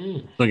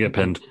 Mm. Don't get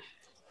pinned.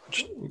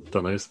 Just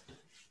don't lose.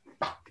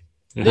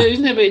 Yeah, No, he's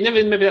maybe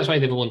that's why he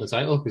never won the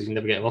title, because you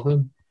never get him off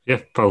him.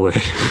 yeah probably.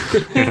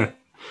 Yeah.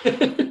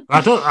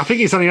 I think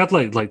he's only had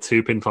like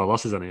 2 pinfall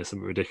losses on here,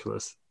 something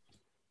ridiculous.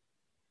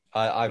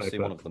 I've seen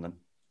Piper. one of them then.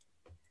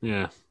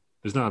 Yeah.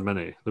 There's not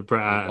many. The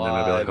Bret Hart and then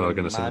maybe like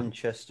Hogan or something.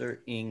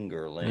 Manchester,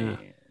 England.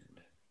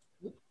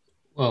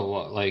 Well,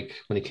 what, like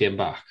when he came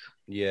back?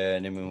 Yeah,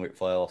 and him and Ric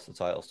Flair lost the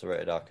titles to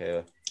Rated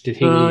RKO. Did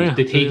he Oh, yeah.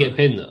 Did he Yeah. get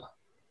pinned though?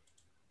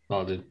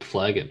 Or did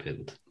Flair get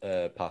pinned?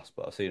 Pass,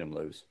 but I've seen him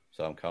lose,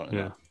 so I'm counting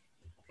Yeah. that.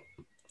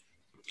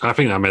 I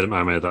think I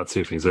made that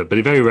 2 things up, but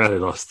he very rarely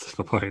lost.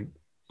 The point.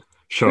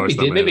 Sure, Maybe it's he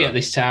not did. made Maybe that. at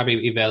this time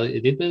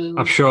he did.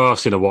 I'm sure I've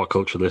seen a What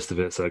Culture list of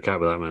it, so it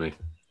can't be that many.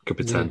 Could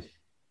be 10.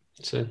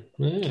 So,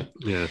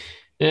 yeah.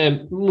 Yeah.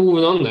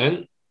 Moving on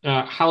then.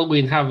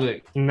 Halloween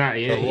Havoc The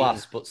 98.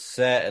 last, but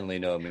certainly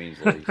no means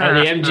least. At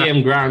the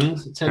MGM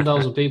Grand,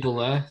 10,000 people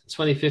there.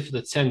 25th of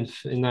the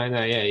 10th in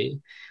 1998.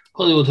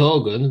 Hollywood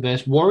Hogan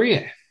versus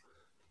Warrior.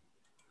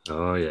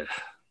 Oh, yeah.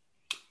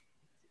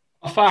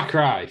 A far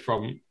cry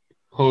from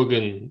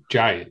Hogan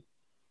Giant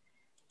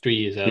 3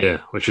 years earlier.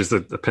 Yeah, which is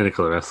the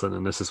pinnacle of wrestling,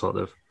 and this is what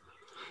they've...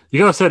 You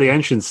got to say the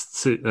entrance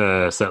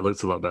set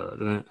looked a lot better,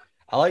 didn't it?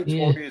 I liked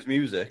Warrior's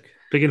music.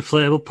 Big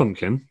inflatable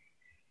pumpkin.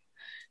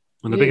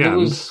 And the big there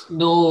hands.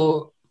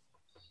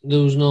 There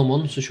was no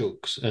Monster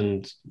Trucks,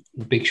 and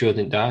Big Show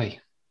didn't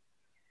die.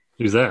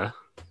 He was there.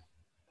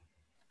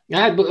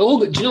 Yeah, but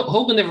Hogan, do you know,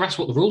 Hogan never asked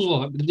what the rules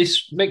were.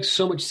 This makes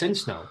so much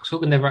sense now, because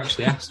Hogan never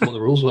actually asked what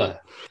the rules were.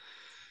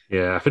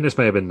 Yeah, I think this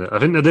may have been... I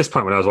think at this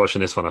point when I was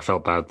watching this one, I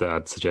felt bad that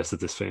I'd suggested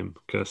this theme,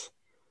 because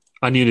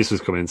I knew this was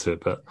coming into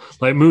it, but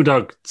like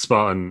Moondog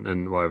Spot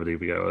and whatever the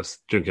guy was,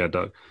 Junkyard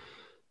Dog,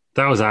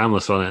 that was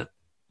harmless, wasn't it?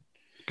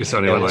 Because it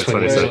only went like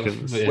 20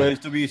 seconds. Yeah. Whereas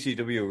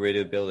WCW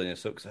really building a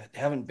success. They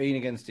haven't been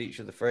against each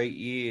other for 8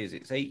 years.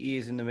 It's 8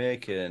 years in the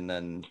making, and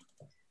then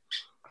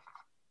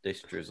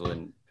this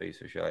drizzling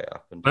piece of shit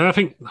happened. And I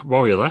think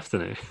Warrior left,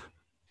 didn't he?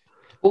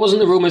 What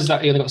wasn't the rumours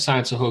that he only got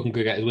signed so Hogan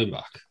could get his win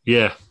back?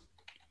 Yeah.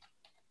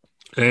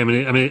 I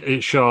mean,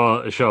 it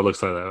sure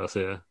looks like that. I'll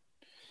say, yeah.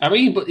 I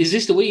mean, but is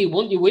this the way you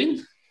want your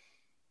win?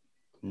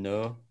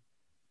 No.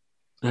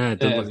 Yeah,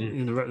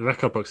 the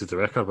record box is the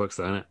record box,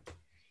 isn't it?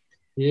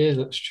 Yeah,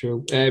 that's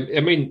true. I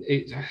mean,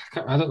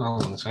 I don't know how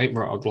long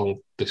how long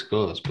this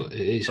goes, but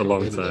it is A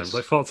long time.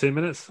 Like 14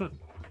 minutes. Let's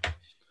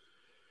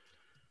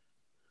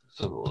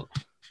have a look.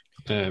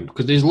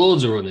 Because there's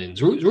loads of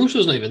run-ins.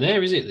 Russo's not even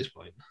there, is he, at this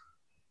point?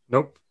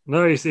 Nope.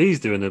 No, he's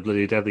doing a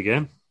bloody deadly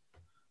game.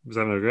 He was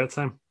having a great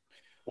time.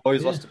 Well,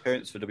 his last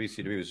appearance for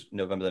WCW was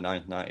November the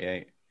 9th,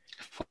 98.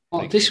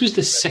 Oh, this was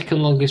the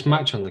second longest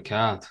match on the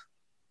card.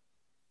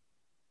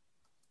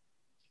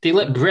 They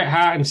let Bret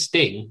Hart and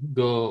Sting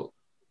go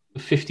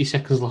 50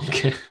 seconds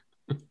longer.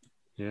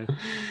 Yeah.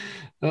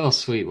 Oh,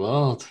 sweet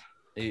Lord.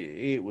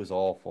 It was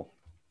awful.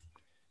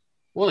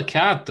 What a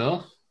card,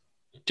 though.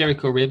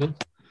 Jericho Ribbon.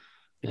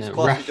 It's Raff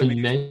classic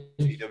and May.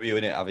 WCW,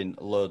 innit? Having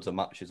loads of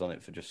matches on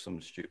it for just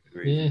some stupid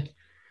reason. Yeah.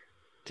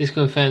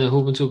 Disco Inferno,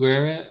 Juventud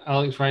Guerrera,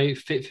 Alex Wright,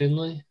 Fit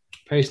Finlay,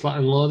 Perry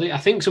Slatten, Lodi. I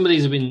think some of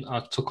these have been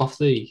took off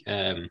the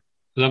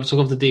took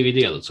off the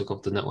DVD or they took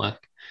off the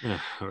network. Yeah,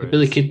 right.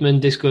 Billy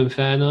Kidman, Disco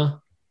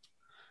Inferno,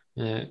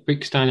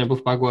 Rick Steiner,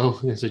 Buff Bagwell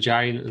against the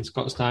Giant and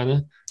Scott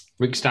Steiner.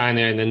 Rick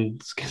Steiner and then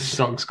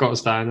Scott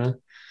Steiner.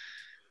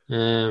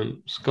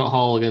 Scott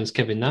Hall against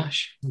Kevin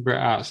Nash, Bret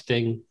Hart,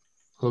 Sting,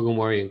 Hogan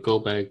Warrior,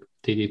 Goldberg,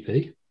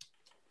 DDP.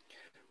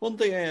 One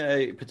thing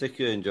I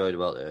particularly enjoyed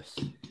about this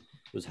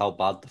was how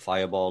bad the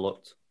fireball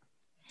looked.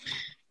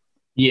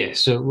 Yeah,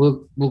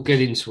 so we'll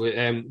get into it.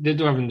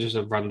 They're having just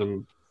a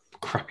random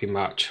crappy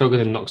match. Hogan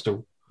then knocks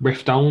the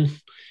ref down.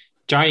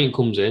 Giant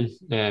comes in,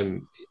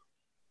 and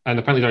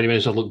apparently Johnny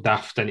Mason looked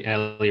daft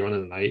earlier on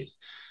in the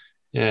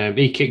night.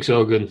 He kicks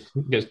Hogan,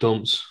 gets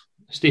dumped.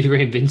 Stevie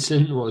Ray and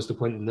Vincent, what was the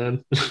point in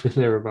them?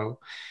 They're about.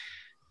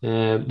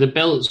 The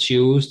belt's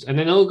used, and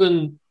then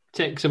Hogan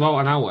takes about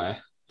an hour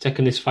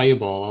taking this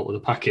fireball out of the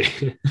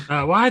packet.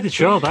 Why did they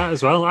show that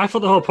as well? I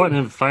thought the whole point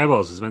of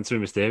fireballs was meant to be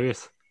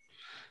mysterious.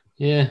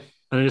 Yeah.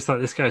 And I just thought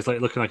this guy's like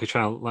looking like a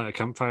child, like a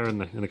campfire in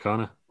the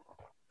corner.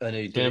 And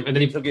he and then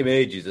he took him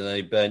ages, and then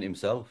he burnt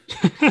himself.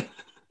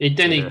 He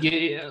nearly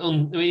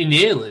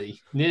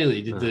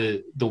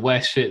did the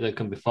worst fit that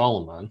can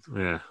befall a man.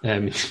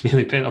 Yeah. He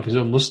nearly painted off his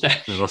own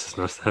mustache. He lost his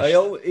mustache.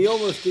 He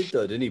almost did,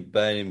 though, didn't he?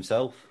 Burn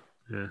himself.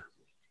 Yeah.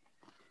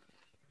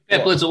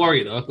 Yeah, Blood's a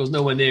warrior, though. Goes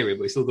nowhere near it,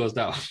 but he still goes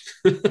down.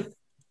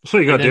 That's what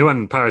you got to do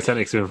when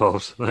pyrotechnics are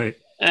involved.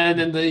 Like. And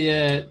then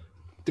the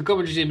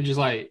commentary team are just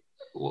like,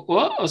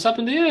 what? What's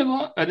happened here?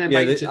 What? And then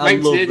I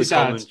love the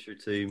decides, commentary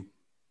team.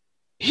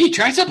 he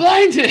tried to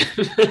blind him.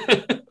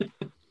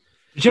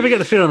 Did you ever get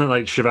the feeling that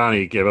like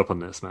Shivani gave up on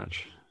this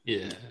match?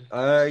 Yeah.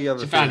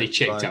 Shivani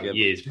checked out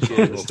years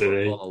before this,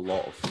 didn't he? A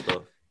lot of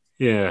stuff.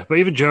 Yeah, but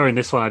even during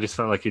this one, I just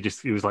felt like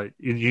he was like,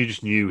 you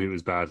just knew he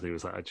was bad. He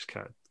was like, I just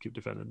can't keep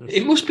defending this.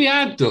 It must be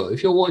hard, though,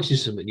 if you're watching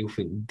something, you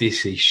think,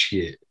 this is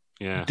shit.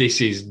 Yeah.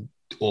 This is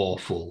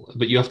awful.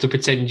 But you have to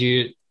pretend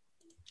you're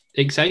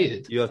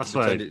excited. You have to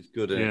pretend it's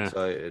good and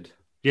excited.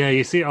 Yeah,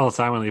 you see it all the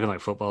time when even like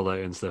football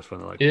day and stuff, when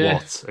they're like,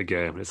 what a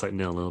game. It's like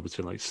 0-0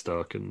 between like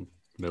Stoke and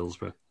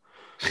Middlesbrough.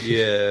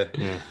 Yeah.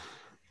 Yeah.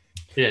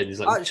 Yeah, there's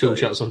like two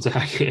shots on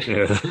target.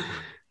 Yeah.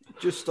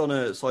 Just on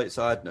a slight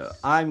side note,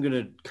 I'm going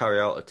to carry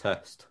out a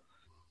test.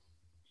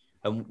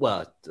 And,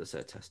 well, I say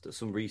a test,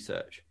 some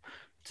research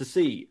to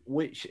see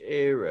which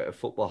era of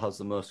football has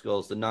the most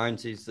goals, the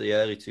 90s, the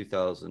early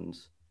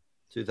 2000s,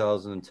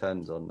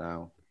 2010s, or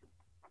now.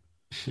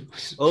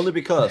 Only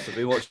because I've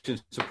been watching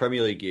some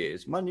Premier League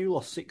years. Man U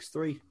lost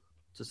 6-3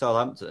 to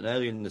Southampton, and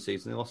earlier in the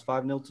season they lost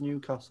 5-0 to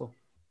Newcastle.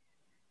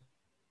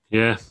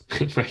 Yeah.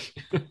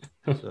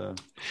 So,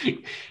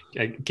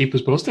 keep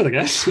us posted, I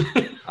guess.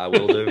 I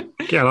will do.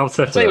 Yeah, I'll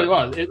set tell you that.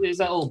 what, it's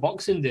that old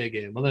Boxing Day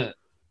game, wasn't it?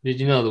 Did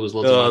you know there was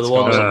loads Oh, of the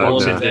one scores that on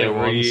Boxing won Day every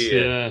once?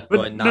 year. Yeah.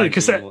 But no,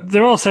 because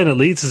they're all saying that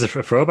Leeds is a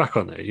throwback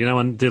on it. You know,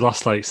 when they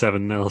lost like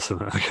 7-0 or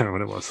something. I can't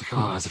remember what it was. Like,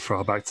 oh, it's a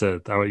throwback to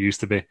how it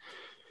used to be.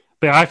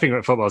 But yeah, I think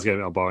that football's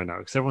getting a bit boring now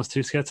because everyone's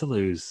too scared to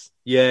lose.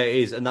 Yeah, it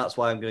is, and that's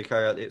why I'm going to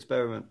carry out the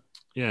experiment.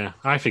 Yeah,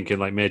 I think in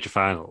like major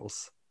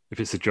finals, if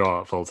it's a draw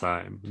at full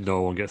time,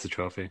 no one gets a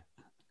trophy.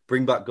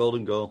 Bring back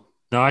golden goal.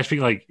 No, I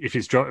think like if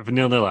it's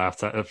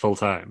 0-0 at full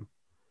time,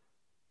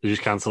 they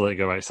just cancel it and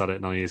go right, sad it.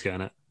 None of you's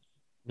getting it,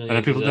 and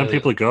then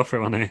people would go for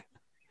it, won't they?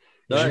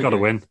 You just got to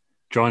win.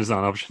 Drawing's not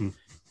an option.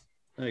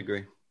 I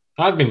agree.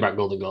 I've been back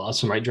golden goal. That's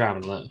some right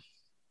drama, isn't it?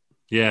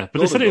 Yeah,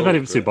 but they said it made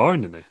it too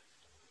boring, didn't they?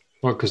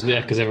 Well, because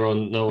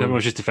everyone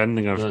Everyone's just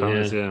defending over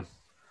penalties. Yeah.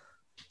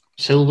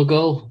 Silver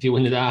goal. If you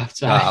win it at half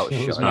time,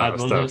 That was mad,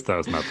 that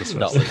was mad.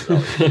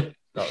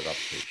 That was absolute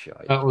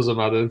shite. That was a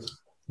mad one.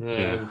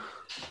 Yeah.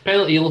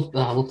 Penalty. I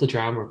love the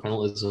drama of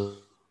penalties. You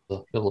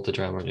love the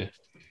drama, aren't you?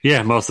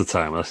 Yeah, most of the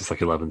time, unless it's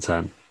like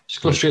 11-10.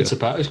 Just go straight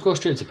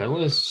to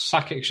penalties.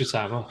 Sack extra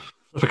time off.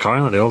 For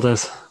Corin like the old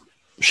days.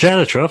 Share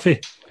the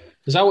trophy.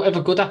 Has that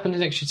ever good happened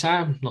in extra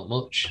time? Not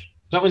much.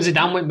 Was that when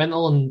Zidane went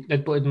mental and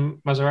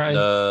headbutted Maserati?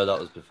 No, that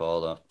was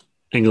before that.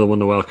 England won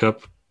the World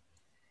Cup.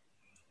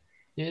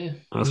 Yeah.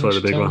 That's probably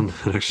the big one.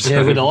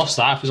 Yeah, we'd have lost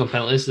that if it was on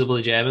penalties to the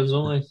bloody Germans,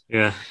 wouldn't we?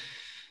 Yeah.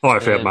 Or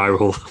if we had my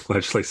rule, where I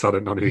just like sod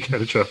it, none of you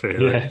get a trophy.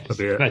 Yeah, that'd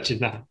be it. imagine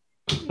that.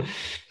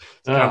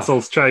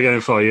 Cancelled. Try again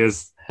in 4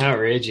 years.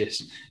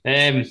 Outrageous.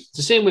 It's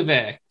the same with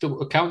a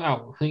count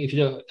out. I think if you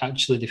don't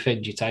actually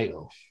defend your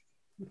title,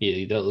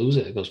 you don't lose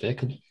it. It goes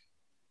vacant.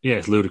 Yeah,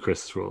 it's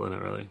ludicrous this rule, isn't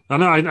it, really?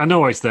 I know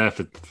why it's there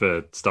for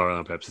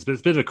storyline purposes, but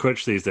it's a bit of a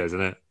crutch these days,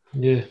 isn't it?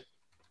 Yeah.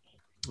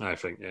 I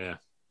think, yeah.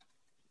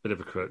 Bit of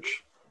a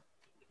crutch.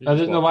 I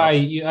don't know why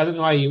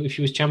if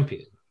you was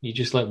champion, you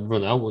just like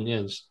run out, wouldn't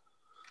you?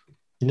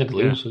 You never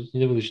lose. You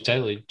never lose your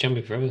title. You're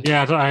champion forever.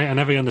 Yeah, I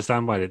never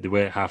understand why they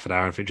wait half an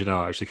hour and think, you know,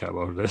 I actually can't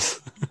bother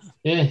this.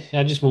 Yeah,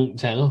 I just won't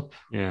turn up.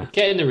 Yeah.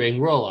 Get in the ring,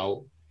 roll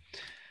out,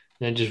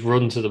 then just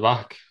run to the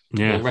back.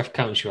 Yeah. The ref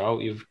counts you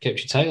out, you've kept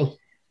your title.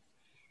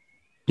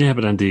 Yeah,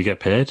 but then do you get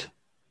paid?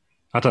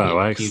 I don't know.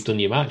 Why. You've done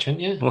your match,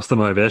 haven't you? What's the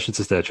motivation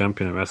to stay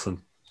champion in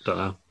wrestling? Don't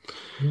know.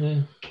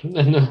 Yeah.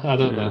 No, I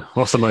don't know.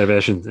 What's the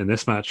motivation in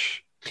this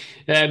match?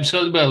 There's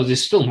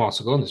still more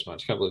to go in this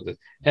match. I can't believe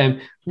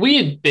it.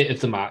 Weird bit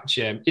of the match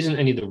isn't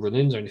any of the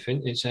run-ins or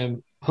anything. It's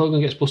Hogan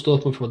gets bust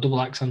open from a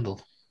double axe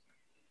handle.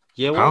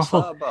 Yeah, what's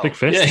Powerful. that about? Big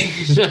fist.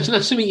 Yeah, it's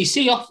not something you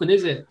see often,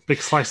 is it?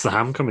 Big slice of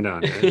ham coming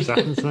down. Yeah, it just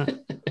happens, isn't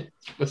it?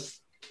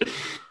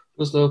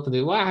 Bust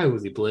open. Why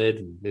was he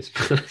blading this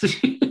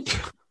match?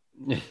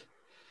 And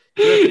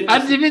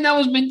do you think that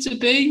was meant to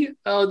be?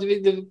 Or do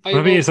you think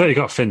Maybe it's like he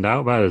got thinned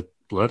out by the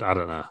blood. I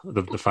don't know.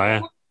 The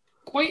fire.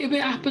 Quite a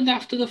bit happened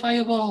after the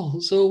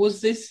fireball. So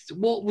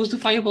what was the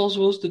fireball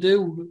supposed to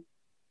do?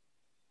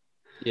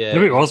 Yeah,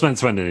 Maybe it was meant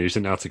to end and he just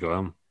didn't know how to go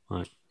home.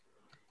 Like,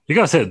 you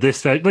gotta say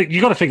this. Like,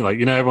 you gotta think, like,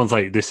 you know, everyone's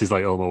like, this is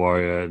like Ultimate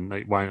Warrior, and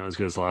like, why not as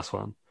good as the last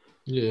one?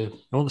 Yeah, It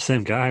wasn't the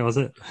same guy, was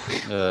it?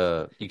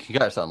 you can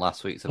catch that on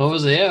last week's episode. what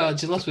was it? Yeah,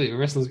 actually, last week,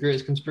 Wrestling's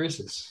Greatest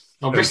Conspiracies.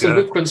 Or There you Wrestling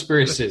go. with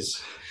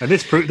Conspiracies. And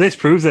this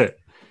proves it.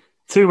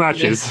 2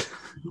 matches.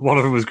 One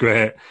of them was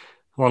great.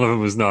 One of them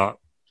was not.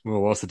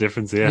 Well, what's the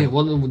difference here? Yeah,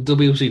 one of them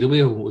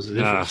WCW was the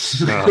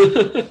difference.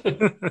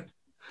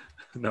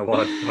 No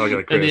one. I got a And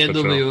the great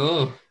control.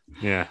 NWO.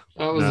 Yeah.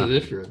 That was No. the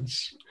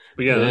difference.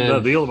 But yeah,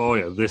 the Ultimate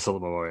Warrior, this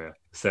Ultimate Warrior,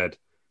 said,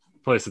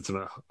 probably said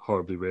something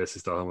horribly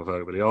racist or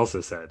homophobic, but he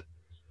also said,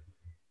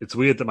 it's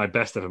weird that my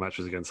best ever match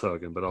was against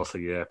Hogan, but also,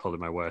 yeah, probably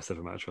my worst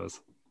ever match was.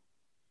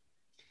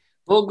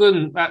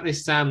 Hogan at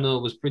this time, though,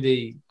 was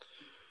pretty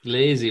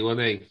lazy,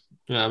 wasn't he?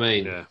 You know what I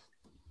mean? Yeah.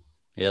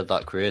 He had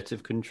that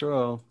creative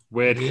control.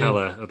 Wade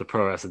Keller of the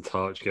Pro Wrestling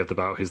Torch gave the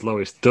bout his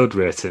lowest dud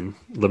rating,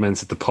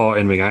 lamented the poor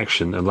in-ring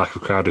action and lack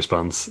of crowd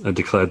response, and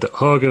declared that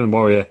Hogan and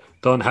Warrior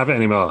don't have it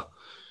anymore.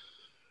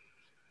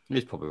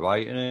 He's probably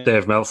right, isn't he?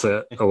 Dave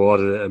Meltzer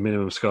awarded it a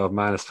minimum score of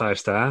 -5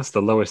 stars,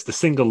 the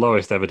single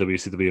lowest ever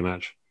WCW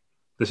match.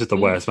 This is the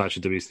worst match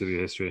in WCW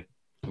history.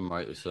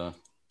 Rightly so.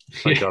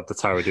 Thank God the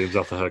Tower of Doom's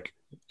off the hook.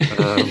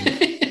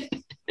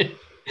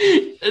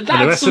 And That's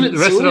the rest of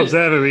something the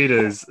Observer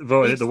readers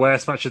voted it the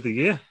worst match of the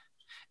year.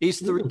 It's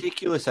the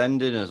ridiculous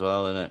ending as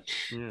well, isn't it?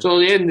 Yeah. So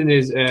the ending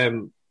is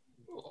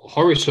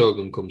Horace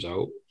Hogan comes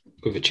out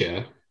with a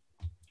chair.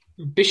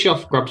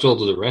 Bischoff grabs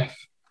hold of the ref.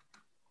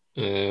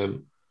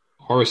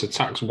 Horace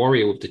attacks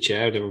Warrior with the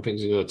chair, and everyone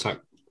thinks he's going to attack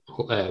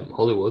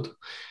Hollywood.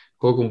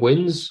 Hogan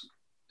wins,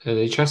 and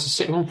he tries to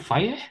set him on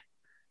fire.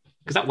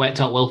 Because that worked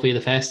out well for you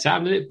the first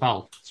time, didn't it,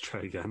 pal? Let's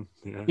try again.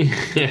 Yeah,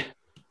 Yeah.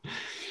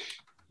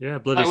 yeah,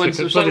 bloody Like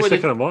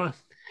stick on water.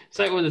 It's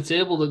like when the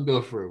table didn't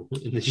go through,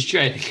 and they just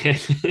try it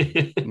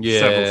again. Yeah.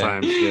 Several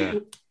times, yeah.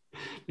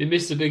 They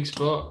missed a big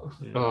spot.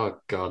 Yeah. Oh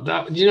God!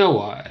 Do you know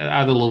what? I'd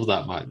have loved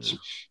that match. Yeah.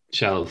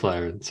 Charlotte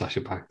Flair and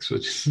Sasha Banks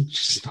would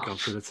just gone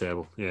through the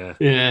table. Yeah,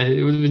 yeah,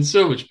 it would have been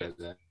so much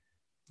better.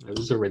 It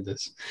was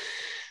horrendous.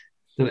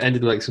 It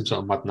ended like some sort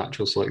of mad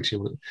natural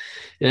selection.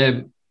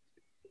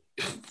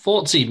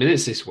 14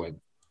 minutes this went.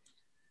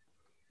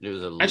 It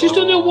was I just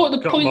don't know what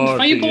the point of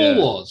Fireball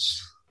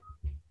was.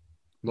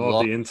 More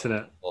of the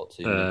internet.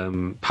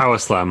 Power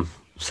Slam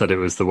said it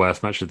was the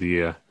worst match of the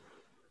year.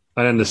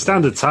 And then the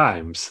Standard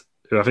Times,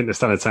 who I think the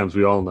Standard Times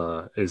we all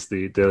know is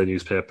the daily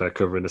newspaper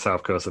covering the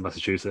south coast of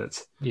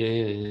Massachusetts,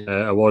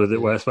 awarded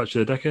it worst match of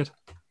the decade.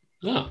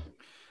 Yeah.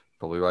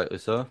 Probably rightly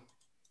so.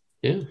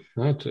 Yeah,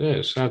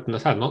 it's hard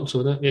not to,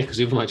 isn't it? Yeah, because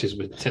the other matches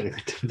were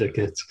technically different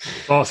decades.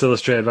 Sports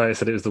Illustrated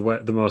said it was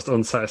the most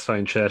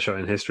unsatisfying chair shot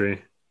in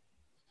history.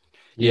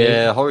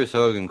 Yeah, Horace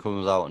Hogan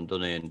comes out and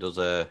does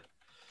a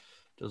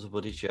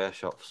bloody chair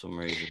shot for some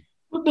reason.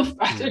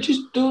 I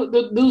just don't.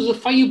 There was a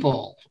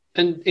fireball,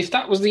 and if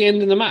that was the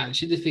end of the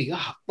match, you'd think,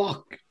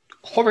 fuck,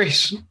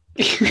 Horace.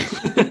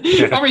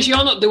 Horace,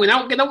 you're not doing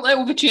out. Get out there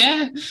with a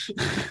chair.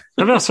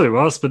 I know that's what it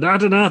was, but I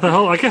don't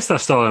know. I guess that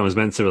storyline was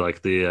meant to be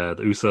like the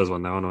Usos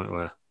one now, I know it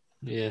where.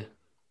 Yeah.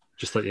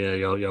 Just like,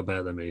 you're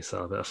better than me,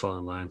 so I better fall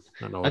in line.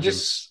 I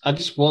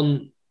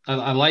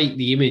like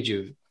the image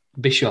of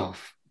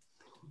Bischoff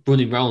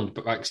running around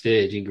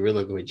backstage in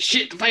Gorilla going,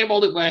 shit, the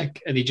fireball didn't work.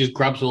 And he just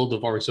grabs hold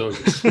of Horace Hogan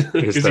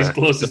because he's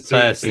closest to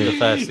him. The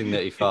first thing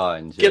that he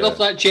finds. Get off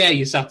that chair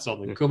you sat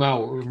on and come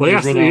out. Well,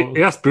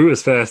 he asked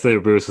Brutus first.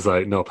 Brutus was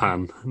like, no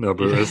pan, no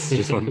Brutus.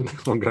 Just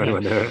one guy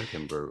went there.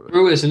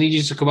 Brutus, and he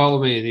just to come out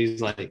with me and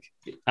he's like,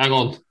 hang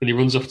on. And he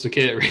runs off to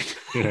catering.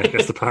 Yeah,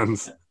 gets the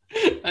pans.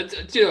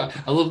 Do you know what?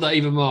 I love that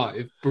even more.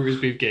 If Brutus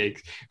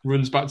Beefcake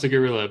runs back to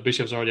Gorilla,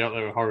 Bishop's already out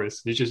there with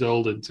Horace, and he's just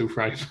holding 2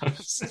 frying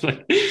pans,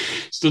 like,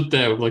 stood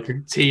there with like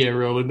a tear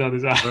rolling down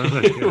his eye,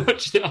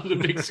 watching it on the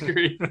big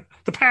screen.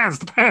 The pans.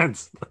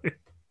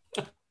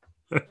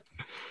 Did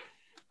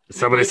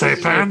somebody say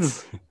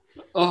pans?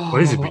 Oh,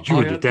 what is it? You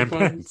and the damn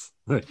pans.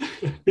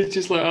 It's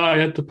just like, I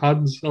had the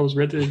pans. I was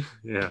ready.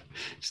 Yeah,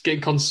 just getting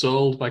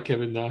consoled by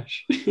Kevin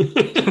Nash.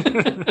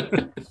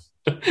 I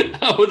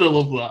would have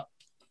loved that.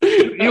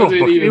 He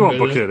wasn't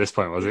booking at this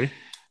point, was he?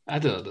 I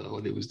don't know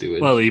what he was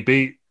doing. Well, he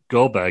beat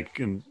Goldberg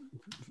and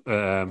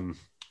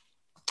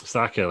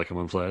Starcade like a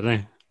month later,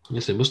 didn't he?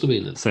 Yes, it must have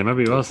been it. So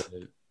maybe he was.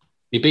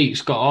 He beat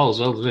Scott Hall as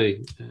well, didn't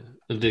he?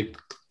 And the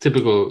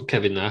typical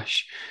Kevin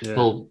Nash. Yeah.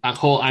 That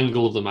whole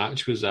angle of the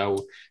match was how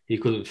he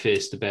couldn't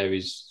face to bear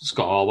his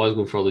Scott Hall was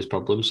going for all these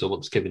problems. So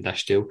what does Kevin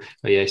Nash do?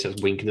 Oh yeah, he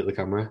starts winking at the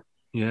camera.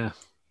 Yeah.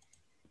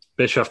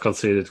 Bischoff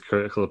conceded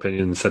critical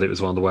opinion and said it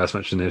was one of the worst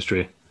matches in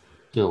history.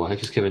 You know why?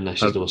 Because Kevin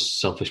Nash is the most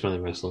selfish man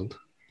in wrestling.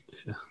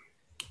 Yeah.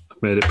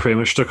 Made it pretty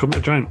much stuck up the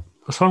joint.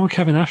 What's wrong with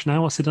Kevin Nash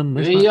now? What's he done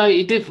this match? Yeah,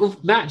 he did a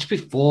match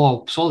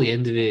before. Saw the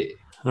end of it.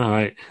 All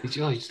right. He's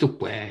the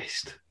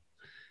worst.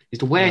 He's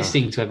the worst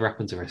thing to ever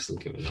happen to wrestling,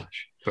 Kevin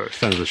Nash. But it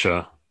extends the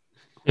show.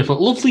 But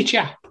lovely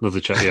chap.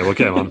 Lovely chat. Yeah, we'll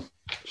get him on.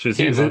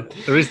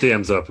 There is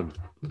DMs open.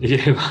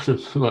 Yeah, man.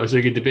 I was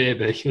thinking the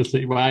baby. I was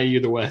like, why are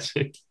you the worst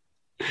thing?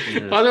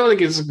 Yeah. I don't want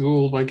to get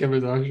schooled by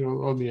Kevin Nash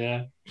on the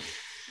air.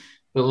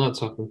 But we're not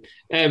talking.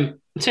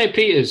 Ted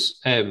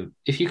Peters,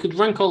 if you could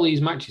rank all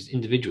these matches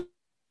individually,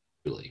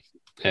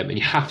 and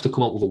you have to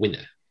come up with a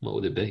winner, what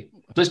would it be?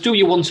 Let's do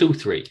your 1, 2,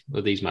 3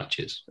 of these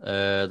matches.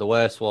 The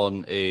worst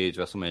one is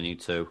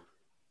WrestleMania 2.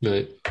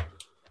 Right.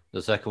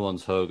 The second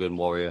one's Hogan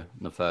Warrior,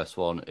 and the first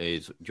one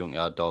is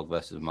Junkyard Dog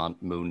versus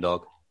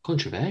Moondog.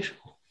 Controversial.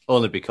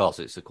 Only because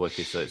it's the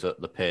quickest, so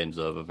the pain's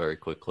over very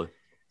quickly.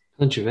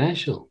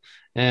 Controversial.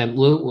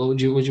 Lou, what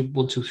would your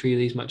 1, 2, 3 of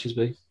these matches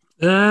be?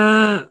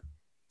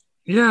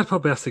 Yeah, I'd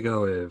probably have to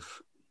go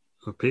with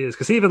Peters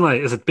because even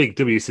like as a big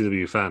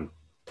WCW fan,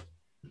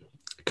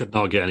 I could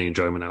not get any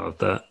enjoyment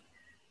out of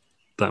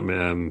that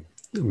main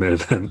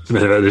event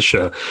of this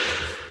show.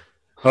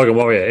 Hogan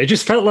Warrior. It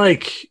just felt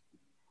like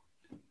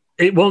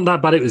it wasn't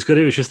that bad. It was good.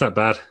 It was just that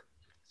bad.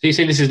 So you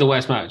saying this is the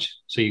worst match?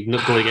 So you're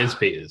not going against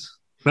Peters?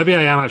 Maybe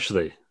I am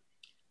actually.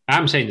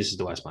 I'm saying this is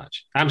the worst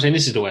match.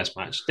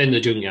 Then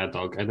the Junkyard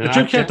Dog, and then the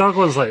Junkyard Dog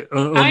one's like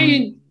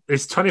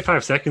it's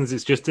 25 seconds.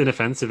 It's just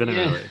inoffensive, isn't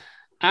it? Really?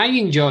 I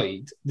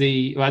enjoyed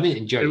I didn't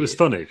enjoy it. It was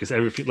funny because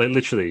everything, like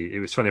literally, it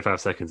was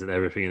 25 seconds and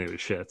everything in it was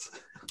shit.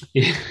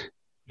 Yeah.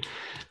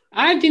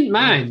 I didn't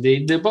mind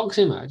the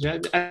boxing match. I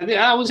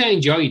wouldn't say I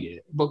enjoyed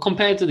it, but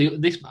compared to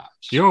this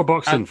match... You're a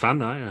boxing fan,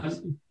 aren't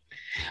you?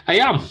 I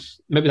am.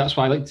 Maybe that's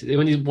why I liked it.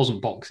 When it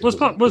wasn't boxing. Was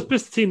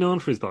Mr. T known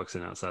for his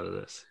boxing outside of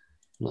this?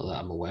 Not that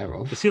I'm aware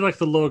of. Is he like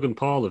the Logan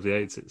Paul of the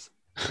 80s?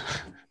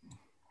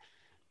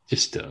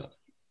 Just...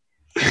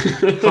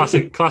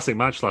 classic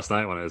match last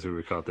night as we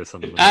record this on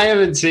the I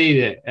haven't seen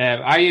it.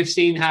 I have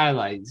seen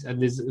highlights,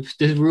 and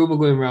there's rumor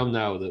going around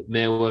now that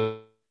Mayweather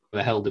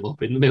held him up.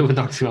 Mayweather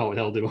knocked him out and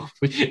held him up.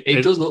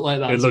 It does look like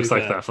that. It looks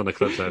like that from the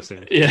clips I've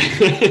seen. Yeah,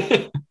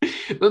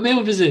 but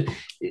Mayweather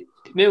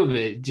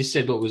just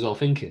said what we was all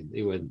thinking.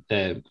 He went.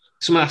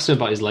 Someone asked him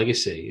about his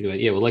legacy. He went,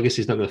 "Yeah, well,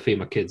 legacy's not going to feed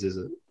my kids, is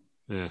it?"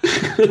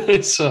 Yeah.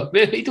 So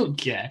maybe he don't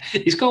care.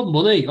 He's got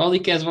money. All he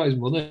cares about is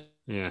money.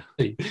 Yeah.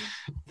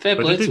 Fair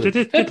But play did to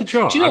him. the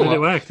draw? Do you know How did it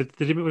what? work?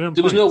 Did he win on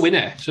There was no points?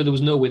 winner. So there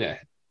was no winner.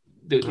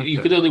 You Okay.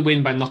 could only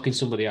win by knocking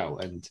somebody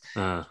out. And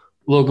Ah,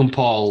 Logan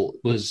Paul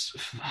was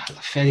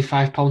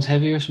 35 pounds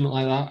heavier or something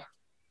like that.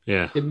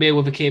 yeah.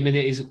 Mayweather came in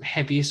at his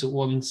heaviest at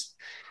once,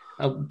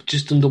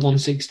 just under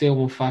 160 or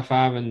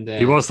 155. And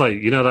He was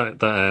like, you know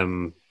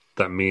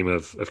that meme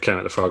of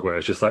Kermit the Frog where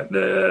it's just like,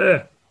 "Nah."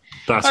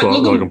 That's what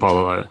Logan Paul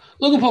looked like.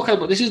 Logan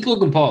Paul, this is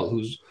Logan Paul,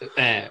 whose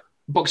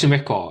boxing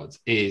record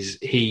is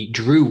he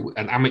drew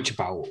an amateur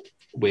bout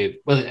with,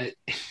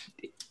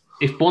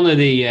 if one of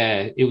the,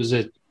 it was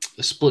a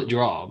split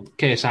draw,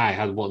 KSI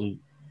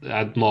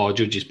had more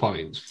judges'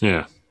 points.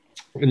 Yeah.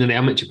 And then the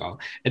amateur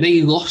bout. And then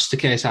he lost to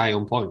KSI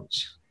on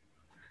points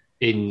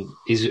in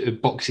his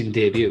boxing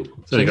debut.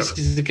 So this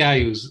is the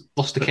guy who's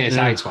lost to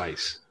KSI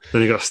twice.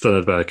 Then he got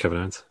stunned by Kevin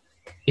Owens.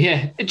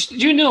 Yeah. Do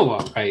you know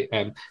what, right?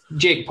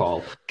 Jake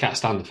Paul, can't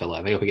stand the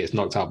fella. I hope he gets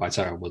knocked out by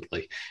Tyron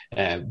Woodley.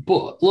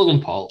 But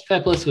Logan Paul,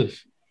 fair play to him. You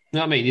know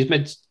what I mean? He's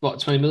made,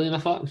 20 million, I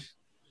thought?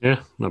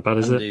 Yeah, not bad,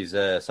 is And it? he's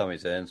Sami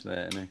Zayn's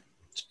mate, isn't he?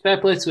 Fair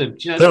play to him. Do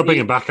you know They'll bring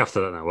him back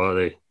after that now, won't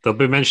they? They'll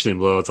be mentioning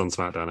him loads on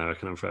SmackDown, I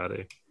reckon, on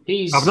Friday.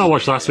 I've not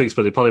watched last week's,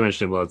 but they probably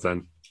mentioned him loads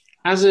then.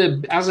 As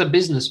a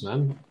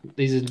businessman,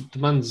 the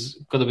man's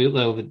got to be up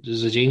there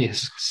as a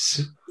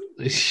genius.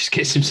 He just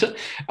gets himself.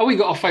 How we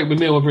got a fight with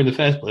Mayweather in the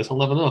first place, I'll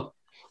never know.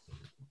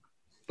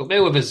 But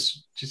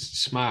Mayweather's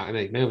just smart,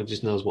 isn't he? Mayweather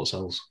just knows what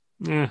sells.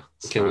 Yeah,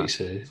 Get what you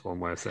say. That's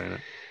one way of saying it.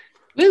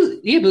 Well,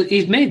 yeah, but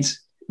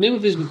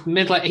Mayweather's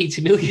made like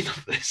 80 million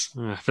of this.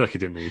 I feel like he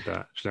didn't need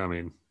that. Do you know what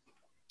I mean?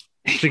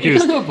 I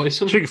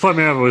Floyd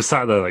Mayweather was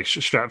sat there like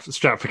strapped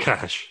for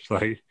cash,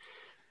 like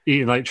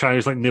eating, like trying to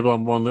just like nibble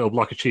on one little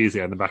block of cheese he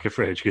had in the back of the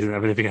fridge because he didn't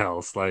have anything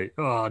else. Like,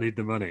 I need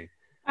the money.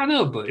 I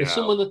know, but if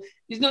someone,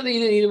 he's not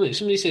needing money.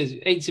 Somebody says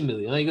 80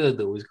 million, all you got to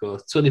do is go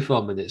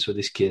 24 minutes with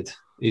this kid.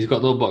 He's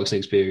got no boxing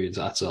experience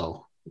at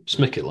all. Just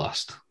make it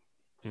last.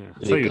 Yeah,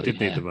 I thought you did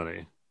need the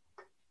money.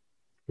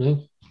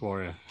 No.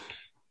 Warrior.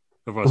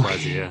 Otherwise, why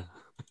is he here?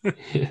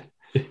 Yeah.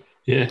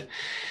 Yeah.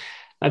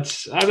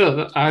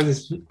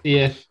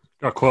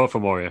 Got a quote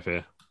from Warrior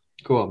here.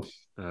 Go on.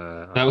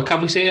 Now,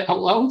 can we say it out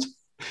loud?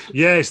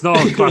 Yeah, it's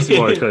not a classic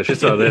Warrior quote.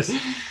 Just like this.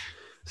 It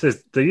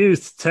says, they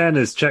used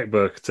Turner's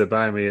checkbook to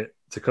buy me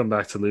to come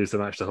back to lose the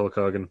match to Hulk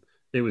Hogan.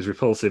 It was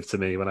repulsive to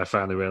me when I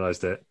finally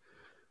realised it.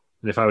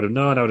 And if I would have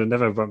known, I would have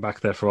never went back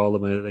there for all the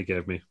money that they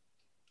gave me.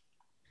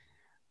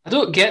 I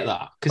don't get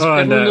that.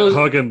 And knows...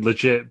 Hogan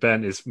legit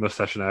bent his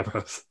mustache and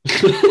eyebrows.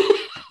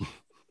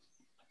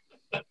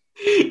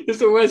 It's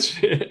the worst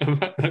thing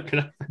that could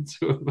happen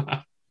to a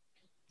man.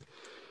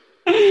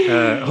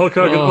 Hulk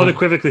Hogan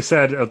unequivocally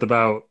said at the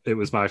bout, it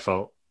was my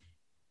fault.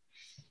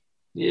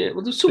 Yeah,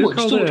 well, there's too much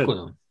going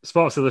on.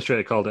 Sports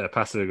Illustrated called it a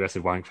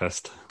passive-aggressive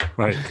wankfest.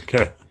 Right,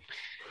 okay.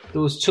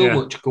 There was too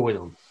much going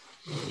on.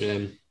 Yeah,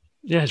 it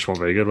just wasn't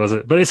very good, was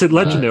it? But it's a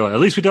legendary one. At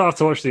least we don't have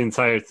to watch the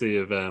entirety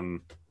of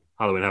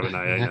Halloween Havoc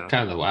 98.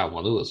 Kind of what I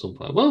want to at some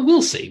point. Well,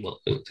 we'll see.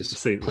 There's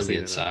plenty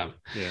of time.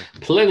 Yeah.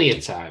 Plenty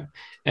of time.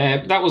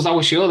 That was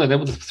our show then. There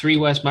were the 3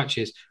 worst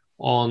matches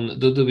on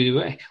the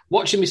WWE.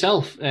 Watching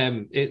myself,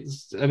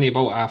 it's only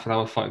about half an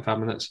hour, 45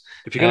 minutes.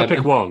 If you're going to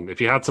pick one,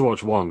 if you had to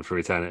watch one for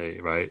eternity,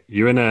 right,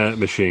 you're in a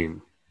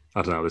machine.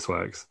 I don't know how this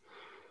works.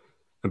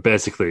 And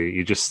basically,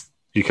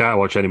 you can't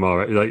watch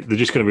anymore. Like, they're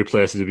just going to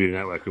replace the WWE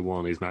Network with one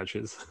of these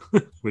matches.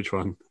 Which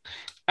one?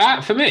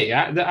 For me,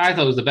 I thought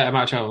it was the better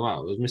match out of them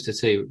all. It was Mr.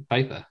 T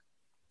Piper.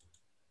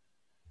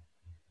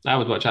 I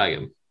would watch that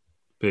again.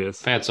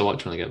 Pierce. If I had to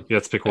watch one again. You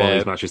had to pick one of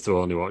these matches to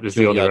only watch. It's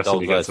the only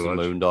wrestling you get to watch.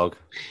 Moondog.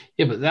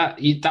 Yeah, but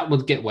that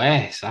would get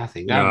worse, I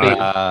think.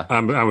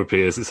 I'm with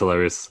Pierce. It's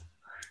hilarious.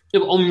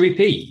 Yeah, but on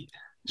repeat.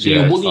 So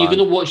you're going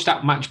to watch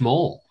that match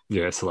more.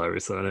 Yeah, it's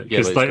hilarious, isn't it?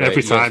 Because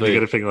every time you're going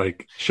to think,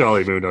 like,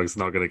 surely Moondog's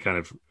not going to kind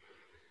of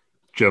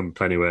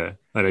jump anywhere.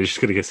 And he's just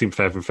going to get seen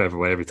further and further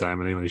away every time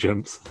when he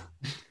jumps.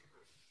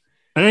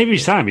 And every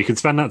time you can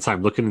spend that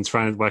time looking and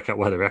trying to work out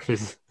where the ref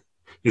is.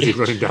 Is he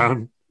running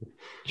down?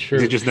 True.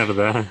 Is he just never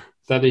there?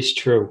 That is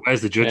true.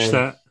 Where's the judge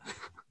set?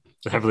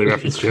 The heavily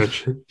referenced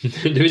judge.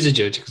 There is a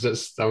judge because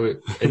that's how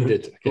it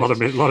ended. a lot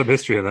of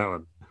mystery in that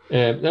one.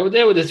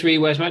 There were the 3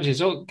 worst matches.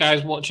 So,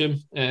 guys, watch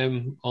them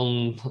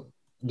on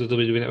the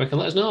WWE Network and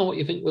let us know what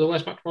you think the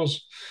worst match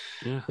was.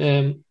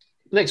 Yeah.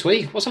 Next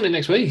week, what's happening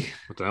next week?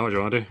 I don't know. What do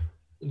you want to do?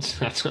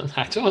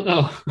 I don't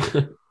know.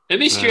 A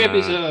mystery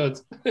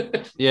episode.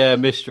 Yeah,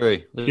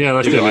 mystery. Yeah,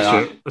 let's do a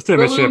mystery. Let's do a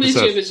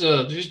mystery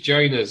episode. Just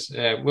join us.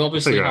 We'll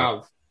obviously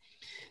have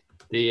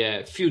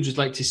the feud you'd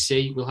like to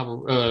see. We'll have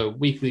a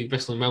weekly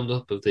wrestling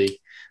roundup of the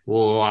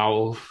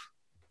wow.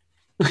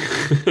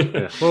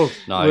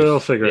 We'll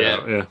figure it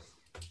out.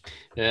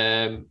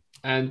 Yeah.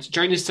 And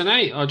join us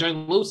tonight, or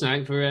join Lou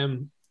tonight for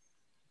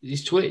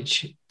his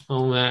Twitch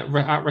on at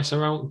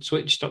WrestleRound,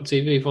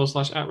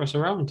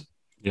 twitch.tv/@WrestleRound.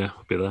 Yeah,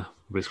 I'll be there.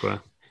 I'll be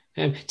square.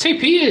 Tay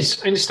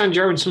Peters, I understand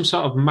you're in some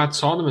sort of mad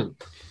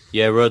tournament.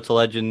 Yeah, Road to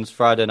Legends,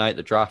 Friday night,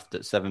 the draft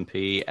at 7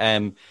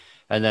 p.m.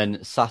 And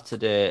then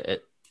Saturday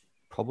at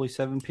probably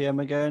 7 p.m.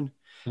 again.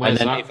 Where's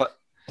and then that?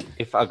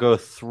 if I go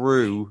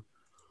through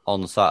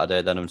on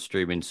Saturday, then I'm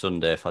streaming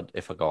Sunday.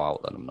 If I go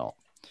out, then I'm not.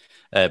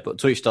 But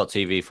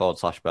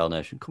twitch.tv/Bell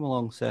Nation. Come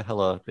along, say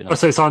hello.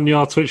 So it's on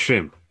your Twitch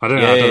stream. I don't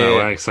know. Yeah.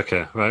 Right, it's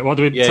okay. Right. What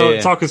do we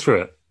talk us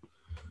through it?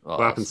 Well,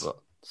 what happens?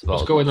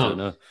 What's going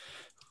on?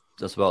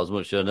 That's about as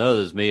much as I know.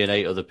 There's me and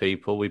 8 other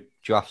people. We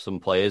draft some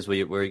players.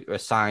 We're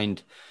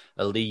assigned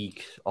a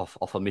league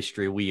off a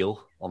mystery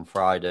wheel on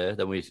Friday.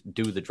 Then we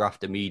do the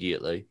draft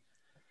immediately.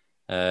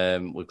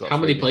 We've got how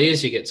many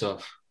players you get to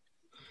have?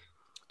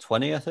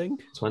 20, I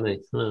think.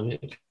 20. Oh, yeah.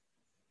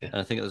 And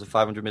I think there's a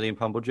 £500 million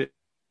budget.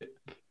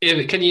 Yeah,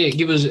 but can you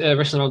give us a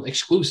Wrestling Around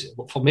exclusive?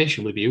 What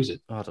formation will you be using?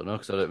 I don't know,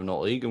 because I don't even know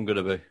what league I'm going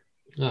to be.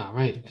 Oh,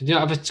 right. Do you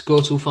not have a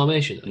go-to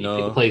formation? No. You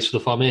pick the players for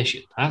the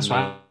formation. That's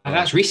right.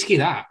 That's risky,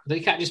 that.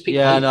 They can't just pick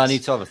Yeah, players. no, I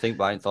need to have a think,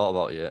 but I ain't thought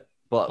about it yet.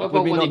 But what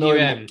about one of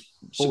your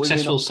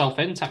successful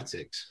Southend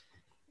tactics?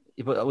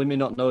 Yeah, but with me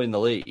not knowing the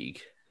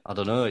league, I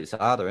don't know. It's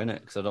harder, isn't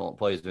it? Because I don't want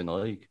players in the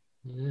league.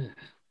 Yeah.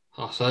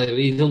 Oh, so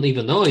you don't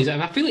even know.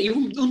 I feel like you're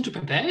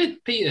underprepared,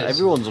 Peter.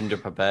 Everyone's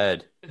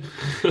underprepared.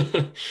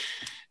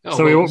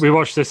 So we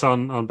watched this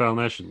on Bell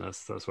Nation.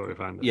 That's where we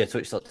found it. Yeah,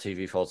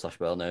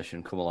 twitch.tv/Bell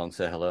Nation. Come along,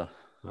 say hello.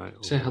 Right.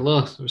 Say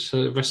hello.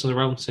 So Wrestling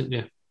Around sent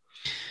you.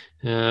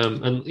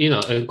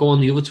 And go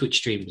on the other Twitch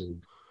streams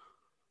and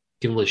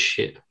give them a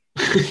shit.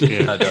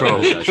 Yeah,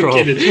 troll.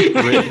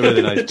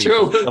 Really nice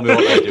people. Tell me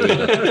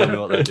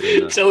what they're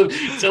doing. Tell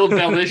them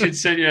Bell Nation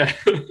sent you.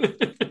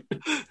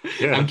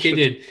 Yeah. I'm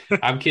kidding,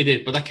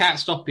 but I can't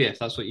stop you if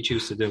that's what you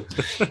choose to do.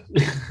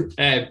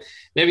 There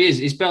he is.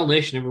 He's Bell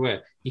Nation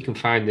everywhere. You can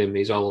find him.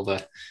 He's all over.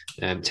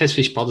 Tez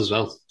Fish Pod as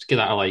well. Let's give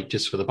that a like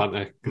just for the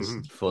banter.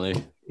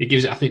 Funny. It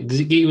gives it. I think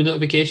does it give you a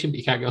notification, but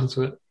you can't get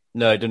onto it?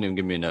 No, it doesn't even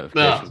give me a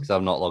notification because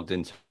I'm not logged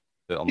into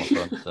it on my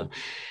phone. So.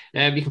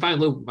 You can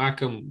find Lou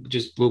Markham,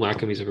 just Lou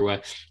Markham. He's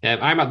everywhere.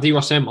 I'm at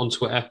DRossM on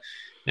Twitter.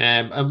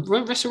 And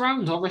Wrestle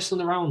Around or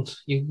Wrestling Around.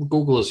 You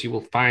Google us, you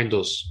will find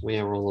us. We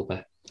are all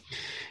over.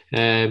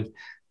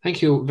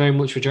 Thank you very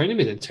much for joining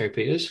me then, Terry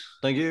Peters.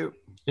 Thank you.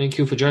 Thank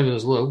you for joining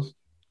us, Lou.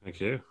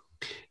 Thank you.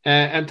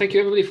 And thank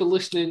you everybody for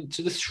listening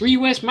to the 3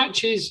 West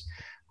matches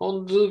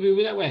on the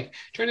WWE Network.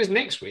 Join us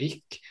next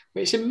week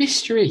where it's a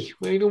mystery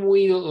where even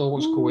we don't know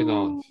what's going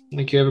on.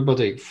 Thank you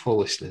everybody for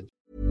listening.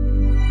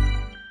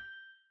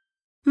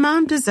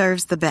 Mom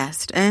deserves the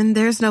best, and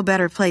there's no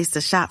better place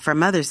to shop for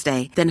Mother's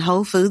Day than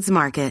Whole Foods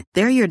Market.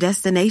 They're your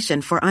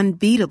destination for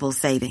unbeatable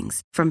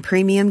savings, from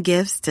premium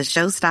gifts to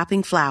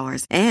show-stopping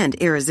flowers and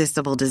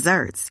irresistible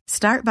desserts.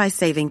 Start by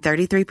saving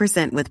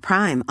 33% with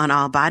Prime on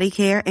all body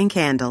care and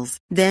candles.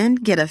 Then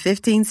get a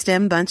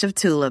 15-stem bunch of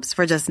tulips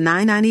for just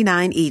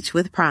 $9.99 each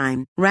with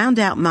Prime. Round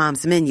out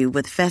Mom's menu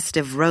with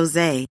festive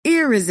rosé,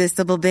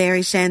 irresistible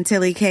berry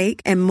chantilly cake,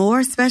 and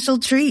more special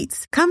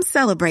treats. Come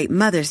celebrate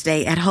Mother's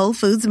Day at Whole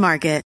Foods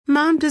Market.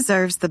 Mom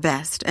deserves the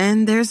best,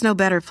 and there's no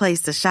better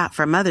place to shop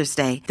for Mother's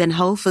Day than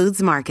Whole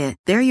Foods Market.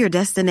 They're your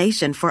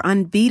destination for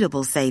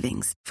unbeatable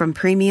savings, from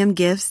premium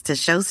gifts to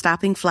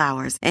show-stopping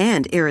flowers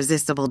and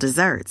irresistible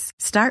desserts.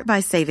 Start by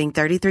saving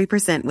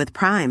 33% with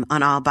Prime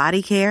on all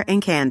body care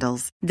and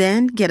candles.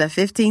 Then get a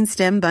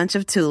 15-stem bunch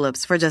of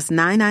tulips for just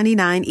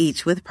 $9.99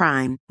 each with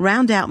Prime.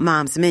 Round out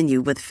Mom's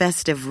menu with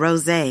festive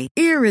rosé,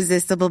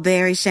 irresistible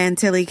berry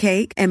chantilly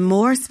cake, and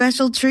more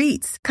special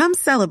treats. Come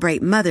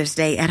celebrate Mother's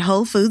Day at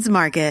Whole Foods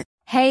Market.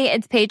 Hey,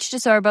 it's Paige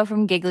DeSorbo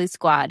from Giggly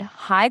Squad.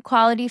 High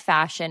quality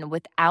fashion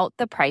without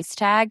the price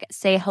tag.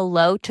 Say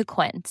hello to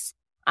Quince.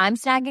 I'm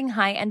snagging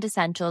high-end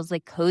essentials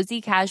like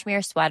cozy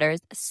cashmere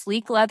sweaters,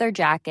 sleek leather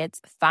jackets,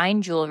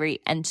 fine jewelry,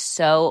 and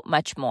so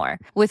much more.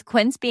 With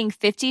Quince being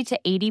 50 to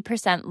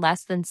 80%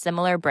 less than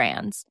similar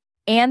brands.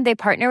 And they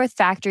partner with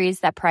factories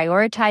that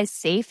prioritize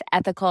safe,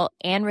 ethical,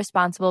 and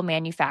responsible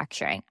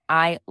manufacturing.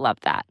 I love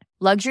that.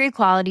 Luxury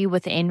quality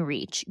within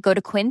reach. Go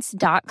to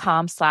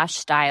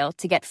quince.com/style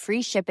to get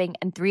free shipping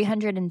and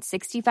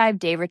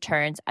 365-day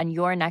returns on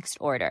your next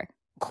order.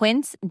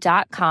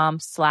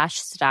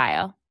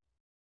 Quince.com/style.